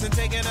furs and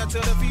taking her to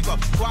the fever.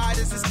 Quiet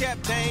as it's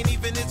kept, they ain't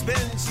even it's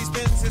been. She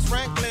spends his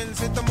Franklin's,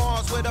 hit the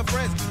malls with her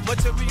friends.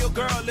 Material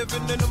girl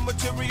living in a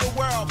material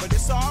world, but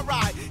it's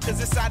alright, cause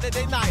it's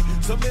Saturday night.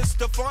 So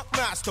Mr. Funk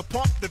Master,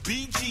 pump the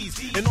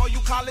BGs. And all you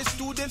college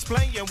students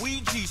playing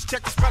Ouija's.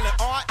 Check the spelling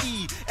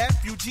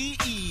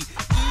R-E-F-U-G-E.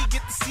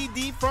 Get the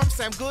CD from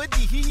Sam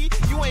Goody.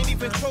 You ain't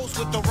even close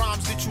with the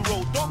rhymes that you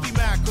wrote. Don't be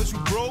mad cause you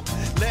broke.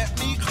 Let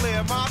me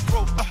clear my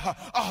throat.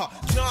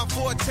 John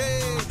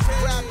Forte,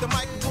 grab the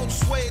mic and don't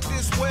sway it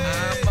this way.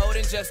 I'm more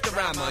than just a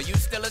rhymer. You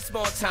still a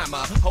small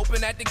timer.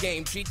 Hoping at the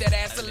game, treat that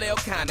ass a little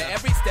kinda.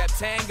 Every step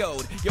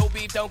tangoed. Your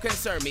beef don't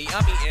concern me.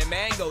 I'm eating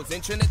mangoes in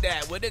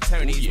Trinidad with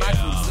attorneys. My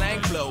crew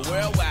slang flow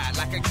worldwide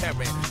like a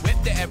current.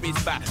 Whip to every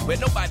spot where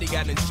nobody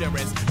got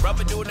insurance.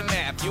 Brother do the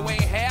math. You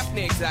ain't half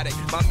the exotic.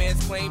 My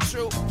man's claim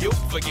true. You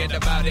forget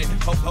about it.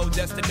 Ho,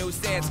 just a new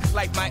stance.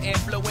 Like my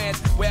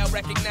influence. Well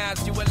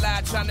recognized, you a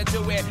lie trying to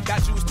do it.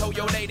 Got you told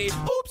your lady.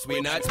 Oops, we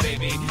nuts,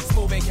 baby.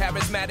 Smooth and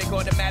charismatic,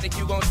 automatic,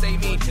 you gon'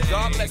 save me.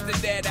 God bless the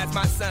dead as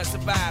my son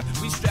survive.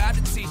 We strive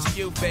to teach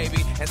you,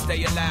 baby, and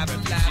stay alive.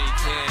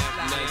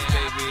 Nice,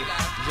 baby.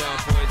 John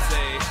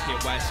Forte,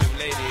 watch your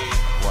lady.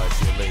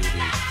 Watch your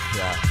lady,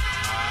 yeah.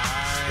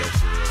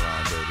 Especially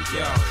around dirty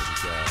girl.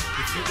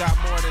 If you got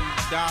more than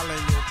 $1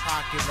 in your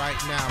pocket right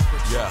now,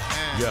 put your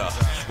hands up.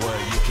 Well,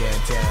 you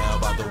can't tell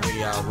by the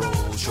way I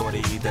roll,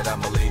 shorty, that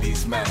I'm a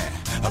ladies' man,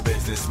 a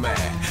businessman.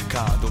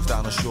 Condos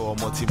down the shore,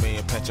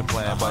 multi-million pension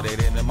plan, but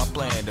it ain't in my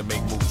plan to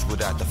make moves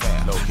without the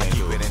fan. No, I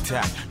keep it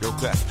intact, real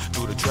class,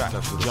 through the track.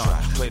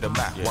 John, play the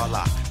Mac while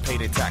I pay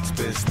the tax.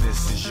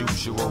 Business as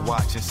usual,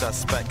 watching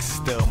suspects.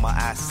 Still my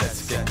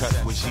assets get cut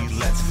with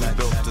Gillette's. We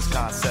built this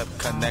concept,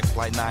 connect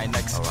like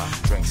 9X.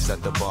 Drinks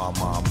at the bar,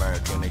 my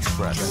American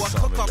Express. You a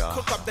cook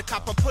up, the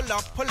copper, pull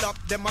up,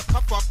 then my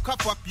cuff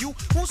up. You,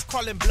 who's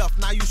calling bluff?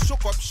 Now you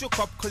shook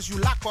up, cause you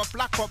lock up.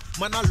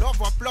 Man, I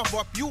love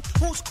up. You,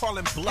 who's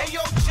calling bluff? Hey,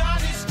 yo, John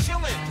is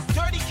chillin',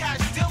 dirty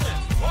cash dealin'.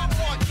 What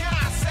more can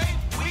I say?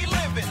 We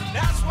livin',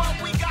 that's what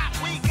we got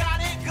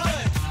it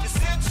good. And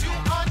since you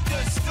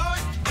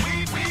understood,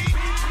 we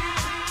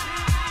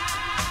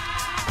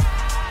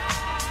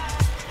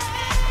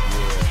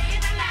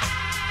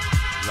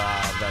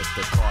Live at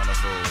the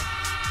carnival,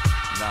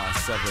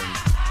 9/7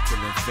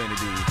 till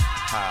infinity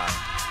high.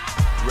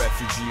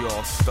 Refugee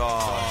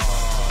All-Stars.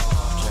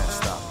 Can't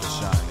stop the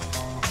shining.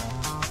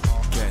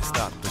 Can't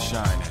stop the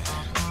shining.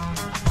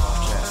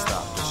 Can't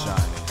stop the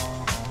shining.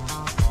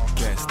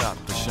 Can't stop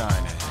the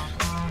shining.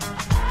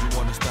 You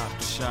wanna stop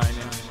the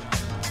shining?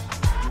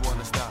 You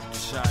wanna stop the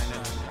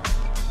shining?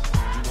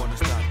 You wanna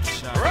stop the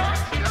shining?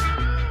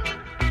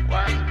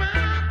 What's my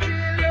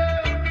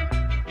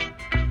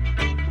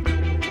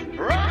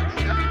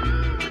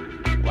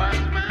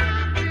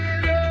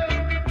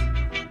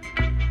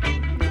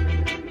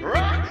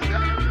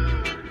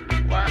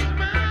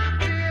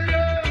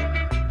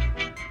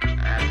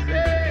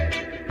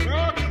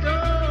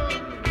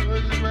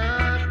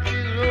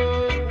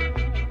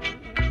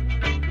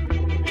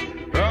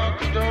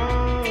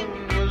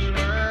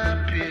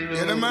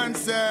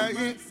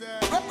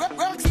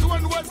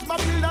Rockstone was my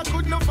pillar,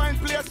 could not find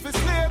place for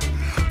sleep.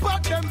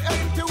 But them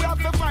empty, we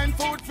have to find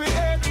food for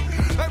eat.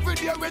 Every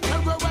day we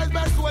terrorize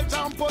by soldiers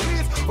and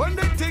police. When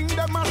they think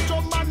them a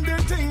strong and they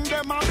think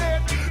them a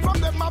dead. From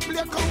them a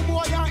play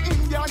cowboy and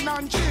Indian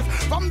and chief.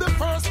 From the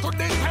first to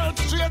the third,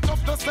 straight up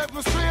the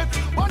 7th street.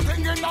 One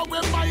thing in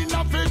our mind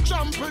of it,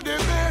 jump with the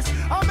base.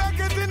 I make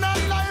it in a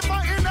life, I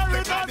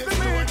inherit that to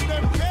me.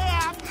 Them lay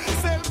off,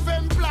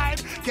 self-employed,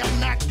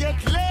 cannot get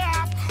lay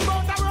off.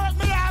 But the work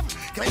me have,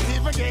 can't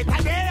even get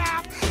a day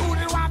off. Who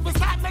they want to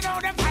stop me now,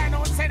 them find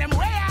out, say them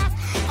way off.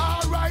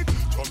 Alright,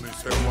 so me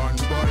say one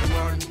by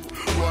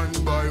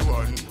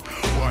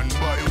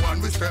one,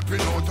 we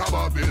stepping out of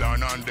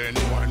Babylon, and then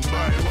one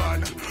by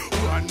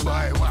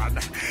one.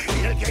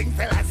 Hill King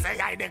fella say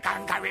I the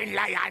conquering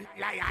lion.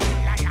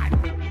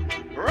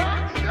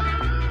 Rockstar,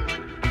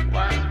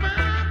 what's my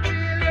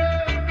pillow?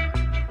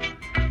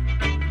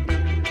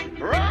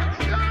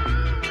 Rockstar,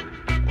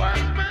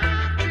 what's my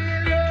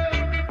pillow?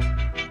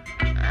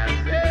 I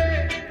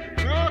say,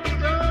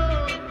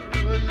 Rockstar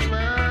was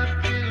my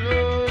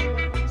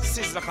pillow.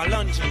 Sizzle like a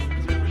lunge.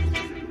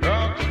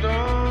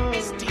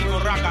 Rockstar,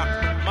 Steve Raga,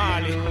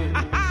 Marley.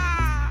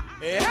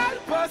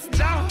 Help us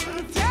now,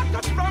 take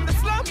us from the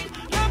slum.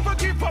 Never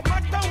give up,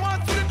 but I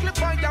want to little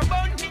find a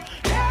bun.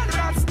 Hey,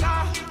 Rasta,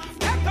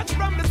 take us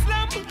from the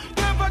slum.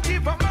 Never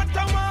give up, but I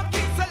want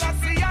King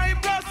Selassie, I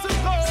bless to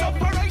go.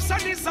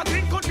 Separation is a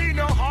thing, could be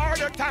no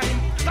harder time.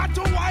 Got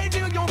to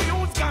widen your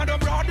views, gotta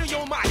broaden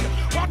your mind.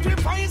 What we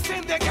find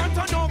in they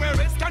can't know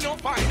where it's cannot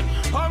find.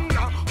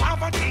 Hunger,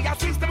 poverty, a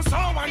system so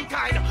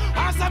unkind.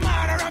 As a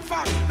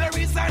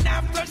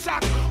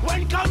aftershock.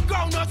 When come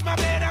ground was my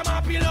bed and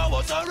my pillow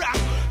was a rock.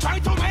 Try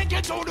to make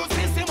it through the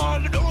system, all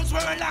the doors were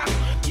locked.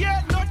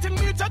 Yeah, nothing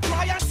me to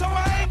try, and so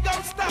I ain't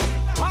gonna stop.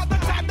 All the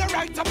time the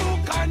right to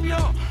book on you.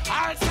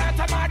 All sorts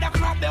of other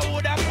crap they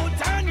would have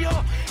put on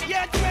you.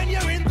 Yet when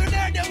you're into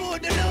there, they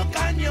would look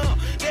on you.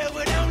 They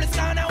would only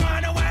stand and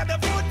wanna wipe the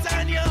foot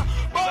on you.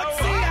 But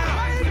so see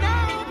I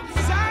know,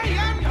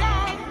 Zion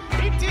down,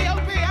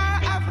 Ethiopia,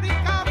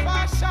 Africa,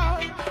 fashion,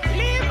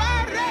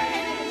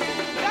 liberate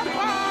the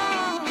poor.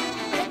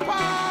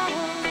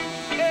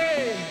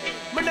 Hey,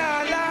 me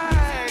nah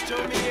lie, to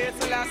me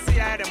it's last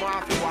year, them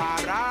off the war,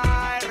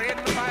 right? Read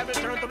the Bible,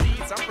 turn to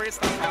beats and praise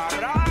the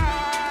Lord,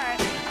 right?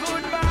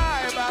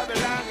 Goodbye,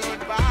 Babylon,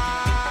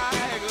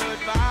 goodbye,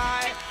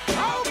 goodbye.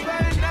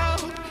 Open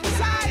up,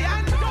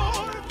 Zion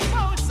door,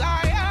 Mount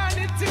Zion,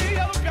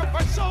 Ethiopia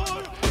for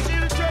sure.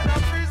 Children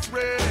of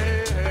Israel,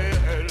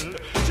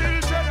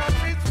 children of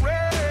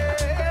Israel.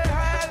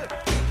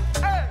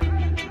 Hey,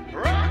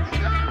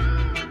 Rockstar,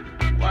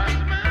 what's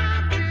my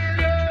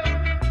pillow?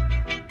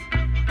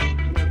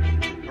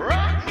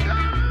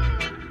 Rockstar,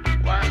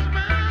 what's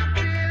my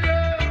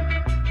pillow?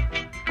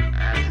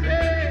 I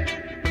said,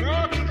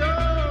 Rockstar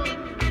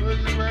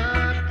was my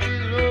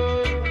pillow.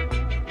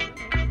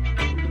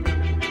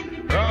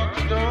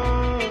 Rockstar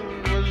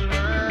was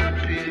my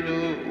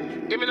pillow.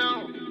 Give me now.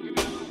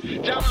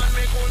 Jaman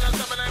me cool and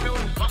seven and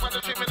noon. Mama the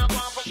trip me not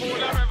want for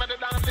food. I remember the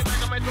dance the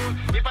back of my tune.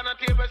 If on a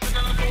table sitting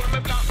on a stool, me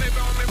black, me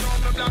brown, me brown,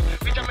 me black.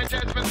 Bitch on my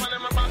chest, me smell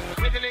in my back.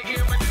 Within the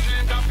ear when the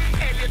train top.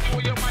 Elliot to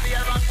your body,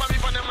 I rock. For me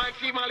on the mic,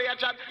 see Molly a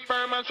chat.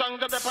 Firm and strong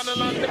to dep on the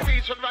land. The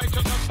peace with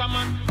righteous and some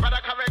man. Rather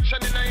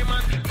correction in a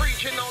man.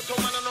 Preaching out to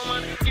man and no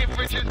man. Give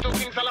riches to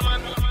King Solomon.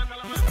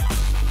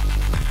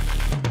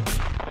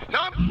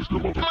 No,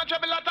 my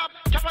trouble at top.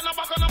 Cap on the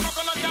back on the back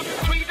on the top.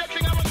 Sweet the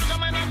thing I want to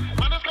come in.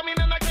 Man is coming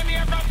in like any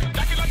aircraft.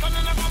 Jackie like on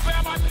the back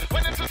of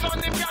when it's the sun,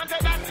 they can't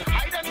take that.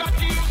 I don't know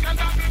to use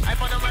contact. I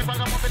found a mic bag,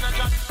 I'm up in a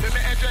chat. With me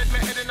head, my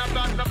head in a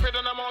flat. Nothing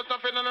on the mouth,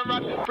 nothing on the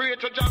rat. Pray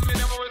to jam, me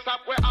never will stop.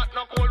 We're hot,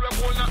 no cold, we're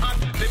cold, no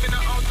hot. Live in a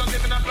house, don't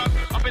live in a flat.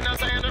 Up in a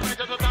side, the right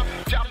to the top.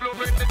 Jam blue,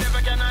 break the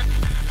devil cannot.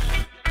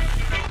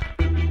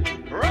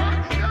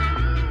 Rockstar,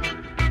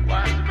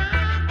 what's my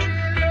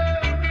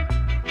pillow?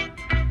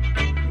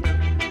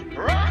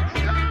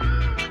 Rockstar,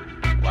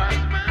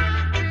 what's my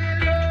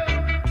pillow?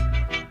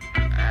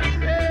 I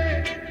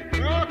said,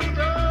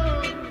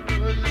 Rockstar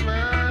was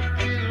my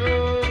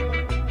pillow.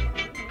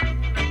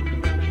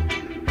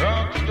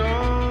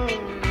 Rockstar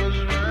was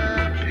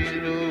my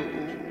pillow.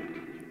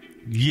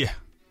 Yeah.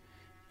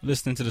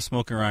 Listening to the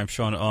Smoking Rhyme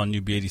show on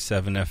New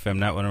B87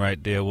 FM. That one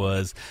right there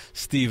was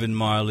Stephen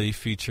Marley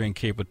featuring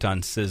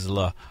Caperton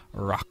Sizzler,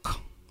 Rock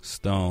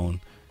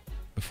Stone.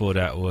 Before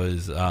that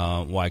was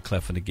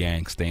Wyclef and the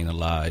Gang, Staying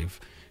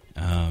Alive.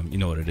 You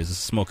know what it is. It's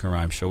a Smoking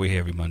Rhyme show. We're here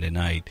every Monday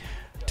night,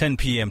 10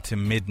 p.m. to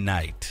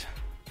midnight.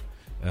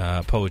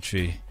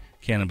 Poetry,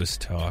 cannabis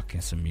talk,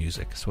 and some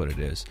music. That's what it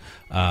is.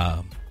 We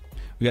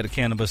got a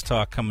cannabis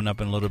talk coming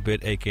up in a little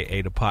bit,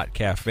 a.k.a. the Pot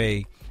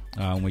Cafe.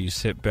 Where you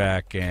sit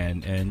back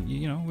and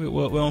you know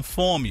we'll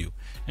inform you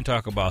and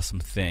talk about some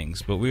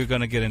things, but we're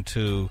going to get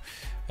into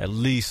at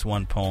least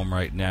one poem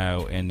right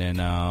now, and then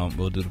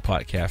we'll do the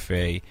Pot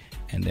Cafe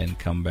and then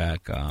come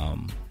back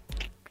with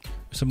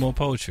some more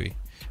poetry.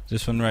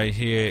 This one right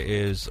here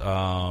is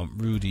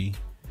Rudy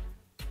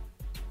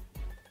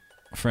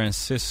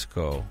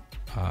Francisco,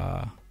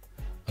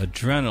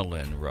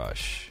 Adrenaline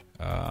Rush.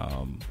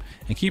 And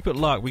keep it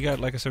locked. We got,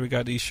 like I said, we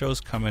got these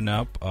shows coming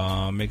up.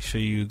 Make sure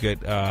you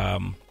get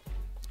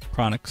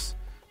Chronics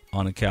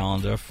on the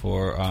calendar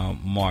for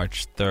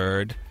March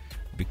 3rd,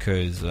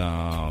 because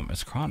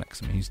it's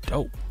Chronics. I mean, he's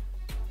dope.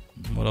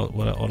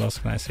 What else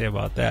can I say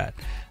about that?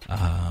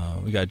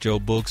 We got Joe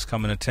Books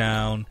coming to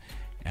town.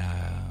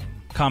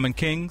 Common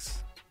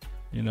Kings.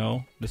 You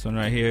know, this one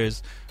right here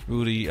is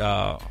Rudy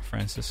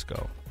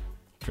Francisco,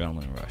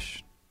 Adrenaline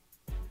Rush.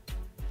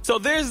 So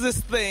there's this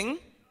thing.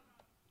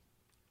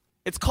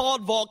 It's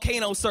called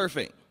volcano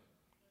surfing.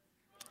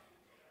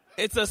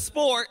 It's a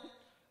sport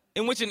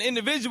in which an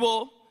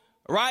individual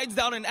rides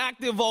down an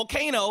active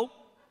volcano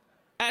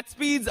at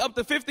speeds up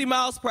to 50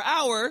 miles per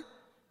hour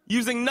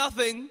using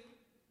nothing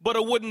but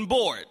a wooden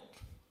board.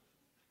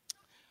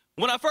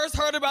 When I first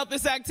heard about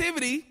this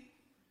activity,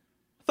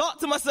 I thought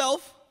to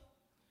myself,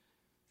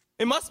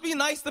 it must be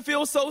nice to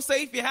feel so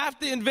safe you have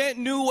to invent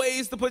new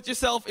ways to put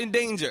yourself in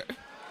danger.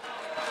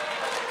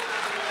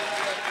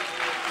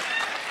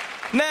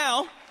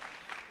 Now,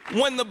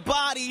 when the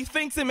body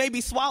thinks it may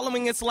be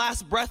swallowing its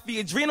last breath, the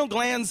adrenal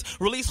glands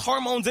release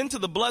hormones into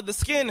the blood. The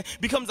skin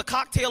becomes a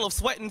cocktail of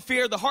sweat and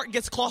fear. The heart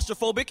gets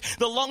claustrophobic.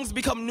 The lungs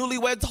become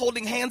newlyweds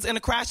holding hands in a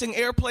crashing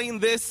airplane.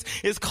 This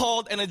is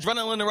called an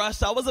adrenaline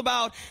rush. I was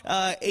about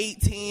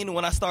 18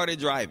 when I started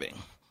driving.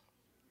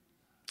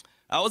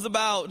 I was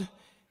about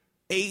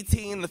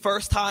 18 the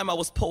first time I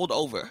was pulled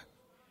over.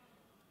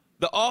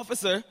 The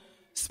officer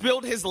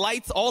spilled his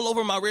lights all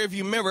over my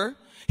rearview mirror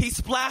He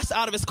splashed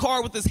out of his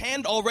car with his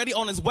hand already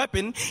on his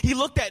weapon. He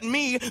looked at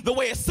me the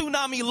way a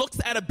tsunami looks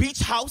at a beach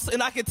house,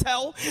 and I could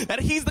tell that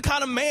he's the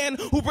kind of man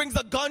who brings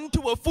a gun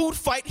to a food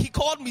fight. He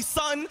called me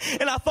son,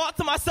 and I thought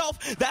to myself,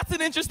 that's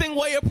an interesting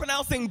way of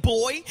pronouncing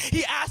boy.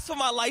 He asked for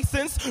my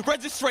license,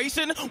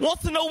 registration,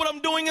 wants to know what I'm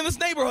doing in this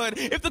neighborhood,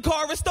 if the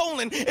car is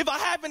stolen, if I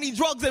have any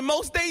drugs, and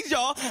most days,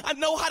 y'all, I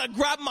know how to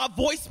grab my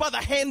voice by the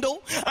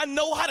handle. I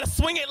know how to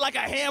swing it like a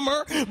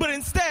hammer, but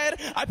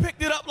instead, I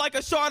picked it up like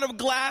a shard of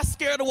glass,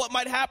 scared of what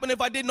might happen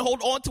if I didn't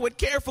hold on to it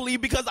carefully,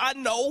 because I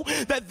know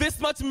that this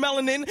much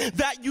melanin,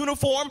 that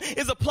uniform,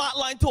 is a plot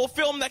line to a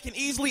film that can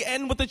easily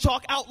end with the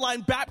chalk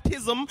outline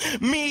baptism,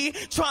 me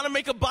trying to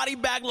make a body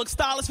bag look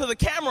stylish for the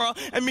camera,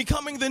 and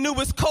becoming the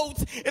newest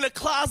coat in a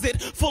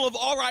closet full of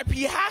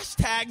RIP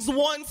hashtags.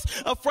 Once,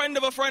 a friend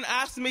of a friend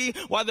asked me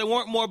why there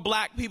weren't more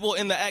black people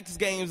in the X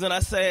Games, and I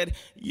said,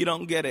 you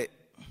don't get it.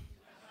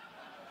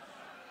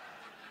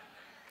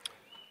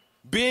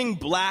 Being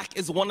black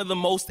is one of the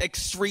most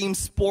extreme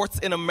sports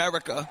in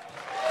America.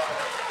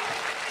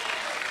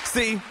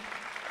 See,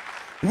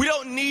 we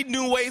don't need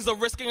new ways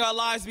of risking our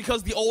lives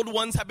because the old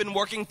ones have been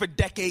working for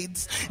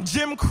decades.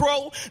 Jim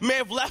Crow may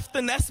have left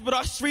the nest, but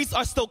our streets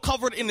are still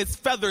covered in its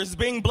feathers.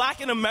 Being black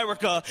in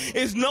America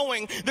is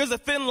knowing there's a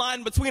thin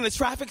line between a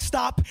traffic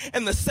stop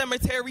and the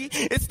cemetery.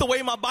 It's the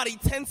way my body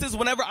tenses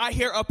whenever I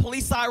hear a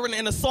police siren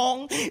in a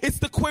song. It's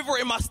the quiver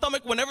in my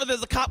stomach whenever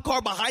there's a cop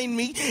car behind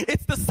me.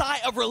 It's the sigh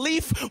of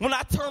relief when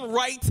I turn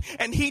right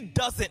and he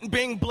doesn't.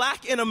 Being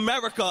black in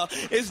America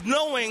is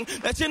knowing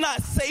that you're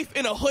not safe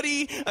in a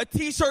hoodie, a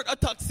t-shirt, a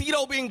tuxedo.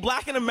 Being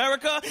black in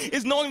America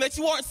is knowing that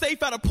you aren't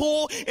safe at a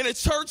pool, in a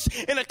church,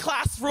 in a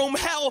classroom.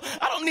 Hell,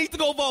 I don't need to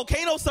go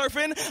volcano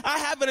surfing. I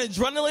have an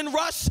adrenaline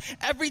rush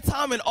every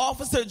time an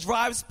officer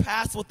drives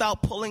past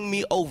without pulling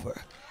me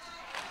over.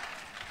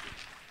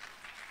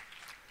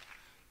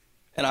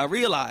 And I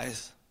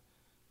realize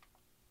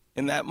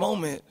in that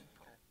moment,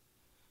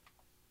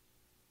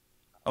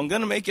 I'm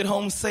going to make it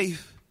home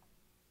safe.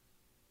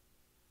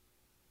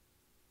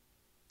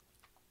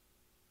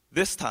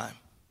 This time.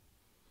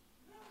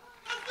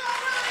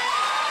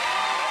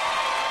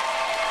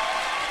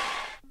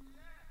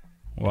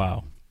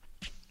 Wow.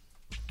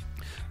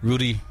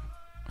 Rudy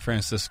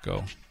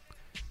Francisco,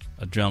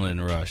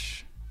 Adrenaline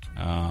Rush.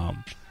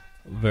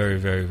 Very,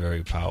 very,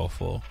 very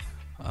powerful.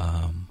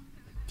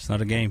 It's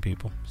not a game,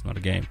 people. It's not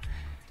a game.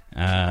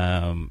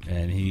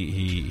 And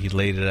he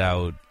laid it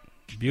out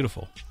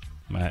beautiful.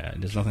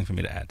 There's nothing for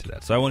me to add to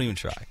that. So I won't even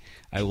try.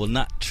 I will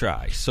not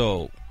try.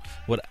 So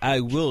what I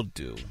will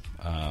do,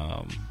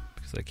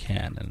 because I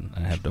can, and I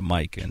have the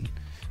mic, and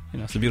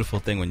it's a beautiful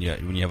thing when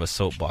you have a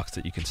soapbox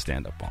that you can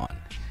stand up on.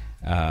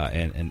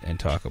 And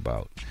talk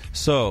about.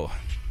 So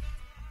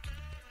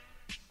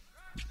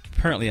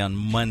apparently on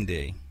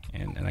Monday,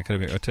 and I could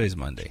have been, today's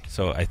Monday,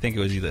 so I think it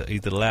was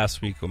either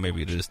last week or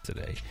maybe it is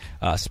today.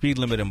 Speed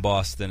limit in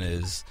Boston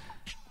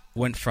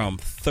went from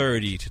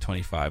 30 to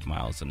 25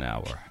 miles an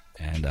hour,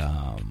 and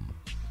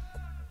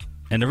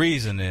the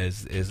reason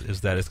is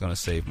that it's going to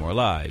save more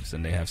lives,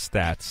 and they have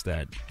stats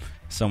that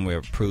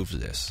somewhere proves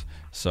this.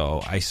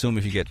 So I assume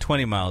if you get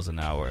 20 miles an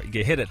hour, you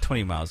get hit at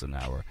 20 miles an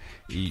hour,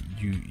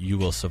 you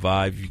will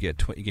survive. You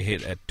get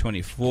hit at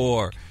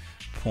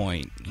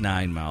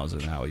 24.9 miles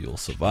an hour, you'll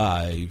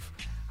survive,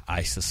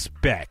 I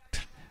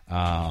suspect.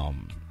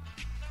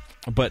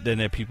 But then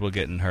there are people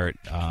getting hurt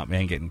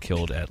and getting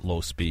killed at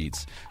low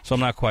speeds. So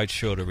I'm not quite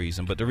sure the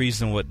reason. But the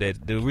reason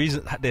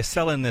they're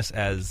selling this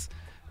as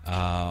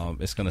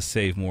it's going to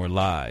save more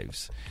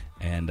lives,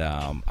 and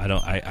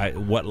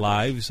what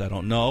lives I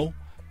don't know.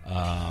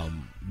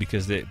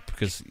 Because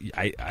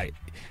I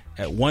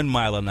at 1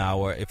 mile an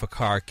hour, if a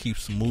car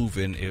keeps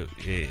moving,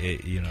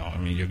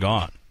 you're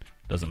gone.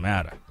 Doesn't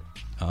matter.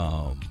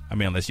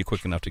 Unless you're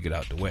quick enough to get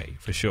out the way,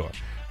 for sure.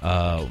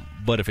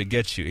 But if it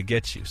gets you, it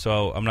gets you.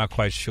 So I'm not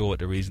quite sure what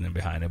the reasoning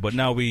behind it. But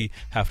now we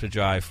have to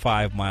drive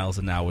 5 miles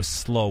an hour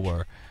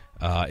slower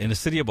in the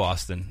city of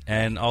Boston,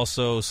 and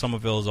also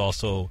Somerville's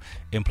also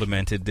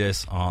implemented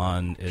this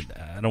on,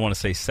 I don't want to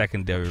say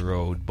secondary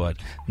road, but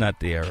not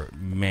their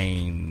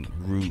main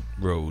route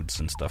roads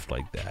and stuff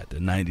like that, the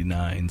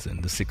 99s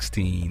and the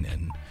 16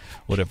 and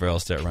whatever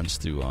else that runs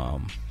through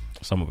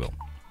Somerville.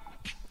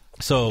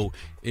 So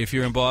if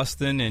you're in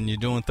Boston and you're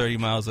doing 30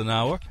 miles an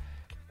hour,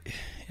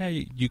 yeah,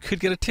 you could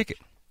get a ticket.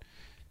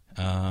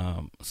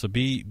 So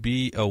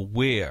be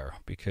aware,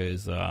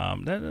 because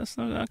that's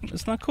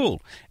not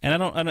cool, and I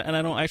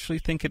don't actually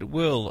think it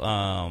will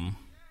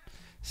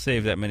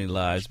save that many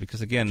lives,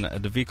 because again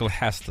the vehicle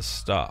has to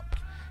stop,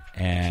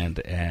 and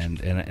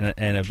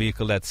a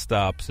vehicle that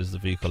stops is the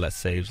vehicle that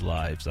saves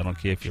lives. I don't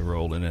care if you're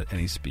rolling at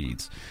any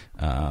speeds,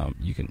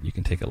 you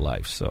can take a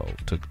life. So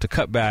to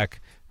cut back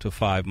to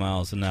 5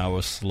 miles an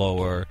hour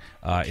slower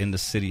in the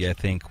city, I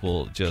think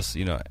will just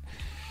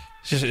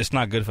it's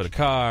not good for the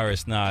car.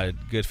 It's not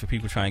good for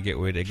people trying to get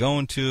where they're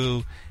going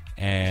to,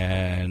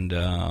 and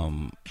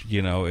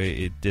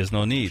there's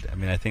no need. I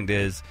mean, I think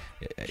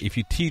if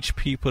you teach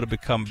people to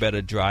become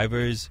better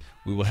drivers,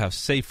 we will have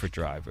safer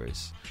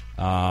drivers.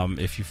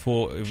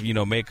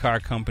 Make car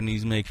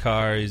companies make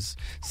cars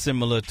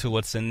similar to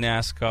what's in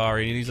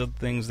NASCAR, and these are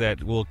things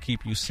that will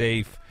keep you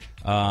safe,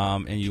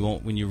 and you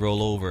won't when you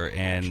roll over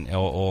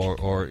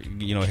or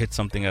hit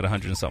something at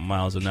 100 and something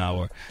miles an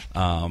hour.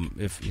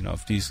 If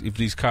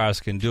these cars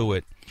can do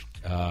it,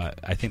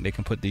 I think they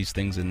can put these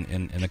things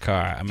in a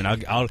car. I mean,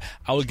 I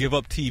would give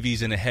up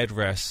TVs in a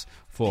headrest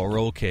for a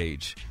roll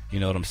cage. You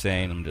know what I'm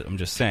saying? I'm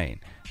just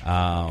saying.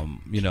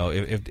 If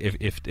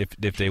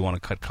they want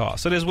to cut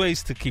costs, so there's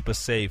ways to keep us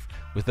safe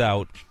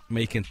without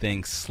making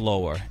things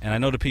slower. And I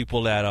know the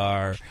people that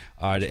are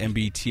the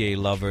MBTA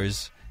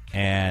lovers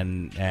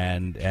and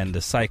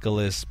the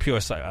cyclists, pure.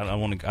 I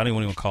don't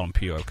even call them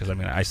pure, because I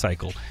mean I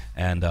cycle,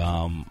 and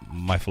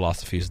my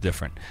philosophy is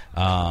different.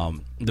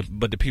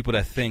 But the people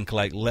that think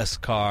like less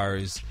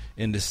cars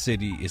in the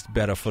city is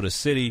better for the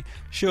city,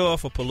 sure,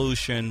 for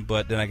pollution,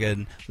 but then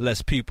again,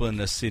 less people in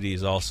the city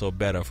is also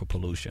better for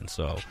pollution.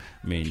 So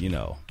I mean,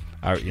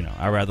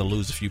 I'd rather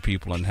lose a few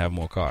people and have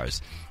more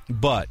cars.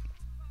 But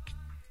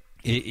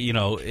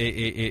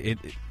it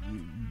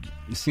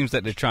seems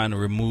that they're trying to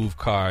remove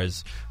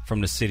cars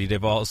from the city.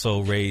 They've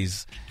also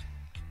raised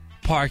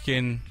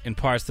parking in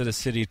parts of the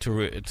city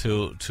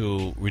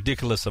to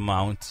ridiculous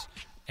amounts,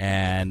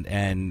 and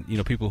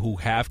people who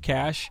have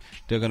cash,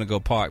 they're going to go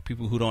park.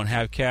 People who don't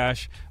have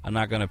cash are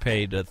not going to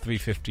pay the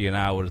 $3.50 an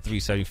hour, the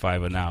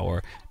 $3.75 an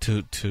hour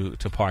to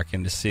park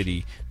in the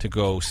city, to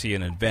go see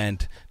an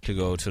event, to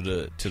go to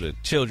the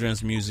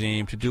children's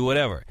museum, to do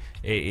whatever.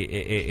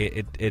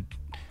 These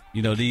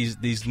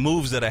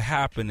moves that are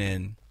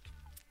happening,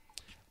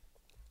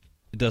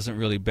 it doesn't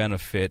really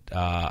benefit,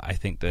 I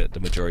think, the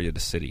majority of the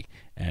city,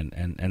 and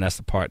that's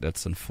the part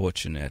that's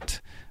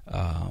unfortunate.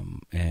 The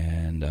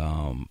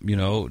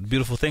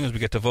beautiful thing is we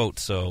get to vote,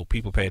 so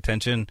people pay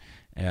attention.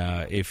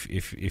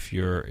 If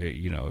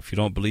you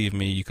don't believe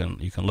me, you can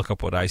look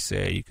up what I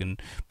say. You can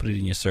put it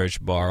in your search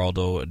bar.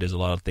 Although there's a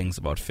lot of things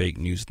about fake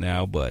news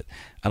now, but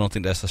I don't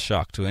think that's a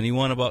shock to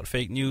anyone about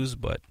fake news.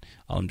 But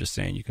I'm just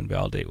saying you can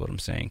validate what I'm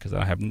saying, because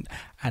I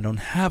don't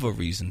have a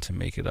reason to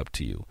make it up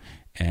to you.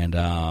 And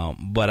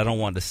but I don't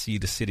want to see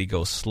the city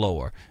go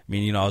slower. I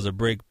mean, I was a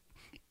big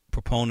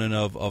proponent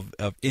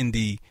of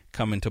Indy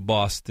coming to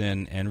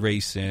Boston and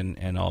racing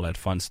and all that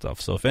fun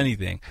stuff. So if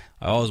anything,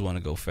 I always want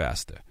to go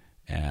faster.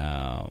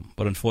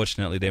 But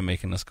unfortunately, they're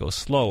making us go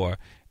slower,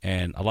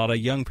 and a lot of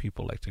young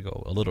people like to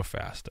go a little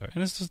faster.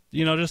 And it's just,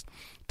 just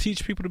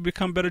teach people to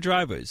become better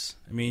drivers.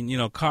 I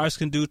mean, cars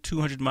can do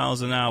 200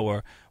 miles an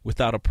hour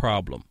without a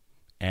problem,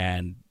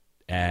 and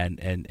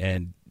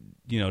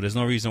there's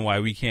no reason why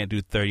we can't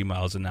do 30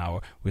 miles an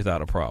hour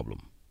without a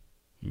problem.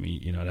 I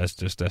mean, that's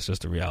just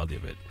the reality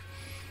of it.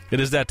 It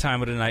is that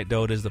time of the night,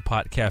 though. It is the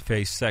Pot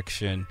Cafe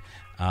section.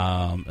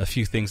 A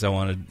few things I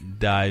want to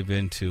dive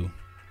into.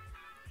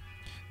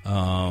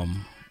 Well,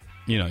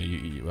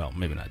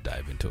 maybe not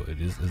dive into it.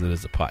 It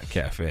is a Pot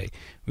Cafe.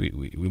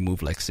 We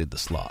move like Sid the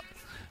Sloth.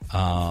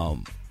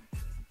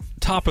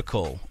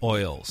 Topical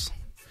oils,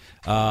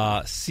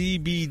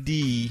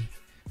 CBD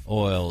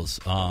oils,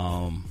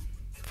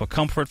 for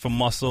comfort, for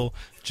muscle,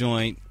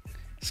 joint,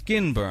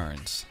 skin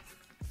burns,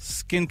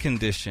 skin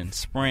conditions,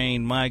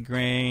 sprain,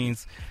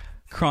 migraines,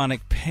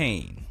 chronic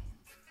pain.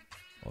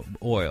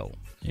 Oil.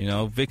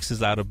 Vicks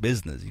is out of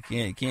business. You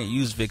can't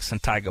use Vicks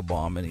and Tiger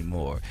Balm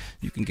anymore.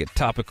 You can get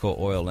topical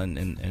oil,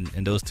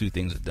 and those two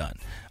things are done.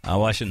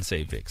 Well, I shouldn't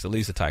say Vicks, at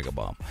least a Tiger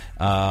Balm.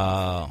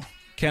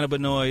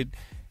 Cannabinoid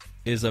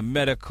is a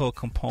medical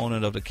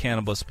component of the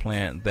cannabis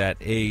plant that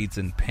aids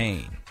in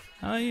pain.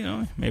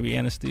 Maybe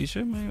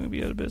anesthesia,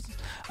 maybe other business.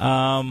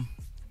 The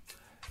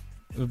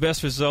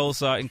best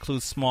results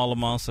include small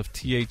amounts of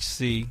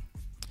THC.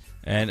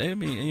 And I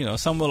mean,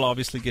 some will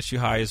obviously get you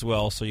high as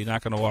well, so you're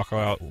not going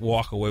to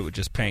walk away with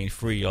just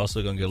pain-free. You're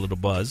also going to get a little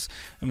buzz.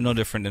 I mean, no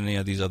different than any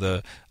of these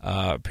other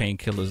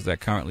painkillers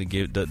that currently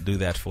do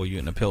that for you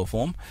in a pill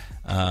form.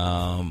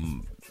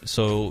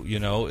 So,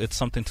 it's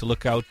something to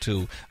look out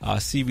to.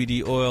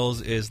 CBD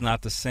oils is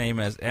not the same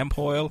as hemp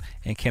oil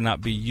and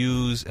cannot be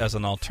used as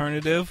an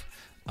alternative.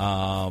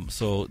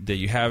 So there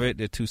you have it.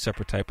 They're two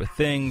separate type of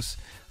things.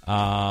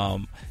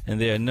 And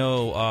there are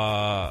no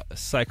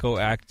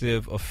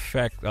psychoactive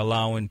effect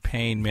allowing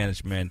pain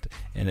management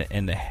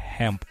in the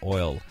hemp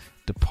oil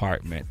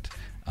department.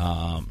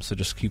 So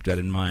just keep that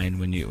in mind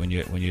when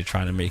you're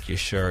trying to make your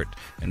shirt,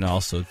 and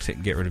also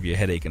get rid of your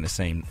headache in the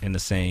same with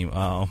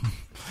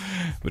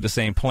the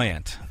same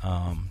plant.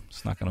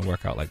 It's not going to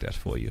work out like that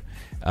for you.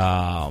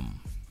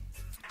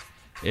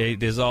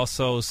 There's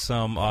also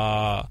some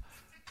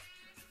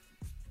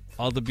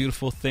other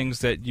beautiful things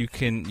that you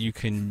can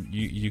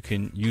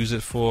use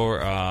it for.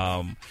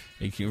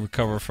 You can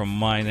recover from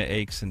minor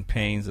aches and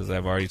pains, as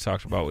I've already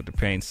talked about with the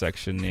pain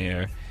section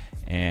there.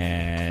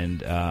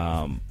 And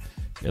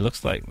it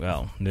looks like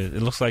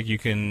you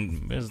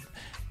can.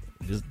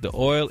 The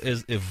oil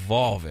is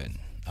evolving.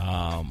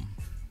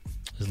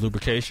 is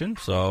lubrication.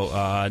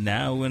 So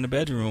now in the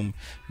bedroom,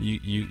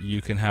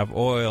 you can have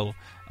oil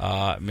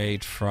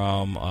made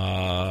from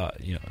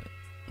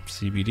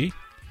CBD.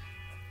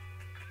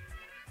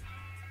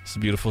 It's a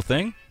beautiful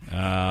thing.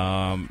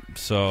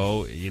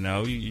 So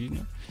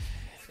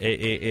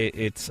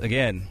it's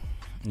again,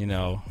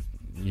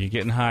 you're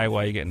getting high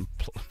while you're getting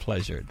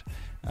pleasured.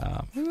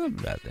 It's not a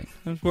bad thing.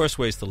 There's worse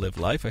ways to live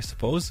life, I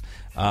suppose.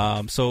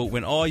 So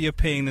when all your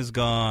pain is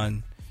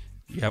gone,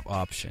 you have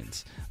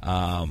options.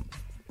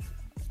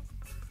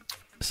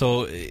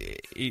 So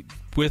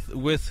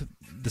with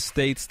the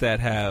states that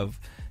have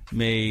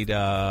made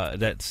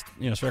that's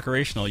it's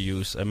recreational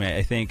use. I mean,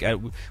 I think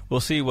we'll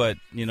see what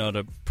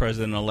the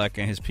president-elect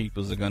and his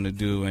peoples are going to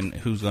do, and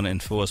who's going to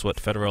enforce what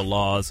federal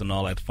laws and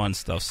all that fun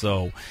stuff.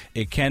 So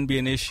it can be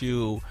an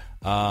issue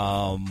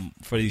for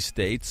these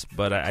states,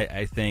 but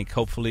I think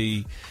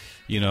hopefully,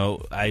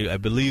 I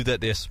believe that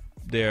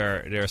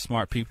there are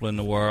smart people in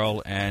the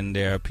world, and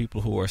there are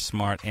people who are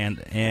smart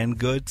and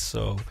good.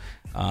 So.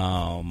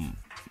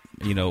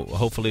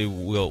 Hopefully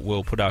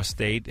we'll put our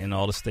state and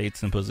all the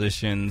states in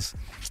positions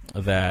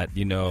that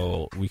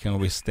we can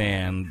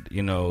withstand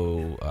the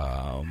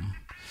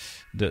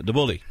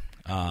bully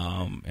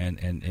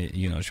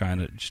and trying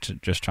to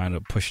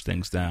push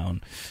things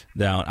down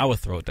our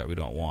throat that we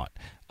don't want.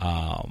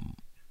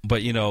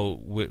 But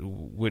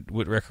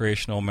with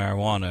recreational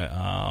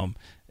marijuana,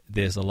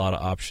 there's a lot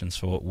of options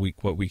for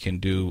what we can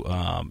do.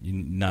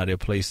 Now there are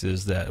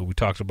places that we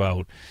talked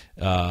about,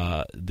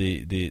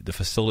 the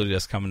facility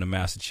that's coming to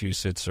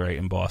Massachusetts, right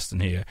in Boston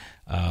here,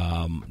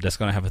 that's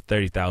going to have a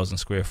 30,000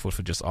 square foot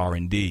for just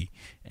R&D,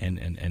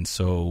 and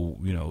so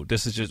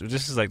this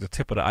is like the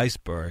tip of the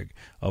iceberg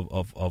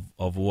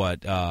of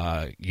what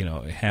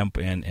hemp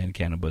and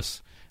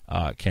cannabis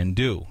can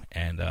do,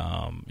 and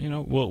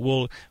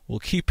we'll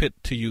keep it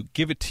to you,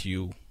 give it to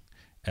you.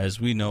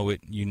 As we know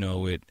it,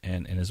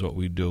 and is what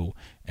we do.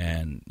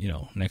 And,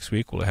 next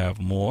week we'll have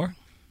more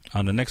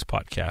on the next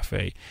Pot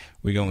Cafe.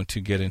 We're going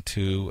to get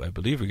into, I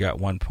believe we got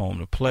one poem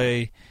to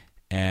play.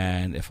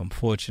 And if I'm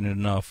fortunate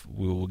enough,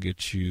 we will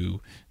get you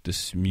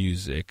this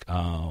music.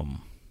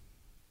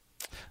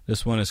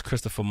 This one is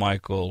Christopher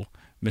Michael,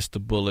 Mr.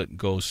 Bullet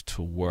Goes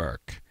to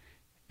Work.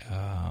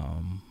 I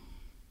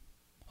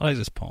like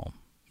this poem.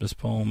 This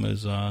poem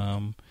is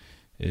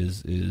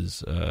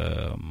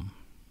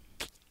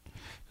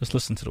just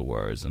listen to the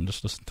words and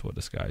just listen to what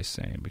this guy is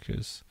saying,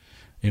 because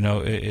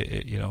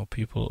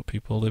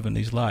people live in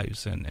these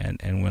lives,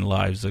 and when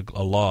lives are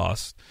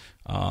lost,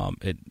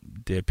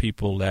 there are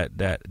people that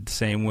the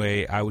same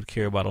way I would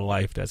care about a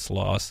life that's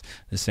lost,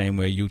 the same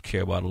way you'd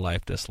care about a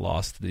life that's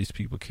lost. These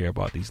people care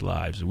about these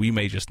lives. We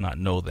may just not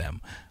know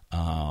them,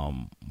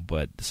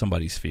 but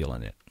somebody's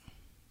feeling it.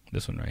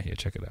 This one right here,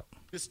 check it out.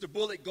 Mr.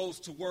 Bullet goes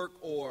to work,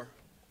 or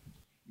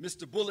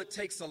Mr. Bullet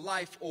takes a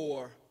life,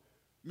 or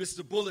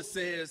Mr. Bullet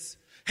says,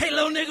 "Hey,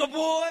 little nigga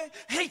boy,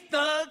 hey,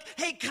 thug,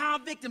 hey,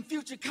 convict and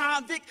future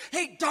convict,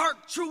 hey,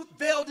 dark truth,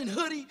 veiled in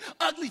hoodie,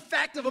 ugly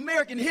fact of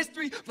American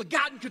history,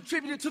 forgotten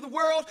contributor to the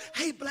world,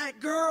 hey, black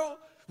girl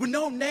with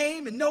no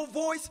name and no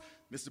voice."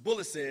 Mr.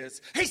 Bullet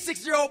says, "Hey,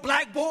 6-year-old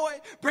black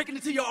boy, breaking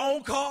into your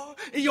own car,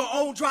 in your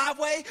own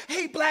driveway,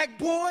 hey, black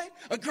boy,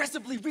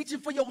 aggressively reaching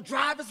for your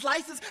driver's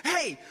license,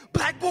 hey,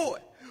 black boy,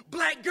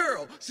 black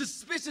girl,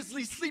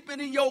 suspiciously sleeping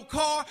in your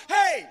car,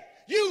 hey,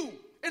 you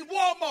in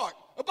Walmart,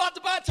 about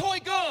to buy a toy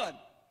gun.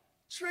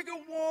 Trigger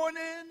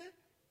warning.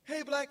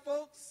 Hey, black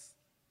folks,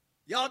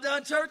 y'all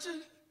done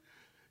churching?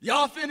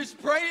 Y'all finished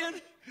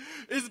praying?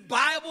 Is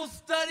Bible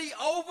study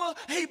over?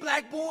 Hey,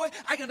 black boy,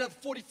 I got another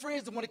 40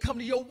 friends that want to come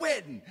to your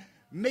wedding.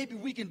 Maybe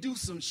we can do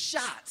some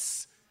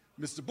shots."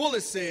 Mr.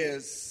 Bullet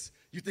says,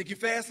 "You think you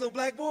fast, little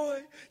black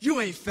boy?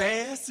 You ain't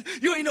fast.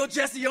 You ain't no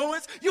Jesse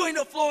Owens. You ain't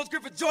no Florence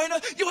Griffith Joyner.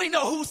 You ain't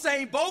no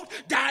Usain Bolt.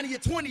 Dying in your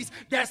 20s,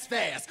 that's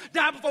fast.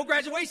 Dying before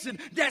graduation,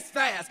 that's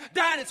fast.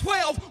 Dying at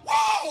 12,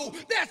 whoa,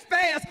 that's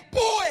fast.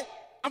 Boy,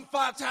 I'm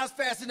 5 times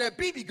faster than that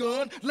BB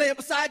gun laying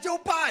beside your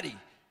body.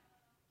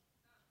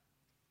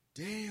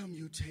 Damn,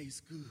 you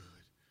taste good.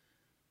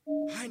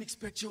 I didn't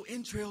expect your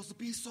entrails to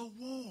be so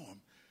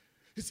warm.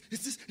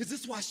 Is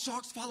this why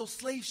sharks follow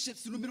slave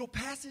ships through the Middle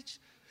Passage?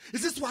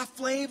 Is this why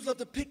flames love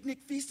to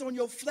picnic feast on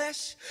your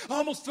flesh? I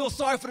almost feel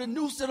sorry for the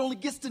noose that only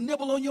gets to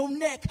nibble on your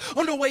neck.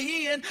 On the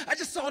way in, I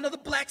just saw another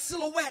black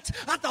silhouette.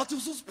 I thought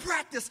this was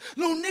practice.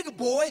 Little nigga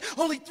boy,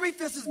 only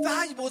 3/5 as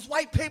valuable as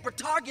white paper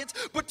targets,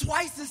 but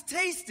twice as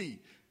tasty.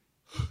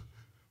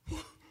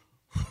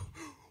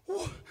 Where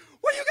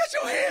you got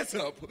your hands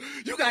up?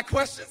 You got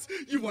questions?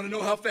 You want to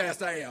know how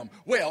fast I am?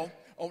 Well,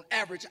 on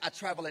average, I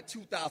travel at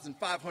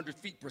 2,500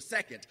 feet per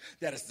second.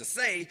 That is to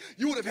say,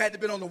 you would have had to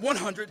been on the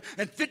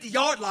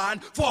 150-yard line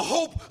for a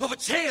hope of a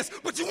chance,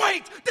 but you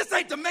ain't. This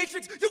ain't the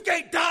Matrix. You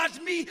can't dodge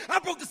me. I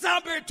broke the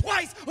sound barrier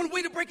twice on the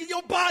way to breaking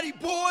your body,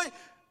 boy.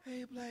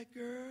 Hey, black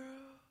girl,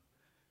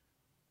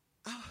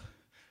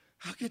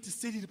 I'll get the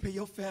city to pay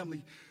your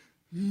family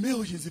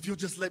millions if you'll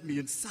just let me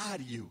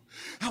inside of you.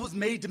 I was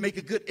made to make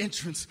a good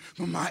entrance,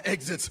 but my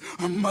exits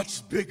are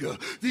much bigger.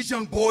 These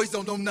young boys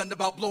don't know nothing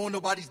about blowing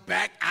nobody's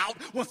back out.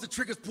 Once the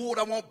trigger's pulled,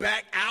 I won't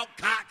back out.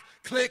 Cotton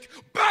click,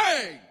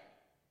 bang!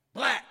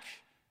 Black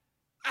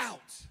out.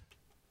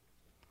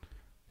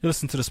 You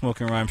listen to the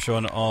Smoking Rhyme Show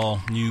on the all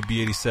new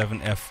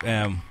B87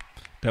 FM.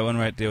 That one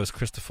right there was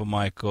Christopher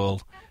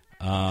Michael.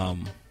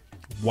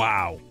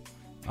 Wow.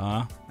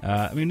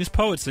 I mean, these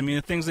poets, I mean,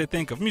 the things they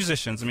think of.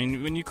 Musicians, I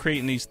mean, when you're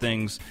creating these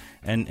things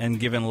and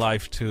giving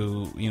life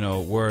to, you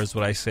know, words,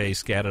 what I say,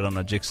 scattered on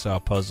a jigsaw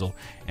puzzle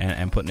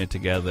and putting it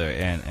together,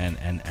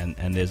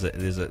 and there's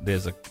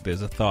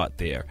a thought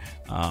there.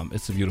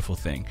 It's a beautiful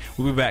thing.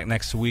 We'll be back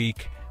next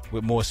week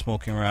with more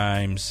Smoking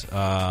Rhymes.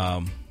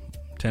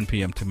 10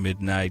 p.m. to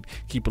midnight.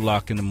 Keep it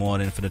locked in the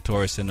morning for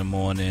Notorious in the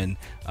morning.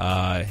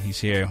 He's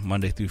here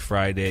Monday through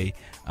Friday,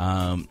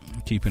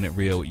 keeping it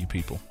real with you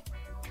people.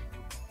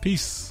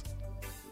 Peace.